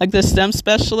 Like, the STEM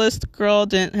specialist girl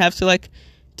didn't have to like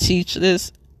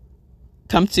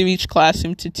come to each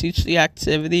classroom to teach the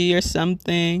activity or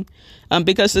something,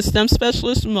 because the STEM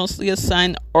specialist mostly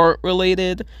assigned art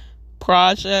related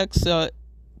projects. So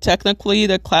technically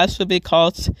the class would be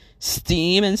called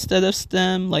STEAM instead of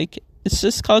STEM. Like, it's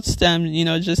just called STEM, you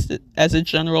know, just as a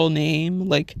general name.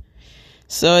 Like,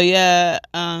 so yeah,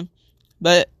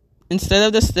 but instead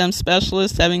of the STEM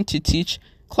specialist having to teach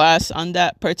class on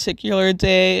that particular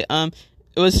day,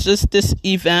 it was just this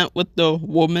event with the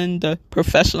woman, the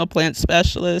professional plant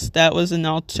specialist, that was an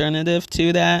alternative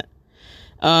to that.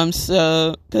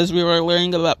 So, because we were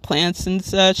learning about plants and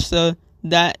such, so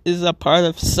that is a part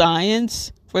of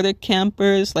science for the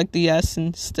campers, like the S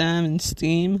in STEM and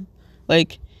STEAM.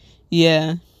 Like,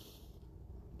 yeah.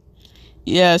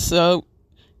 Yeah, so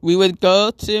we would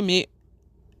go to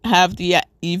have the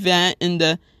event in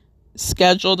the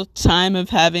scheduled time of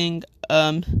having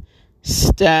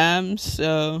STEM.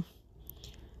 So,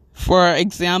 for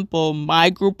example, my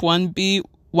group 1B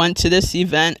went to this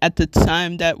event at the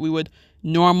time that we would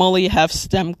normally have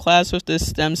STEM class with the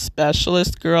STEM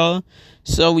specialist girl.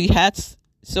 So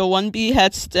 1B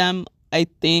had STEM, I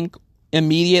think,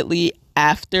 immediately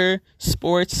after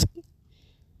sports.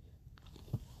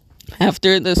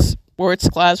 After the sports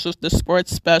class with the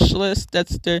sports specialist,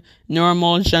 that's the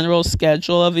normal general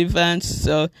schedule of events.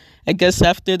 So I guess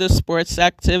after the sports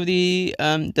activity,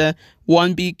 the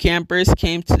 1B campers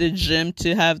came to the gym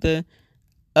to have the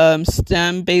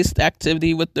STEM-based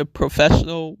activity with the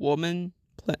professional woman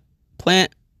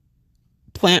plant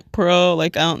pro.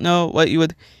 Like, I don't know what you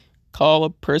would call a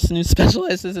person who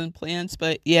specializes in plants,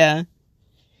 but yeah.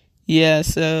 Yeah,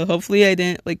 so hopefully I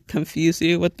didn't like confuse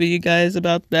you with you guys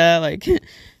about that. Like,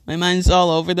 my mind's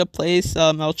all over the place.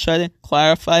 I'll try to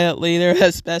clarify it later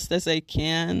as best as I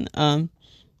can.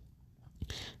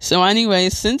 So anyway,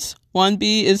 since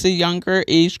 1B is a younger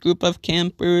age group of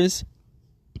campers,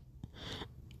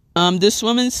 This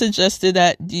woman suggested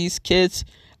that these kids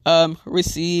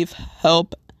receive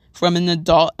help from an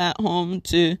adult at home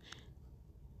to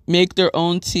make their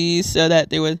own tea so that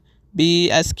they would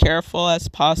be as careful as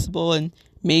possible in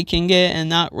making it and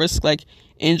not risk like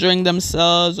injuring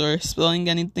themselves or spilling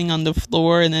anything on the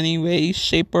floor in any way,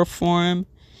 shape, or form.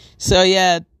 So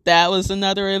yeah, that was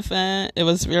another event. It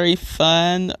was very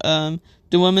fun. The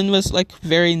woman was like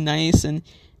very nice and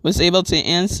was able to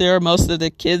answer most of the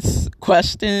kids'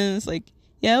 questions. Like,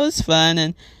 yeah, it was fun.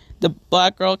 And the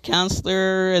black girl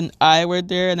counselor and I were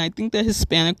there, and I think the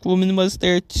Hispanic woman was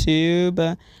there too,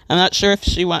 but I'm not sure if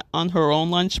she went on her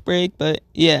own lunch break. But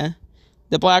yeah,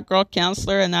 the black girl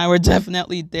counselor and I were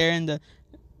definitely there, and the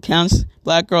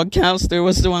black girl counselor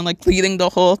was the one like leading the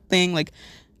whole thing, like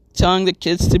telling the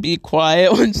kids to be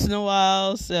quiet once in a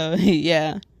while. So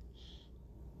yeah.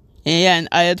 And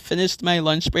I had finished my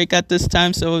lunch break at this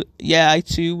time, so yeah, I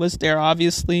too was there,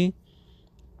 obviously.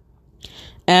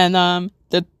 And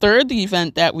the third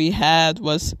event that we had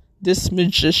was this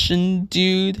magician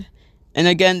dude. And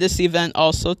again, this event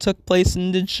also took place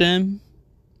in the gym.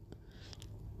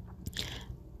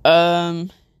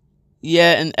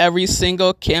 Yeah, and every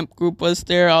single camp group was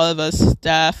there, all of us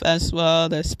staff as well,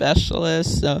 the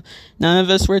specialists. So none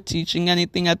of us were teaching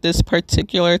anything at this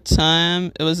particular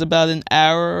time. It was about an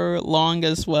hour long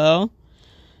as well.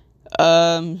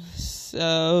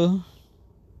 So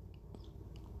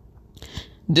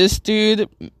this dude,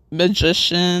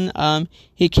 magician,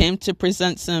 he came to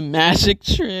present some magic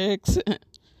tricks.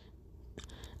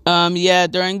 Yeah,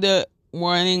 during the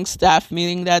morning staff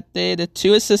meeting that day, the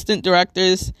two assistant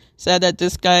directors said that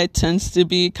this guy tends to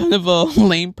be kind of a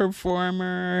lame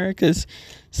performer because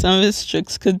some of his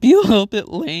tricks could be a little bit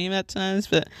lame at times,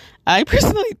 but I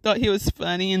personally thought he was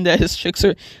funny and that his tricks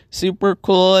are super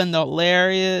cool and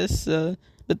hilarious.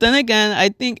 But then again, I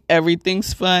think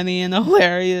everything's funny and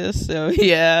hilarious. So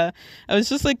yeah, I was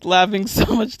just like laughing so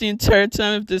much the entire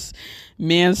time of this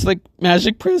man's like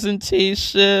magic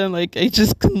presentation. Like I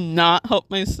just could not help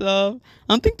myself.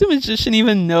 I don't think the magician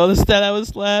even noticed that I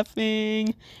was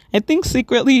laughing. I think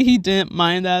secretly he didn't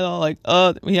mind at all. Like,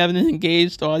 oh, we have an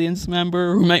engaged audience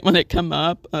member who might want to come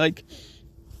up. Like,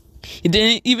 he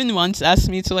didn't even once ask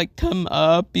me to like come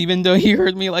up, even though he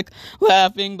heard me like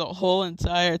laughing the whole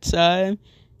entire time.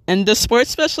 And the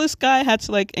sports specialist guy had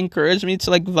to like encourage me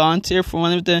to like volunteer for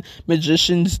one of the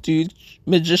magician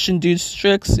dude's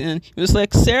tricks, and he was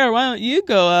like, "Sarah, why don't you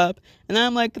go up?" And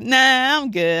I'm like, "Nah,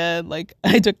 I'm good." Like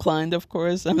I declined, of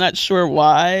course. I'm not sure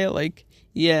why. Like,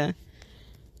 yeah.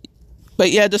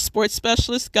 But yeah, the sports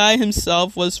specialist guy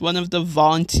himself was one of the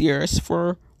volunteers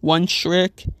for one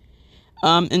trick,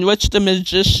 in which the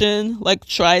magician like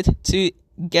tried to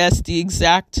guess the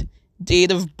exact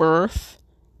date of birth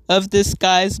of this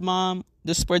guy's mom,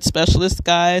 the sports specialist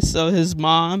guy, so his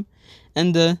mom,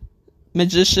 and the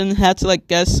magician had to like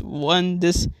guess when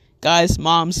this guy's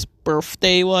mom's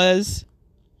birthday was.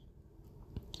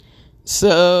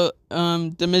 So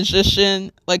the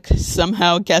magician like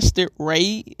somehow guessed it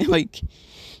right. Like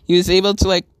he was able to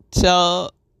like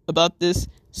tell about this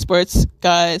sports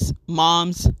guy's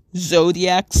mom's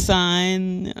zodiac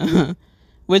sign,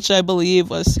 which I believe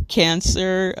was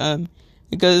Cancer,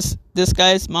 because this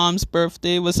guy's mom's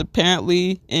birthday was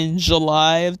apparently in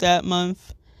July of that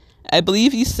month. I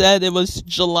believe he said it was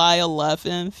July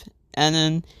 11th,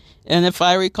 and if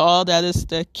I recall, that is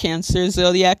the Cancer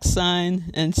zodiac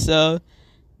sign, and so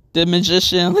the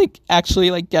magician like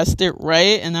actually like guessed it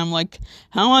right, and I'm like,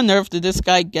 how on earth did this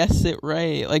guy guess it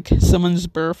right? Like someone's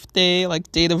birthday,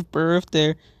 like date of birth,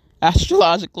 their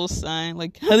astrological sign,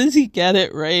 like how does he get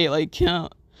it right? Like, you know,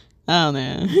 I don't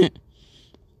know.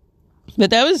 But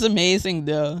that was amazing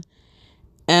though.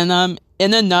 And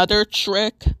in another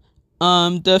trick,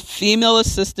 the female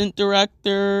assistant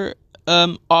director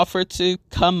offered to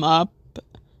come up.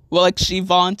 Well, like she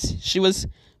volunteered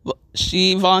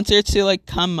to like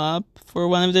come up for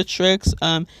one of the tricks.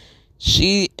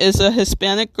 She is a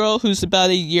Hispanic girl who's about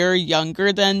a year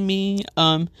younger than me.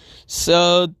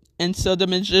 So the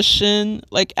magician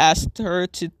like asked her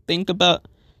to think about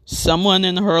someone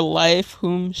in her life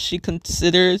whom she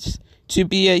considers to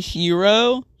be a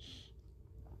hero.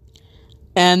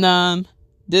 And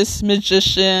this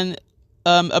magician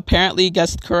apparently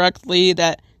guessed correctly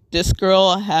that this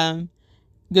girl had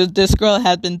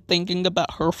been thinking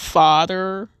about her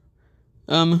father,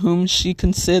 whom she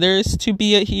considers to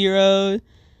be a hero.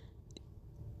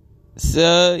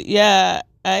 So yeah,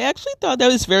 I actually thought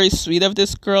that was very sweet of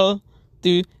this girl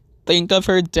to think of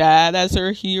her dad as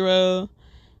her hero.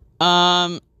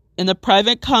 In a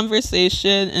private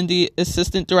conversation in the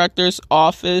assistant director's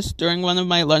office during one of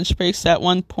my lunch breaks at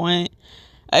one point,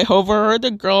 I overheard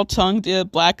the girl telling the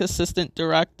black assistant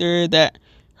director that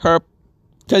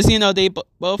because they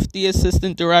both the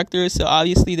assistant directors, so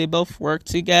obviously they both work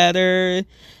together.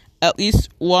 At least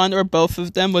one or both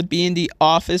of them would be in the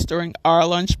office during our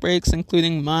lunch breaks,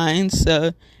 including mine.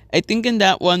 So I think in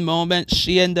that one moment,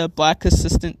 she and the black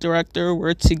assistant director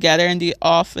were together in the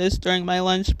office during my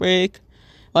lunch break.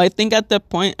 Well, I think at the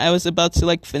point I was about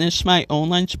to finish my own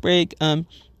lunch break,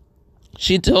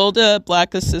 she told the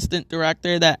black assistant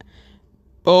director that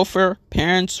both her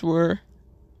parents are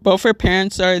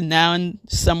now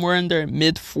somewhere in their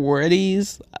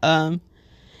mid-40s.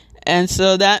 And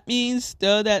so that means,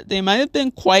 though, that they might have been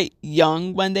quite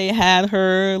young when they had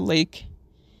her. Like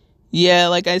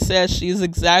I said, she's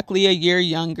exactly a year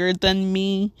younger than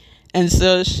me. And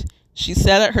so she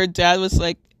said that her dad was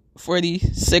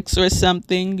 46 or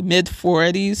something,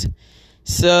 mid-40s.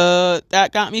 So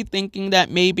that got me thinking that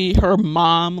maybe her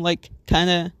mom, kind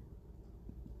of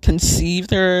conceived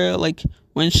her,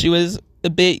 when she was a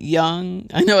bit young.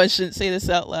 I know I shouldn't say this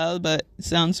out loud, but it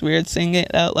sounds weird saying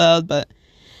it out loud, but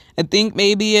I think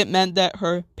maybe it meant that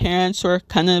her parents were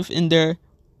kind of in their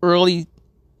early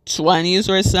 20s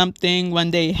or something when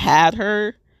they had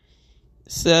her.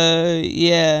 So,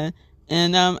 yeah.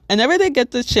 And I never did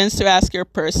get the chance to ask her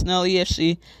personally if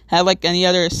she had any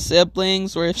other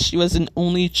siblings or if she was an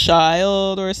only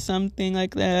child or something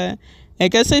like that. I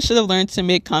guess I should have learned to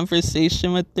make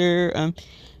conversation with her,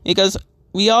 because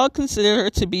we all consider her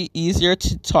to be easier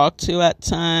to talk to at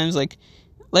times.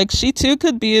 She too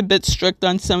could be a bit strict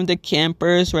on some of the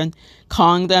campers when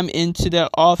calling them into the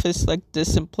office,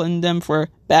 discipline them for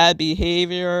bad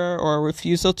behavior or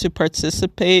refusal to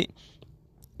participate.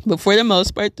 But for the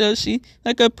most part, though, she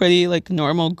a pretty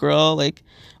normal girl.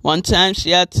 One time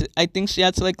I think she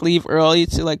had to leave early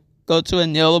to go to a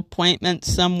nail appointment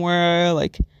somewhere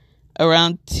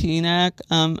around Teaneck.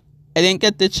 I didn't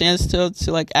get the chance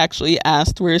to actually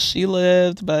ask where she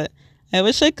lived, but I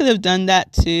wish I could have done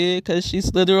that too, because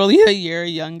she's literally a year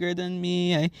younger than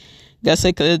me. I guess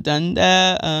I could have done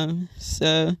that.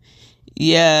 So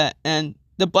yeah, and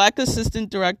the black assistant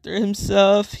director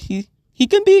himself, he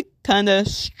can be kind of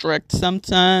strict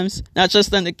sometimes, not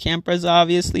just on the campers,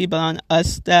 obviously, but on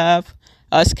us staff,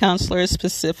 us counselors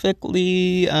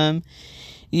specifically.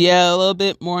 Yeah, a little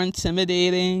bit more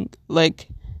intimidating.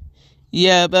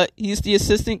 Yeah, but he's the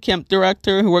assistant camp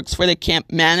director who works for the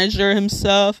camp manager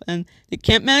himself, and the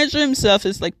camp manager himself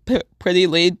is pretty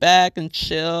laid back and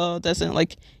chill,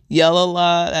 doesn't yell a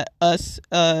lot at us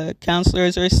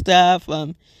counselors or staff.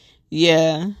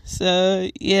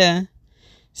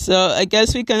 So I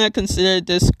guess we kind of consider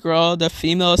this girl, the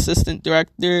female assistant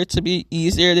director, to be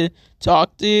easier to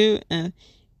talk to. And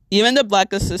even the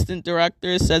black assistant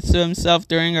director said to himself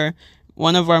during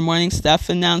one of our morning staff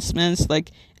announcements,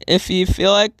 if you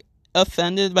feel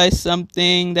offended by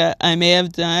something that I may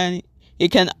have done, you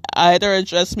can either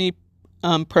address me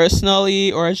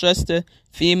personally or address the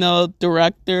female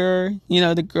director,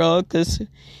 the girl, because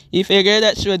he figured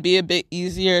that she would be a bit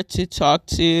easier to talk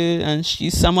to, and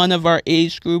she's someone of our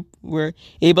age group. We're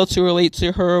able to relate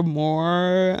to her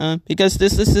more, because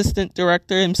this assistant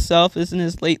director himself is in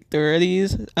his late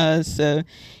 30s. So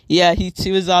yeah, he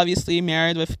too is obviously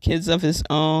married with kids of his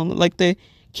own, like the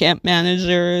camp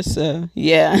manager. So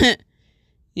yeah.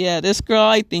 Yeah, this girl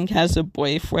I think has a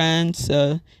boyfriend,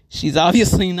 so she's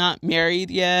obviously not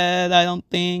married yet, I don't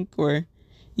think, or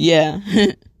yeah.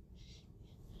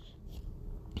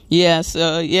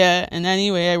 And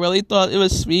anyway, I really thought it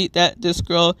was sweet that this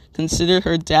girl considered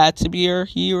her dad to be her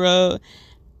hero.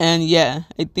 And yeah,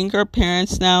 I think her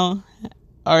parents now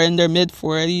are in their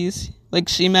mid-40s, like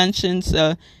she mentioned,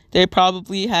 so they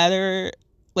probably had her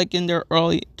in their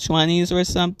early 20s or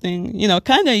something,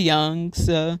 kind of young.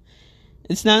 So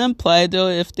it's not implied though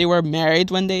if they were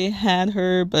married when they had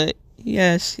her, but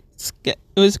yes, it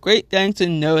was great getting to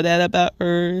know that about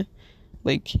her.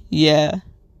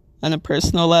 On a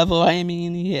personal level, I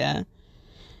mean, yeah.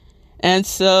 And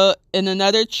so, in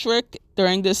another trick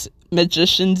during this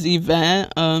magician's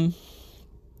event,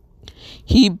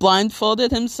 he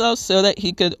blindfolded himself so that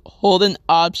he could hold an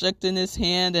object in his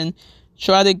hand and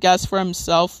try to guess for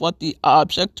himself what the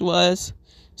object was.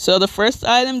 So the first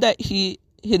item that he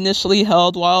initially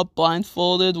held while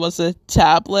blindfolded was a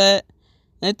tablet.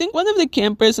 And I think one of the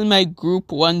campers in my group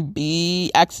 1B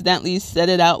accidentally said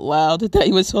it out loud that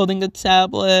he was holding a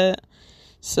tablet.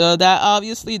 So that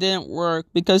obviously didn't work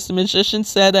because the magician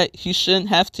said that he shouldn't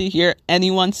have to hear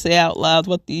anyone say out loud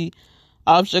what the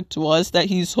object was that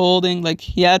he's holding.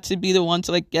 He had to be the one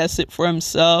to guess it for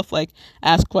himself,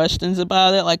 ask questions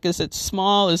about it, is it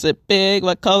small, is it big,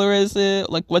 what color is it,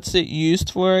 what's it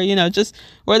used for, just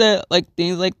where the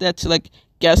things like that to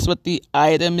guess what the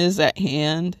item is at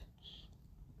hand.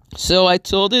 So I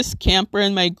told this camper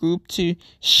in my group to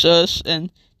shush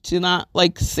and to not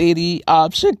like say the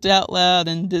object out loud,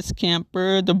 and this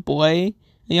camper, the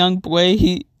young boy,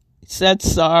 he said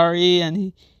sorry,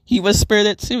 and he whispered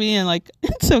it to me, and like,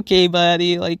 it's okay,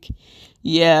 buddy, like,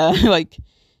 yeah, like,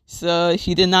 so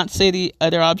he did not say the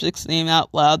other object's name out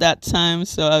loud that time,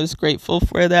 so I was grateful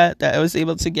for that I was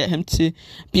able to get him to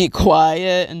be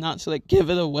quiet and not to like give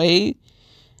it away.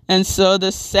 And so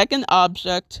the second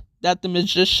object that the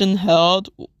magician held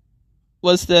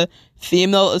was the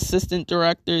female assistant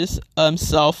director's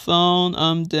cell phone.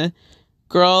 The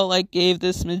girl like gave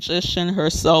this magician her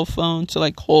cell phone to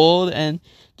like hold, and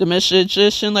the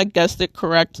magician like guessed it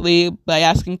correctly by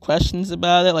asking questions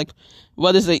about it, like,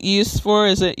 what is it used for?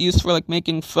 Is it used for like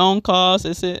making phone calls?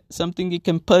 Is it something you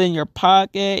can put in your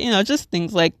pocket? Just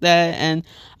things like that. And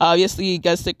obviously he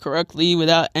guessed it correctly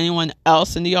without anyone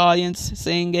else in the audience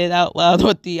saying it out loud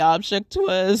what the object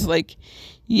was. Like,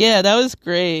 yeah, that was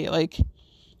great. Like,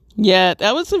 yeah,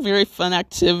 that was a very fun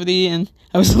activity, and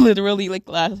I was literally like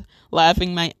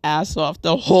laughing my ass off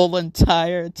the whole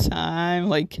entire time.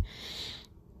 Like,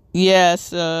 yeah,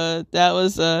 so that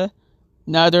was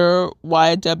another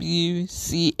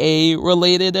YWCA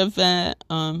related event.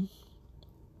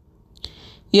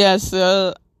 Yeah,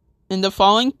 so in the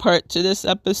following part to this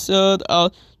episode,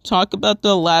 I'll talk about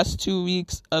the last 2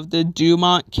 weeks of the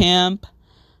Dumont camp.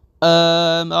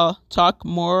 I'll talk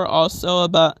more also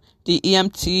about the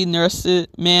EMT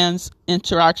nurseman's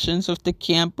interactions with the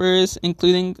campers,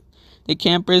 including the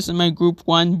campers in my group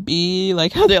 1B,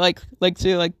 like how they like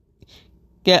to like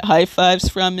get high fives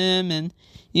from him, and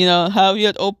how he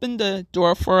had opened the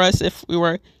door for us if we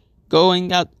were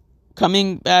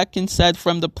coming back inside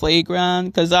from the playground,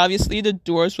 because obviously the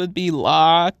doors would be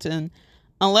locked, and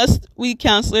unless we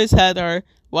counselors had our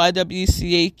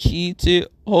YWCA key to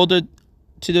hold it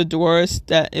to the doors,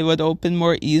 that it would open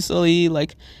more easily.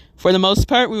 Like, for the most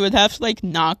part, we would have to like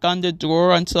knock on the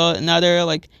door until another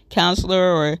like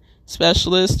counselor or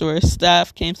specialist or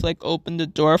staff came to like open the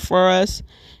door for us.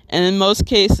 And in most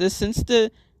cases, since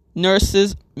the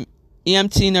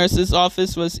EMT nurse's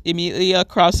office was immediately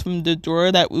across from the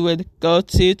door that we would go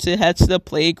to head to the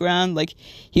playground, like,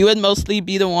 he would mostly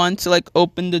be the one to like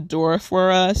open the door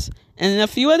for us. And in a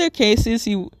few other cases,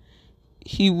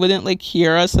 he wouldn't like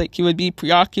hear us, like he would be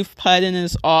preoccupied in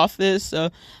his office. So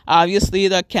obviously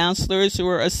the counselors who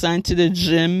were assigned to the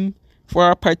gym for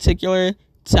a particular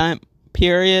time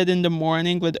period in the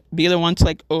morning would be the one to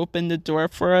like open the door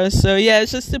for us. So yeah, it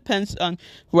just depends on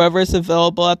whoever's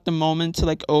available at the moment to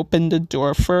like open the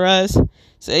door for us.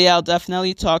 So yeah, I'll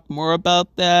definitely talk more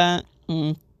about that,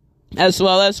 as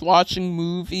well as watching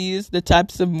movies, the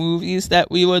types of movies that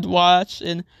we would watch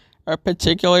in our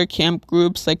particular camp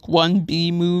groups, like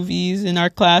 1B movies in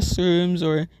our classrooms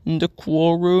or in the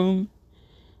cool room.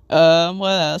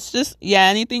 What else? Just, yeah,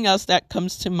 anything else that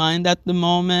comes to mind at the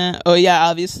moment. Oh yeah,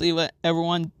 obviously what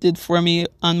everyone did for me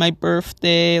on my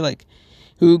birthday, like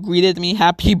who greeted me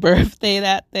happy birthday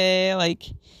that day, like,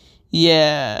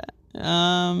 yeah.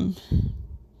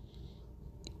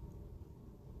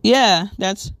 Yeah,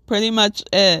 that's pretty much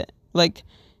it. Like,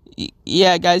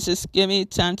 yeah, guys, just give me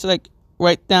time to like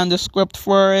write down the script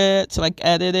for it, to like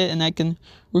edit it, and I can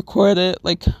record it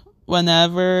like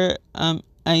whenever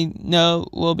I know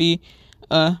will be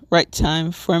right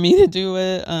time for me to do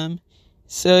it.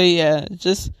 So yeah,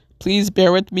 just please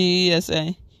bear with me as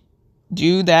I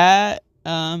do that.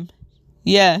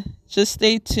 Yeah, just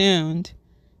stay tuned.